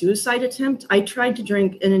my suicide attempt. I tried to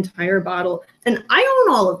drink an entire bottle, and I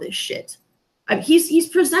own all of this shit. He's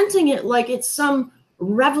presenting it like it's some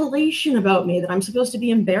revelation about me that I'm supposed to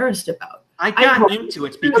be embarrassed about. I got into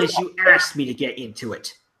it because you asked me to get into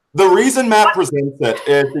it. The reason Matt presents it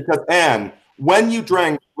is because, Anne, when you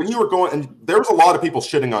were going, and there was a lot of people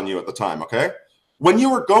shitting on you at the time, okay? When you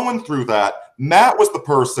were going through that, Matt was the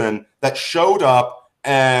person that showed up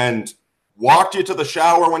and walked you to the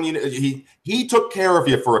shower when he took care of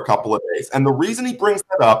you for a couple of days. And the reason he brings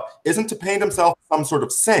that up isn't to paint himself as some sort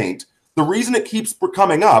of saint. The reason it keeps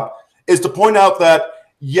coming up is to point out that,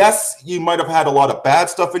 yes, you might have had a lot of bad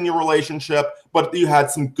stuff in your relationship, but you had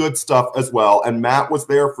some good stuff as well. And Matt was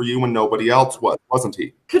there for you when nobody else was, wasn't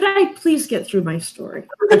he? Could I please get through my story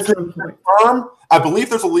at some point? I believe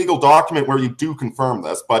there's a legal document where you do confirm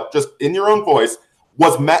this, but just in your own voice,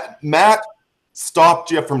 was Matt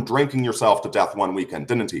stopped you from drinking yourself to death one weekend,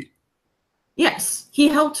 didn't he? Yes, he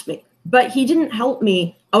helped me, but he didn't help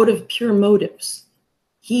me out of pure motives.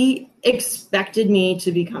 He expected me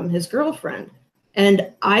to become his girlfriend.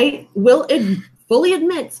 And I will fully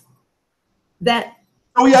admit that.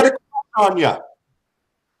 Oh, he had a crush on you.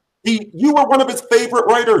 You were one of his favorite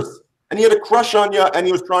writers, and he had a crush on you, and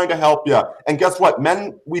he was trying to help you. And guess what?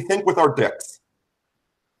 Men, we think with our dicks.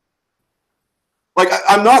 Like,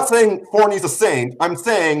 I'm not saying Forney's a saint. I'm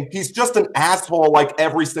saying he's just an asshole like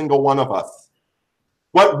every single one of us.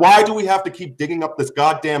 Why do we have to keep digging up this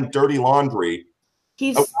goddamn dirty laundry?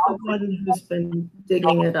 He's the one who's been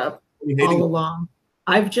digging it up all along.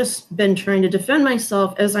 I've just been trying to defend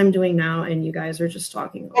myself as I'm doing now, and you guys are just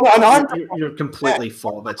talking. You're completely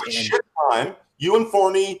full of it. Shit time. You and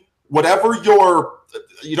Forney, whatever you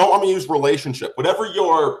don't want me to use relationship, whatever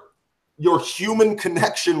your human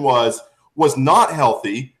connection was not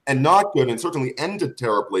healthy and not good, and certainly ended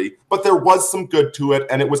terribly, but there was some good to it,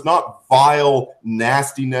 and it was not vile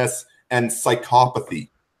nastiness and psychopathy.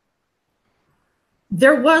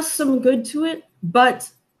 There was some good to it, but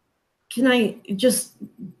can I just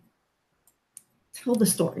tell the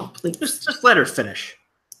story, please? Just let her finish.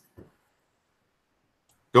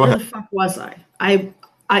 Go ahead. Where the fuck was I?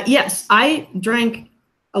 Yes, I drank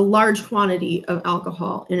a large quantity of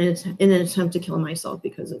alcohol in an attempt to kill myself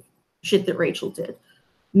because of shit that Rachel did.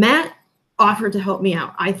 Matt offered to help me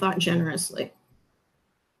out, I thought generously.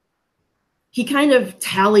 He kind of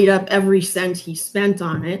tallied up every cent he spent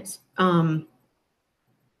on it.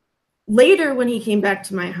 Later, when he came back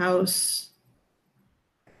to my house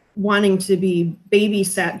wanting to be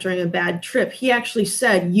babysat during a bad trip, he actually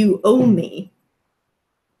said, "You owe me."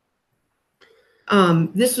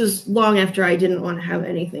 This was long after I didn't want to have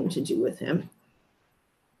anything to do with him.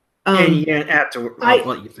 And you didn't have to. I'll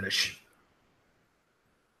let you finish.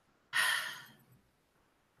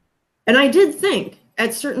 And I did think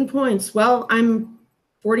at certain points, well, I'm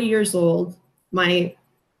 40 years old. My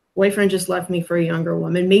boyfriend just left me for a younger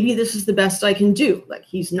woman. Maybe this is the best I can do. Like,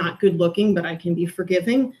 he's not good looking, but I can be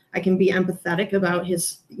forgiving. I can be empathetic about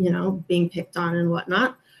his, being picked on and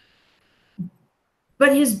whatnot.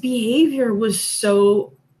 But his behavior was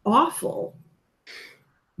so awful,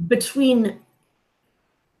 between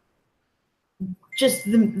just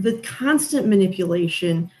the constant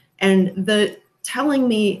manipulation and the telling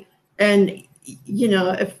me, and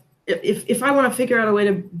if I want to figure out a way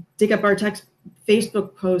to dig up our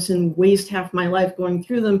Facebook posts and waste half my life going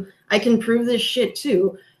through them, I can prove this shit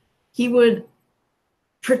too. He would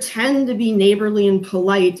pretend to be neighborly and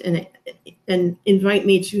polite and invite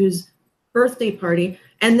me to his birthday party,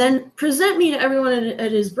 and then present me to everyone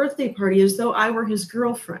at his birthday party as though I were his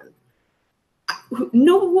girlfriend.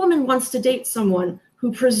 No woman wants to date someone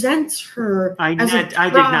who presents her as a prize. I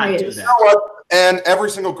did not do that. You know what? And every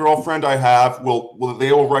single girlfriend I have will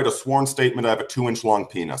write a sworn statement. I have a 2-inch long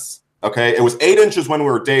penis. Okay, it was 8 inches when we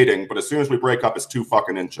were dating, but as soon as we break up, it's 2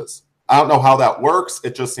 fucking inches. I don't know how that works.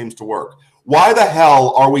 It just seems to work. Why the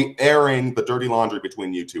hell are we airing the dirty laundry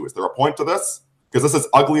between you two? Is there a point to this? Because this is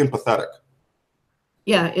ugly and pathetic.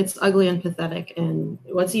 Yeah, it's ugly and pathetic. And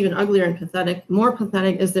what's even uglier and more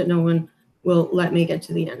pathetic, is that no one will let me get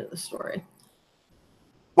to the end of the story.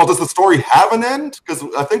 Well, does the story have an end? Because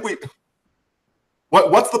I think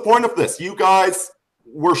what's the point of this? You guys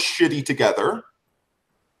were shitty together.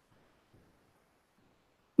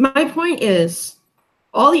 My point is,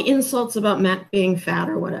 all the insults about Matt being fat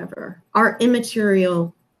or whatever are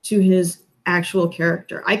immaterial to his actual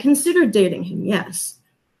character. I considered dating him, yes,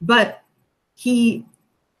 but he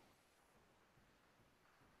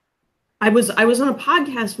I was on a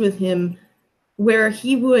podcast with him where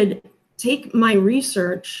he would take my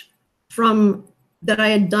research from that I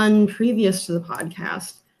had done previous to the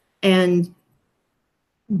podcast and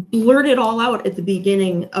blurt it all out at the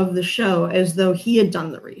beginning of the show as though he had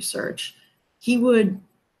done the research. He would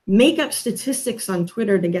make up statistics on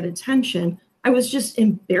Twitter to get attention. I was just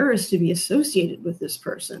embarrassed to be associated with this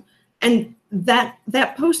person. And that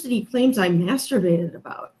post that he claims I masturbated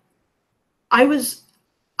about,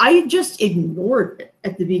 I just ignored it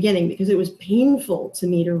at the beginning because it was painful to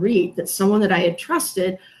me to read that someone that I had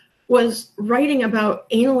trusted was writing about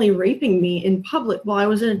anally raping me in public while I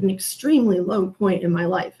was at an extremely low point in my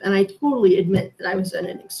life. And I totally admit that I was at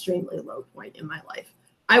an extremely low point in my life.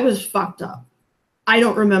 I was fucked up. I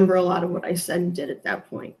don't remember a lot of what I said and did at that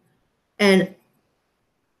point. And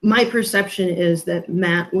my perception is that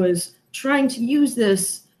Matt was trying to use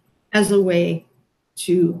this as a way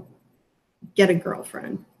to get a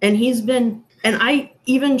girlfriend. And I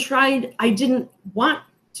even tried, I didn't want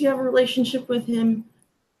to have a relationship with him,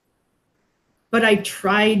 but I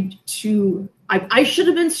tried to, I should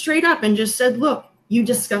have been straight up and just said, look, you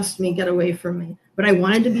disgust me, get away from me. But I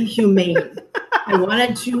wanted to be humane. I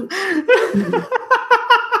wanted to.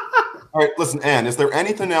 All right, listen, Anne, is there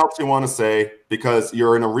anything else you want to say? Because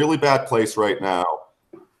you're in a really bad place right now.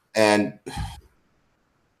 And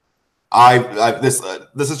this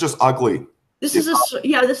is just ugly. This is a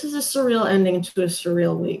surreal ending to a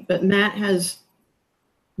surreal week. But Matt has,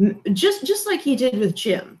 just like he did with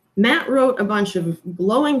Jim, Matt wrote a bunch of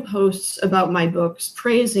glowing posts about my books,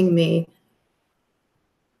 praising me,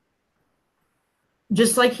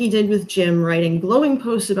 just like he did with Jim, writing glowing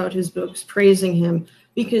posts about his books, praising him,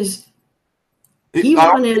 because he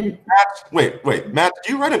wanted... Wait, Matt,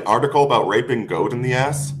 did you write an article about raping Goad in the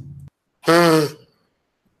ass?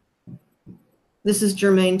 This is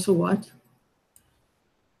germane to what?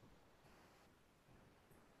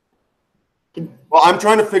 Well, I'm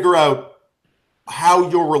trying to figure out how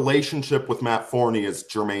your relationship with Matt Forney is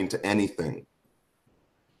germane to anything.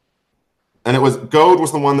 And Goad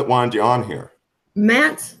was the one that wanted you on here.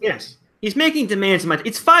 Matt? Yes. He's making demands.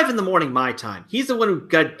 It's 5 a.m. my time. He's the one who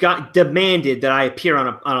got demanded that I appear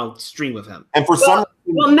on a stream with him. And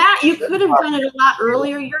well, Matt, you could have done it a lot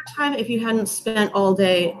earlier your time if you hadn't spent all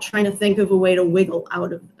day trying to think of a way to wiggle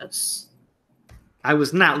out of this. I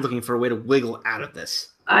was not looking for a way to wiggle out of this.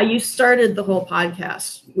 You started the whole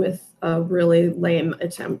podcast with a really lame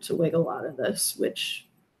attempt to wiggle out of this,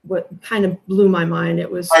 what kind of blew my mind. It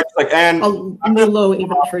was a new low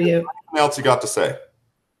even for you. What else you got to say?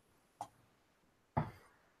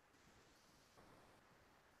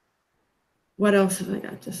 What else have I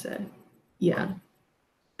got to say? Yeah.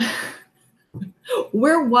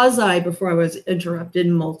 Where was I before I was interrupted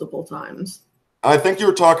multiple times? I think you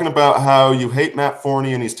were talking about how you hate Matt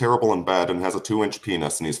Forney and he's terrible in bed and has a 2-inch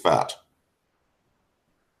penis and he's fat.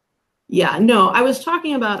 Yeah, no, I was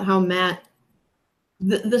talking about how Matt,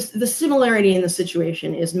 the similarity in the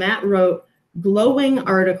situation is Matt wrote glowing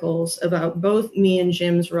articles about both me and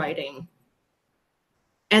Jim's writing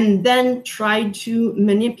and then tried to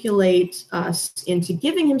manipulate us into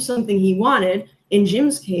giving him something he wanted. In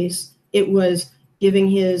Jim's case, it was giving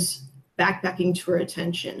his backpacking tour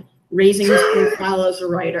attention, raising his profile as a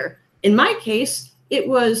writer. In my case, it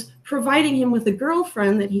was providing him with a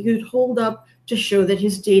girlfriend that he could hold up to show that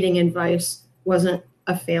his dating advice wasn't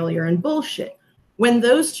a failure and bullshit. When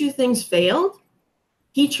those two things failed,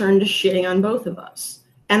 he turned to shitting on both of us.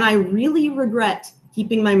 And I really regret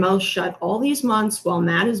keeping my mouth shut all these months while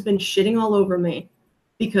Matt has been shitting all over me,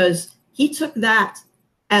 because he took that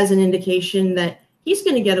as an indication that he's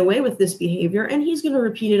going to get away with this behavior and he's going to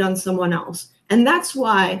repeat it on someone else. And that's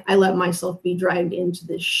why I let myself be dragged into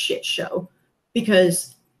this shit show,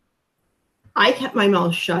 because I kept my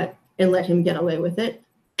mouth shut and let him get away with it,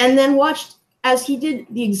 and then watched as he did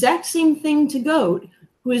the exact same thing to Goad,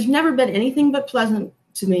 who has never been anything but pleasant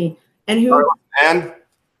to me, and who...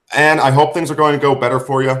 And I hope things are going to go better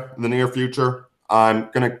for you in the near future. I'm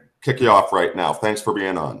going to kick you off right now. Thanks for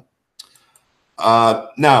being on.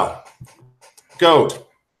 Now, Goad,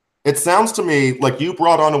 it sounds to me like you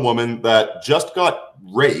brought on a woman that just got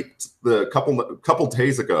raped a couple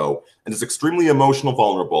days ago and is extremely emotional,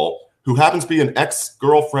 vulnerable, who happens to be an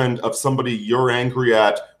ex-girlfriend of somebody you're angry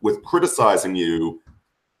at with criticizing you,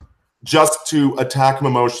 just to attack him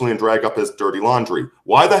emotionally and drag up his dirty laundry.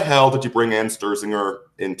 Why the hell did you bring Ann Sturzinger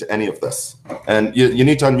into any of this? And you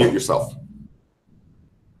need to unmute yourself.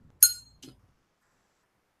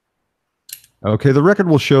 Okay, the record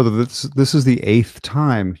will show that this is the 8th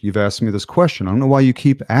time you've asked me this question. I don't know why you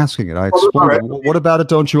keep asking it. I explained it. What about it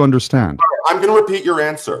don't you understand? I'm going to repeat your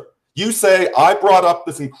answer. You say, I brought up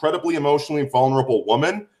this incredibly emotionally vulnerable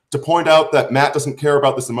woman to point out that Matt doesn't care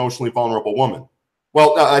about this emotionally vulnerable woman.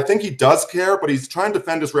 Well, I think he does care, but he's trying to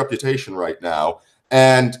defend his reputation right now.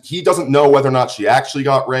 And he doesn't know whether or not she actually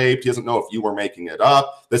got raped. He doesn't know if you were making it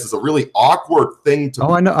up. This is a really awkward thing to...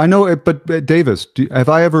 Oh, I know it, but Davis, have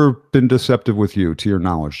I ever been deceptive with you, to your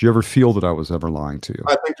knowledge? Do you ever feel that I was ever lying to you?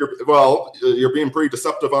 I think you're being pretty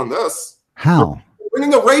deceptive on this. How? You're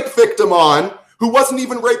bringing a rape victim on who wasn't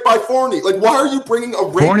even raped by Forney. Like, why are you bringing a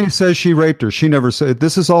rape... Forney says she raped her. She never said...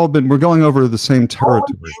 This has all been... We're going over the same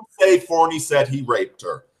territory. You say Forney said he raped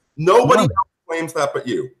her. Nobody claims that but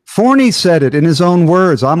you. Forney said it in his own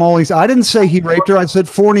words. I didn't say he raped her. I said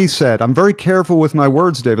Forney said. I'm very careful with my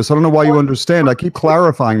words, Davis. I don't know why you understand. I keep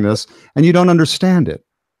clarifying this, and you don't understand it.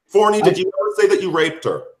 Forney, did you ever say that you raped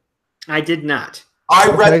her? I did not. I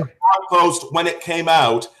read the blog post when it came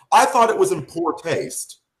out. I thought it was in poor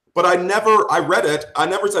taste, but I read it. I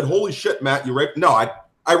never said, holy shit, Matt, you raped. No,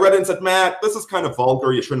 I read it and said, Matt, this is kind of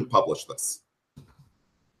vulgar. You shouldn't publish this.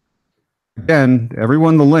 Again,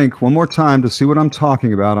 everyone, the link one more time to see what I'm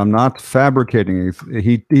talking about. I'm not fabricating.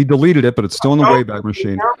 He deleted it, but it's still in the Wayback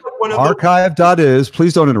Machine. Archive.is.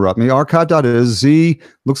 Please don't interrupt me. Archive.is. Z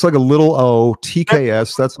looks like a little O.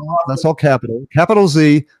 TKS. That's all capital. Capital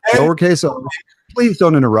Z. Lowercase O. Please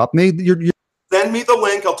don't interrupt me. Send me the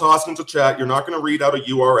link. I'll toss it into chat. You're not going to read out a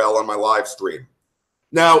URL on my live stream.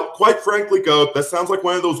 Now, quite frankly, Goad, this sounds like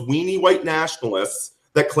one of those weenie white nationalists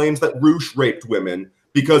that claims that Roosh raped women.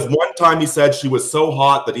 Because one time he said she was so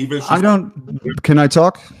hot that even... Can I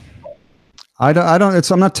talk?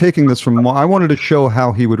 I'm not taking this from... I wanted to show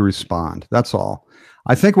how he would respond. That's all.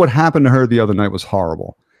 I think what happened to her the other night was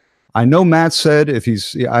horrible. I know Matt said if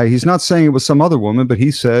he's not saying it was some other woman, but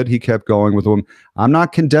he said he kept going with them. I'm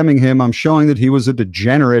not condemning him. I'm showing that he was a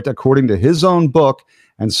degenerate according to his own book,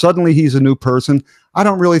 and suddenly he's a new person. I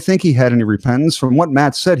don't really think he had any repentance. From what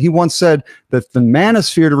Matt said, he once said that the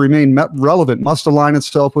manosphere to remain relevant must align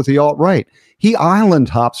itself with the alt-right. He island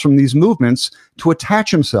hops from these movements to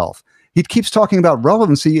attach himself. He keeps talking about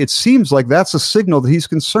relevancy. It seems like that's a signal that he's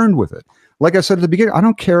concerned with it. Like I said at the beginning, I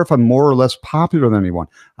don't care if I'm more or less popular than anyone.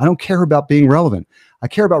 I don't care about being relevant. I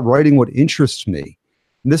care about writing what interests me.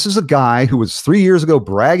 And this is a guy who was 3 years ago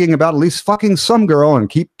bragging about at least fucking some girl and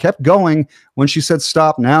kept going when she said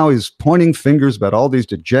stop. Now he's pointing fingers about all these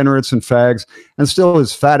degenerates and fags, and still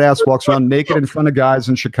his fat ass walks around naked in front of guys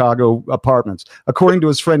in Chicago apartments, according to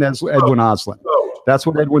his friend Edwin Oslin. That's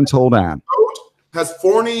what Edwin told Ann. Has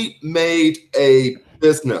Forney made a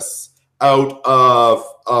business out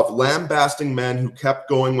of lambasting men who kept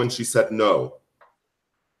going when she said no?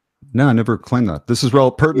 No, I never claimed that. This is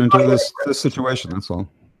real pertinent to this situation. That's all.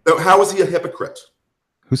 So how is he a hypocrite?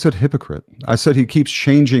 Who said hypocrite? I said he keeps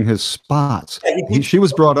changing his spots. She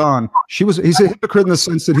was brought on. He's a hypocrite in the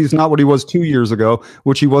sense that he's not what he was 2 years ago,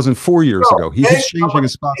 which he wasn't 4 years ago. He keeps changing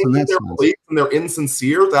his spots in that sense. And they're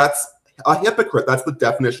insincere. That's a hypocrite. That's the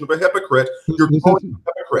definition of a hypocrite. You're calling him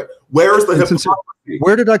a hypocrite. Where is the hypocrisy?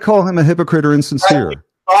 Where did I call him a hypocrite or insincere?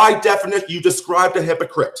 By definition, you described a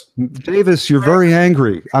hypocrite. Davis, you're very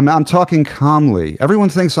angry. I'm talking calmly. Everyone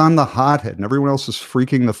thinks I'm the hothead, and everyone else is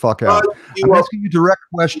freaking the fuck out. I'm asking you direct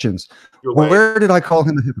questions. Where did I call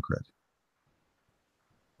him a hypocrite?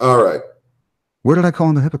 All right. Where did I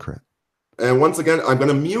call him a hypocrite? And once again, I'm going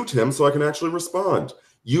to mute him so I can actually respond.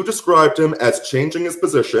 You described him as changing his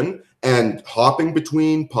position and hopping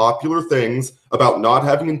between popular things about not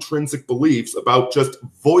having intrinsic beliefs, about just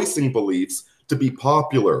voicing beliefs to be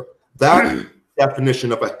popular. That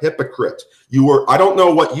definition of a hypocrite. I don't know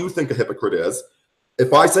what you think a hypocrite is.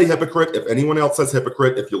 If I say hypocrite, if anyone else says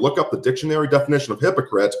hypocrite, if you look up the dictionary definition of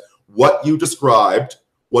hypocrite, what you described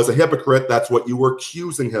was a hypocrite. That's what you were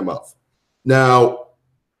accusing him of. Now,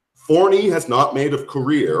 Forney has not made a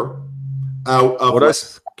career out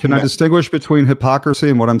of... Can I distinguish between hypocrisy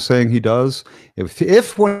and what I'm saying he does?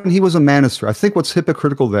 If when he was a manosphere, I think what's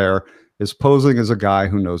hypocritical there is posing as a guy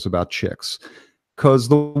who knows about chicks, because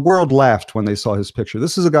the world laughed when they saw his picture.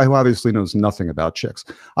 This is a guy who obviously knows nothing about chicks.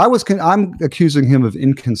 I'm accusing him of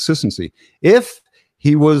inconsistency. If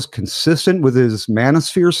he was consistent with his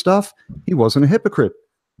manosphere stuff, he wasn't a hypocrite.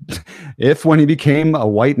 If when he became a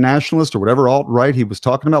white nationalist or whatever alt-right, he was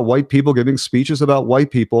talking about white people, giving speeches about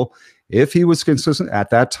white people, if he was consistent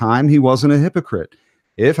at that time, he wasn't a hypocrite.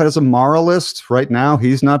 If as a moralist right now,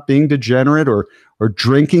 he's not being degenerate or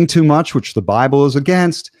drinking too much, which the Bible is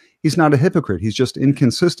against, he's not a hypocrite. He's just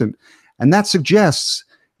inconsistent. And that suggests,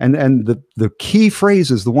 and the key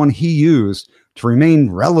phrase is the one he used, to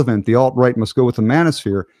remain relevant, the alt-right must go with the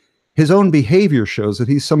manosphere. His own behavior shows that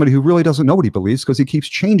he's somebody who really doesn't know what he believes because he keeps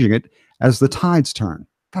changing it as the tides turn.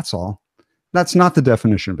 That's all. That's not the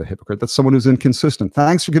definition of a hypocrite. That's someone who's inconsistent.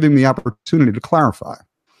 Thanks for giving me the opportunity to clarify.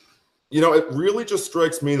 You know, it really just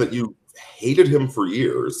strikes me that you hated him for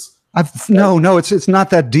years. No, it's not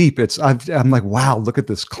that deep. I'm like, wow, look at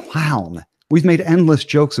this clown. We've made endless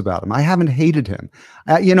jokes about him. I haven't hated him.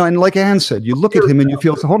 You know, and like Ann said, you look at him and you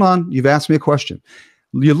feel, hold on, you've asked me a question.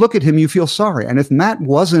 You look at him, you feel sorry. And if Matt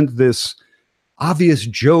wasn't this obvious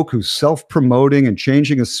joke who's self-promoting and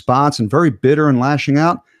changing his spots and very bitter and lashing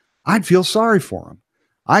out, I'd feel sorry for him.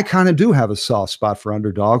 I kind of do have a soft spot for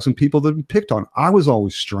underdogs and people that have been picked on. I was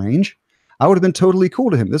always strange. I would have been totally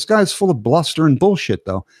cool to him. This guy's full of bluster and bullshit,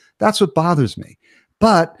 though. That's what bothers me.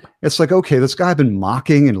 But it's like, okay, this guy I've been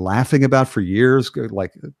mocking and laughing about for years.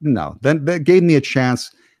 Like, no, then that gave me a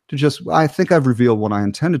chance to just, I think I've revealed what I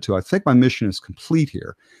intended to. I think my mission is complete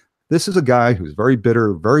here. This is a guy who's very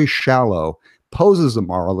bitter, very shallow, poses a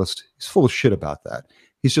moralist. He's full of shit about that.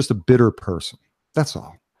 He's just a bitter person. That's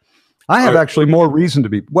all. I have actually more reason to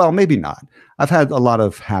be, well, maybe not. I've had a lot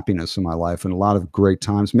of happiness in my life and a lot of great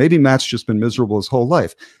times. Maybe Matt's just been miserable his whole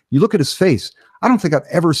life. You look at his face. I don't think I've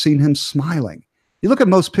ever seen him smiling. You look at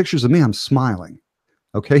most pictures of me, I'm smiling.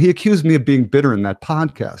 Okay. He accused me of being bitter in that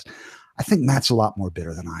podcast. I think Matt's a lot more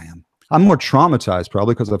bitter than I am. I'm more traumatized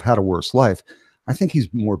probably because I've had a worse life. I think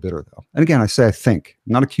he's more bitter though. And again, I say I think,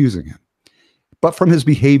 I'm not accusing him. But from his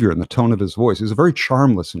behavior and the tone of his voice, he's a very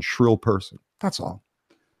charmless and shrill person. That's all.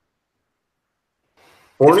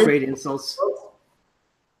 Fifth grade insults.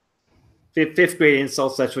 Fifth grade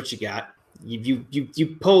insults. That's what you got. You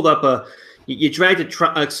pulled up you dragged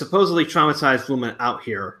a supposedly traumatized woman out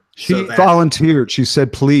here. She volunteered. She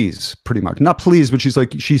said, please, pretty much. Not please, but she's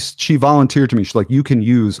like, she volunteered to me. She's like, you can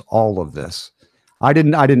use all of this. I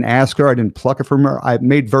didn't ask her. I didn't pluck it from her. I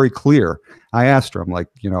made very clear. I asked her, I'm like,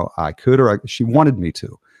 you know, I could, she wanted me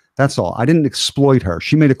to. That's all. I didn't exploit her.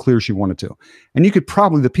 She made it clear she wanted to. And you could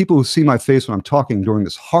probably, the people who see my face when I'm talking during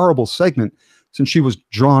this horrible segment, since she was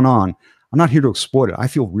drawn on, I'm not here to exploit it. I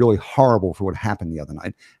feel really horrible for what happened the other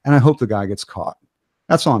night. And I hope the guy gets caught.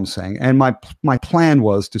 That's all I'm saying. And my plan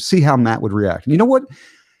was to see how Matt would react. And you know what?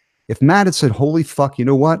 If Matt had said, holy fuck, you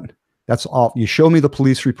know what? That's all. You show me the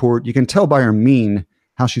police report. You can tell by her mien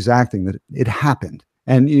how she's acting that it happened.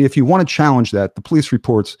 And if you want to challenge that, the police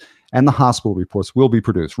reports and the hospital reports will be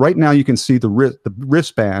produced. Right now, you can see the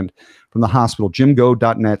wristband from the hospital,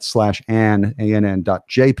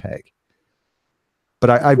 jimgoad.net/ann.jpg. But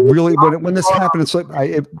I really, when this happened, it's like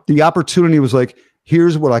the opportunity was like,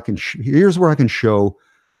 here's where I can show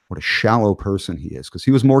what a shallow person he is, because he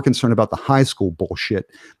was more concerned about the high school bullshit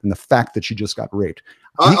than the fact that she just got raped.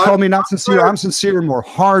 He called me not sincere. I'm sincere, more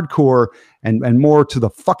hardcore, and more to the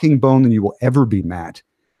fucking bone than you will ever be, Matt.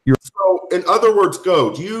 So, in other words,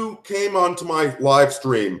 Goad, you came onto my live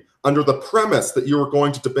stream under the premise that you were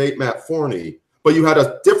going to debate Matt Forney, but you had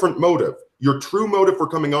a different motive. Your true motive for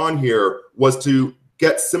coming on here was to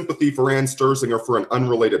get sympathy for Ann Sturzinger for an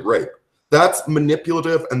unrelated rape. That's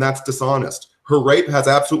manipulative and that's dishonest. Her rape has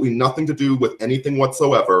absolutely nothing to do with anything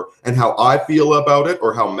whatsoever, and how I feel about it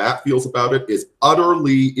or how Matt feels about it is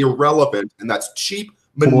utterly irrelevant, and that's cheap.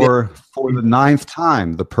 For the 9th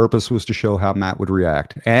time, the purpose was to show how Matt would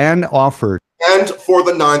react and offered. And for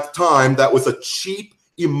the 9th time, that was a cheap,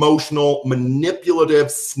 emotional,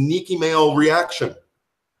 manipulative, sneaky male reaction.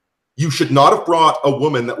 You should not have brought a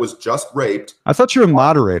woman that was just raped. I thought you were a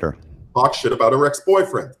moderator. Talk shit about her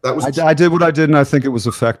ex-boyfriend. That was. I did what I did, and I think it was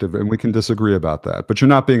effective, and we can disagree about that. But you're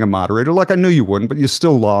not being a moderator, like I knew you wouldn't. But you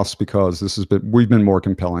still lost because we've been more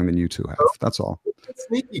compelling than you two have. That's all. It's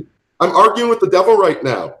sneaky. I'm arguing with the devil right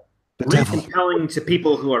now. Compelling to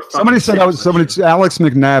people who are. Somebody said Alex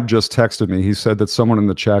McNabb just texted me. He said that someone in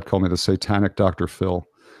the chat called me the satanic Dr. Phil.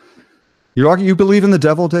 You believe in the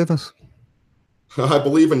devil, Davis? I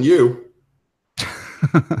believe in you.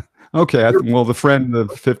 Okay. Well, the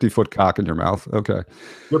 50-foot cock in your mouth. Okay.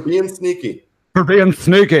 You're being sneaky. For being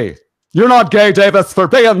sneaky. You're not gay, Davis, for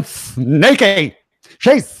being sneaky.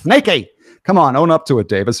 She's sneaky. Come on, own up to it,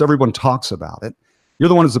 Davis. Everyone talks about it. You're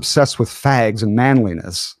the one who's obsessed with fags and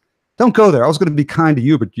manliness. Don't go there. I was going to be kind to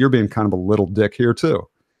you, but you're being kind of a little dick here, too.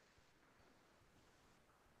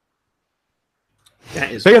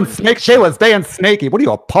 That is being snake. She was being snaky. What are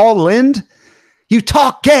you, a Paul Lind? You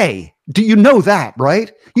talk gay. Do you know that,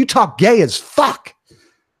 right? You talk gay as fuck.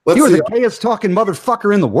 You were the gayest talking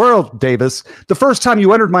motherfucker in the world, Davis. The first time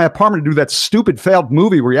you entered my apartment to do that stupid failed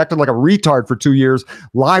movie where you acted like a retard for 2 years,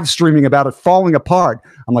 live streaming about it falling apart.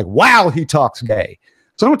 I'm like, wow, he talks gay.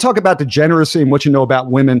 So don't talk about degeneracy and what you know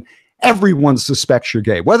about women. Everyone suspects you're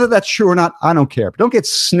gay. Whether that's true or not, I don't care. But don't get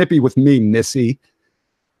snippy with me, missy.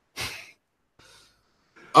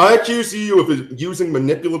 I accuse you of using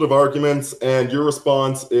manipulative arguments, and your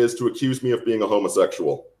response is to accuse me of being a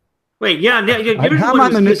homosexual. Wait, you're the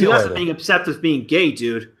one who's accusing us of being obsessed with being gay,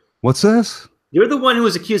 dude. What's this? You're the one who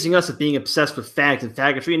was accusing us of being obsessed with fags and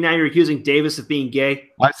faggotry, and now you're accusing Davis of being gay?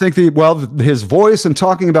 I think his voice and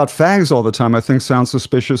talking about fags all the time, I think, sounds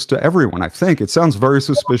suspicious to everyone. I think it sounds very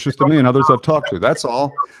suspicious to me and others I've talked to. That's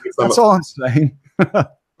all. That's all I'm saying.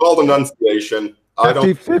 Called enunciation.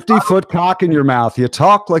 50-foot cock in your mouth. You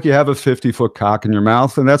talk like you have a 50-foot cock in your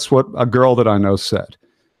mouth, and that's what a girl that I know said.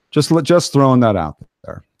 Just throwing that out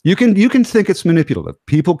there. You can think it's manipulative.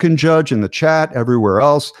 People can judge in the chat, everywhere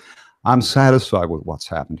else. I'm satisfied with what's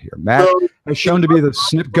happened here. Matt has shown to be the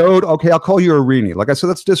snip goad. Okay, I'll call you Arini. Like I said,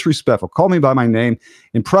 that's disrespectful. Call me by my name.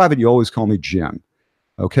 In private, you always call me Jim.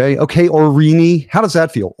 Okay, Arini. How does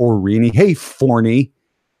that feel, Arini? Hey, Forney.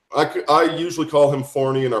 I usually call him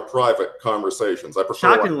Forney in our private conversations. I prefer.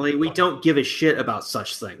 Shockingly, we don't give a shit about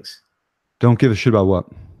such things. Don't give a shit about what?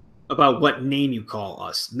 About what name you call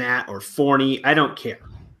us, Matt or Forney. I don't care.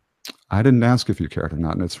 I didn't ask if you cared or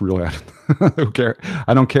not, and it's really who care.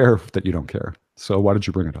 I don't care that you don't care. So why did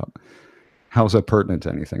you bring it up? How is that pertinent to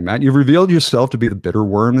anything, Matt? You've revealed yourself to be the bitter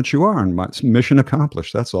worm that you are, and my mission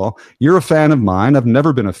accomplished. That's all. You're a fan of mine. I've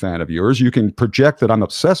never been a fan of yours. You can project that I'm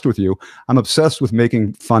obsessed with you. I'm obsessed with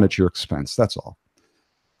making fun at your expense. That's all.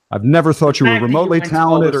 I've never thought you were remotely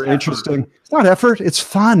talented or interesting. It's not effort. It's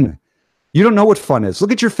fun. You don't know what fun is.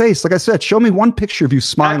 Look at your face. Like I said, show me one picture of you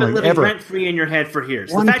smiling. I've been living rent-free in your head for years.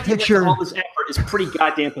 The fact that you went all this effort is pretty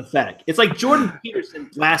goddamn pathetic. It's like Jordan Peterson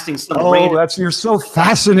blasting some you're so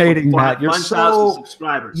fascinating, Matt. You're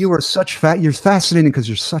subscribers. You're fascinating because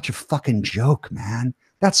you're such a fucking joke, man.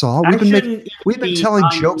 That's all. We've been telling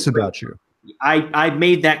jokes about you. I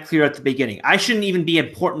made that clear at the beginning. I shouldn't even be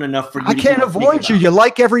important enough for you. I can't avoid you. You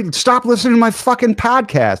like stop listening to my fucking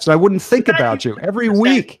podcast. I wouldn't think about you every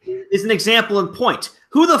week. Is an example and point.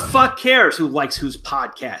 Who the fuck cares who likes whose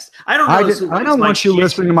podcast? I don't know. I don't want you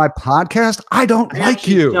listening to my podcast. I don't like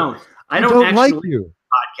you. I don't like you.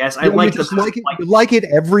 Podcast. I like just like it. You like it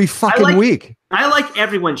every fucking week. I like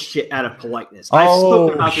everyone's shit out of politeness. I've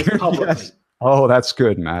spoken about this publicly. Yes. Oh, that's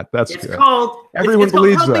good, Matt. That's good. Everyone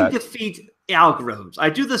believes that. Helping defeat algorithms. I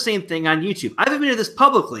do the same thing on YouTube. I've admitted this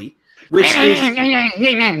publicly, which is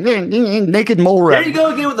naked mole rat. There you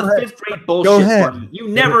go again with the fifth grade bullshit. Go ahead. You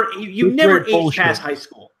never aged past high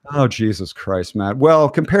school. Oh, Jesus Christ, Matt. Well,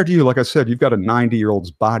 compared to you, like I said, you've got a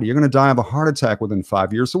 90-year-old's body. You're going to die of a heart attack within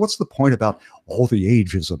 5 years. So what's the point about all the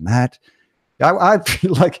ages of Matt? I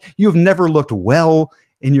feel like you've never looked well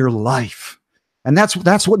in your life. And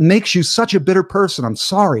that's what makes you such a bitter person. I'm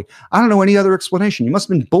sorry. I don't know any other explanation. You must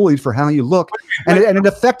have been bullied for how you look, and it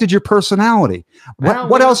affected your personality.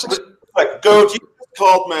 What else? Goad, you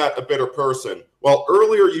called Matt a bitter person. Well,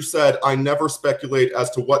 earlier you said, I never speculate as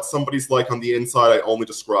to what somebody's like on the inside. I only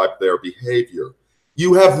describe their behavior.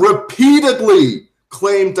 You have repeatedly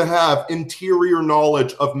claimed to have interior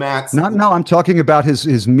knowledge of Matt's. No, I'm talking about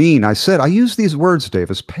his mean. I said, I use these words,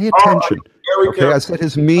 Davis. Pay attention. Okay, I said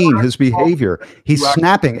his mean, his behavior. He's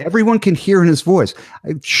snapping. Everyone can hear in his voice.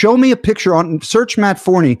 Show me a picture search Matt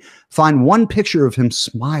Forney. Find one picture of him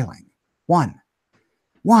smiling. One.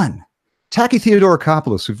 Tacky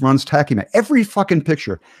Theodorakopoulos, who runs Tacky Matt. Every fucking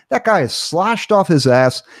picture. That guy is sloshed off his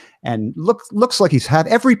ass and looks like he's had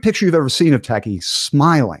every picture you've ever seen of Tacky. He's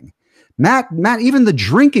smiling. Matt, even the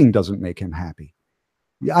drinking doesn't make him happy.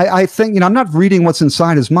 I think, I'm not reading what's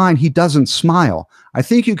inside his mind. He doesn't smile. I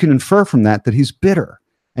think you can infer from that he's bitter,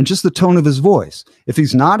 and just the tone of his voice. If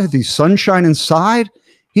he's sunshine inside,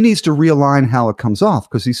 he needs to realign how it comes off,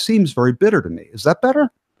 because he seems very bitter to me. Is that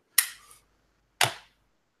better?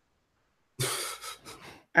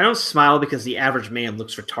 I don't smile because the average man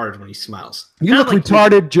looks retarded when he smiles. You look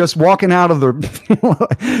retarded just walking out of the...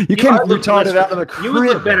 you came retarded out of the crib. You would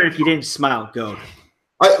look better if you didn't smile, Goad.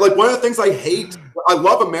 One of the things I hate, I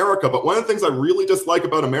love America, but one of the things I really dislike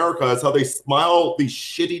about America is how they smile these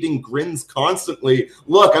shit-eating grins constantly.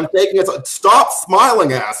 Look, I'm taking it. Stop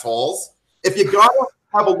smiling, assholes. If you gotta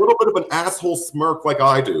have a little bit of an asshole smirk like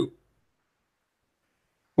I do.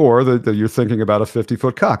 Or that you're thinking about a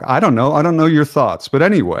 50-foot cock. I don't know. I don't know your thoughts. But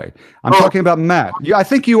anyway, I'm talking about Matt. I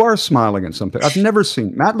think you are smiling in something. I've never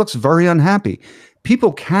seen. Matt looks very unhappy.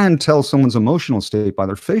 People can tell someone's emotional state by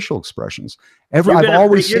their facial expressions. I've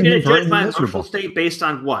always seen him very miserable. My emotional state based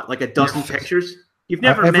on what? Like a dozen pictures? You've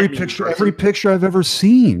never every picture I've ever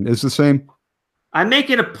seen is the same. I make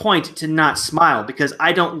it a point to not smile because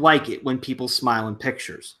I don't like it when people smile in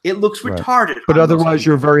pictures. It looks retarded. But otherwise,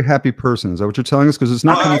 you're a very happy person. Is that what you're telling us? Because it's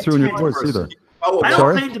not coming through in your voice either. I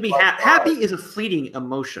don't claim to be happy. Happy is a fleeting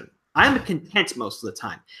emotion. I'm content most of the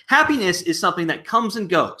time. Happiness is something that comes and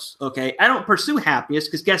goes, okay? I don't pursue happiness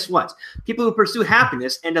because guess what? People who pursue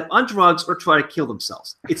happiness end up on drugs or try to kill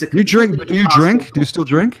themselves. It's a Do you drink? Do you drink? Do you still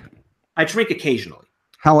drink? I drink occasionally.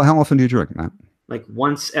 How often do you drink, Matt? Like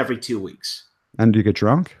once every 2 weeks. And do you get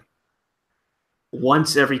drunk?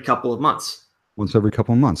 Once every couple of months. Once every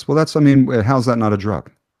couple of months. Well, I mean, how's that not a drug?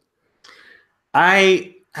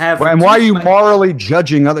 I have. And why are you morally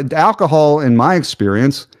judging other alcohol? In my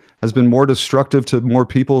experience, has been more destructive to more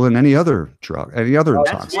people than any other drug, any other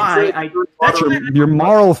intoxicant. You're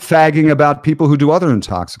moral fagging about people who do other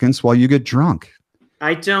intoxicants while you get drunk.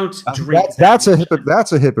 I don't drink. That's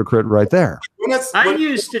a hypocrite right there. I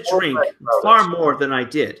used to drink far more than I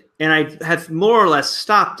did, and I have more or less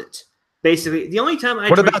stopped it. Basically, the only time I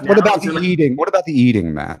what about the eating? What about the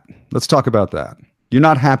eating, Matt? Let's talk about that. You're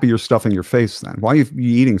not happy you're stuffing your face then. Why are you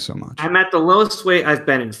eating so much? I'm at the lowest weight I've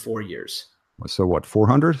been in 4 years. So what,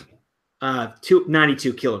 400?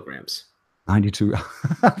 92 kilograms. 92.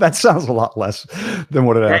 That sounds a lot less than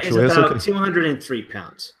what it actually is. About 203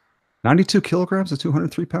 pounds. 92 kilograms is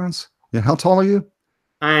 203 pounds? Yeah, how tall are you?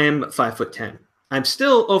 I am 5'10". I'm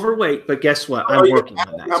still overweight, but guess what? I'm working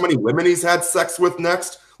on that. How many women he's had sex with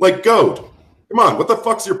next? Like, Goad. Come on, what the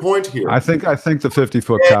fuck's your point here? I think the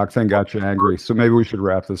 50-foot cock thing got you angry, so maybe we should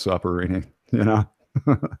wrap this up, Arini. You know,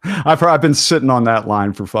 I've been sitting on that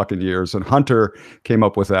line for fucking years, and Hunter came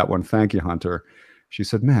up with that one. Thank you, Hunter. She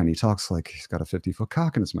said, "Man, he talks like he's got a 50-foot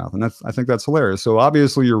cock in his mouth," and I think that's hilarious. So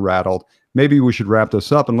obviously you're rattled. Maybe we should wrap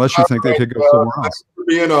this up, unless you think they could go somewhere else. Thanks for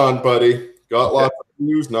being on, buddy. Got lots of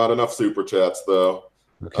news, not enough super chats though.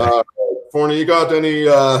 Okay. Forney, you got any?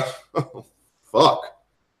 Fuck.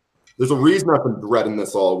 There's a reason I've been dreading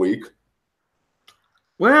this all week.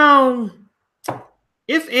 Well,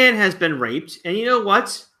 if Anne has been raped, and you know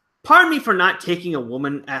what? Pardon me for not taking a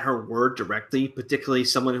woman at her word directly, particularly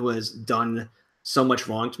someone who has done so much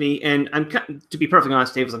wrong to me. And to be perfectly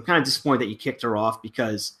honest, Davis, I'm kind of disappointed that you kicked her off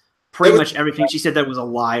because pretty much everything she said that was a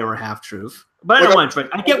lie or a half truth. But I don't want to.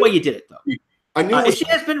 I get why you did it though. I knew if she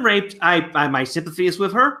has been raped, my sympathy is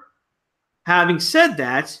with her. Having said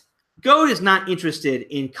that, Goad is not interested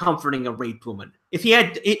in comforting a raped woman. If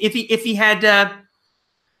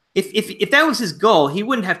that was his goal, he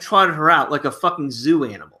wouldn't have trotted her out like a fucking zoo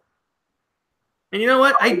animal. And you know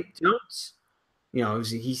what? I don't. You know,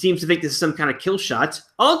 he seems to think this is some kind of kill shot.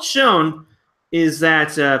 All it's shown is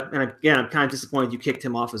that, and again, I'm kind of disappointed you kicked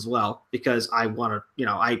him off as well because I want to. You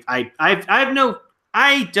know, I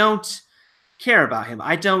don't care about him.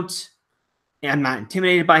 I'm not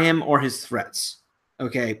intimidated by him or his threats.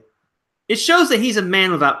 Okay. It shows that he's a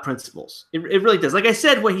man without principles. It really does. Like I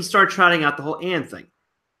said, when he started trotting out the whole Anne thing,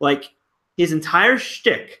 like his entire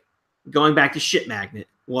shtick, going back to Shit Magnet,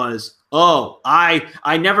 was, oh,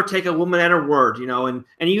 I never take a woman at her word, you know, and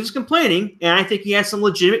he was complaining, and I think he has some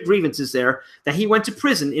legitimate grievances there, that he went to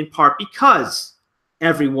prison in part because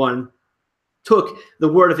everyone took the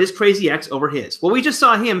word of his crazy ex over his. Well, we just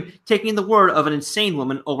saw him taking the word of an insane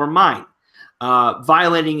woman over mine,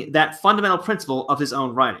 violating that fundamental principle of his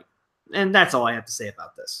own writing. And that's all I have to say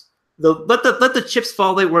about this. Let the chips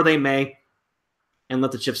fall where they may, and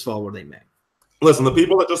let the chips fall where they may. Listen, the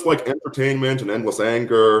people that just like entertainment and endless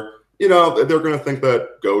anger, you know, they're going to think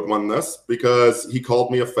that Goad won this because he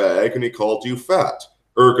called me a fag and he called you fat.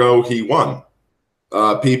 Ergo, he won.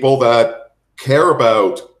 People that care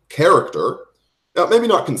about character, maybe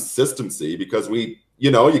not consistency, because you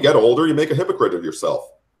get older, you make a hypocrite of yourself.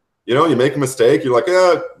 You know, you make a mistake, you're like,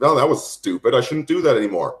 no, that was stupid. I shouldn't do that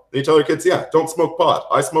anymore. And you tell your kids, yeah, don't smoke pot.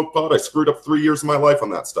 I smoke pot. I screwed up 3 years of my life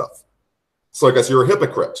on that stuff. So I guess you're a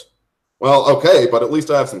hypocrite. Well, okay, but at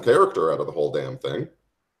least I have some character out of the whole damn thing.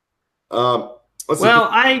 I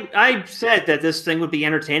said that this thing would be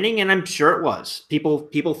entertaining, and I'm sure it was.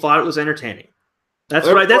 People thought it was entertaining. That's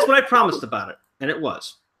what I promised about it, and it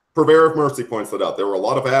was. Purveyor of Mercy points that out. There were a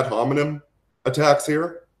lot of ad hominem attacks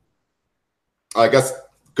here. I guess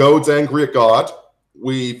Goad's angry at God.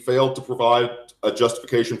 We failed to provide a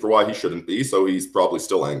justification for why he shouldn't be, so he's probably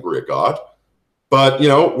still angry at God. But, you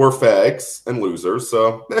know, we're fags and losers,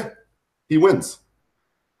 so he wins.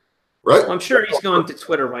 Right? Well, I'm sure he's going to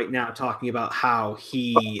Twitter right now talking about how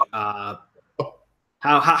he how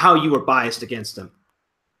you were biased against him,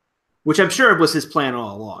 which I'm sure was his plan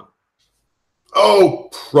all along. Oh,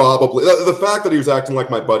 probably. The fact that he was acting like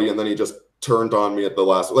my buddy and then he just turned on me at the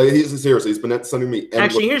last. Like, he's been sending me.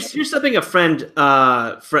 Actually, here's something a friend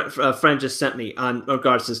just sent me on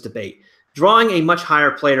regards to this debate. Drawing a much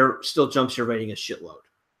higher player still jumps your rating a shitload.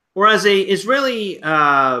 Whereas a Israeli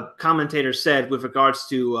commentator said with regards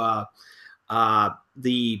to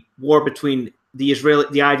the war between the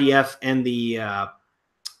IDF and the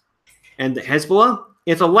and the Hezbollah.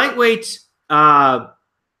 If a lightweight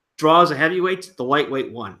draws a heavyweight, the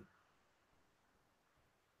lightweight won.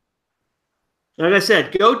 Like I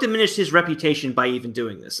said, Goad diminished his reputation by even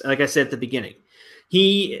doing this. Like I said at the beginning,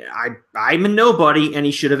 I'm a nobody, and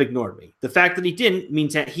he should have ignored me. The fact that he didn't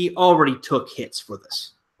means that he already took hits for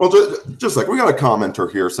this. Well, just like we got a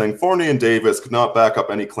commenter here saying Forney and Davis could not back up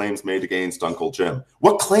any claims made against Uncle Jim.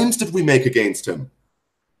 What claims did we make against him?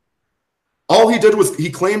 All he did was he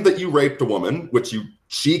claimed that you raped a woman, which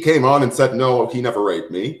she came on and said, no, he never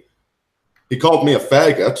raped me. He called me a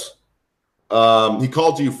faggot. He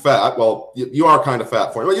called you fat. Well, you are kind of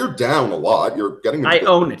fat, Forney. Well, you're down a lot. You're getting. I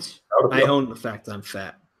own it. I own the fact that I'm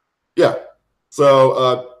fat. Yeah.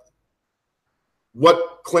 So,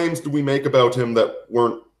 what claims do we make about him that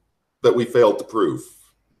we failed to prove?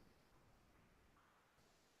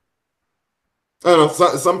 I don't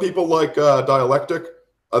know. Some people like dialectic.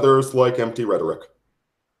 Others like empty rhetoric.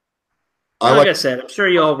 Like I said, I'm sure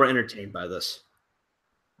you all were entertained by this.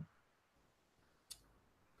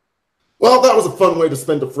 Well, that was a fun way to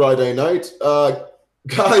spend a Friday night.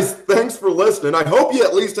 Guys, thanks for listening. I hope you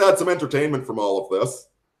at least had some entertainment from all of this.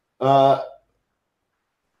 I'm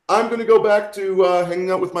going to go back to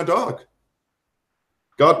hanging out with my dog.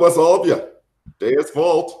 God bless all of you. Deus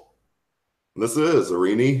Vault. This is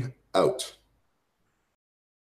Arini out.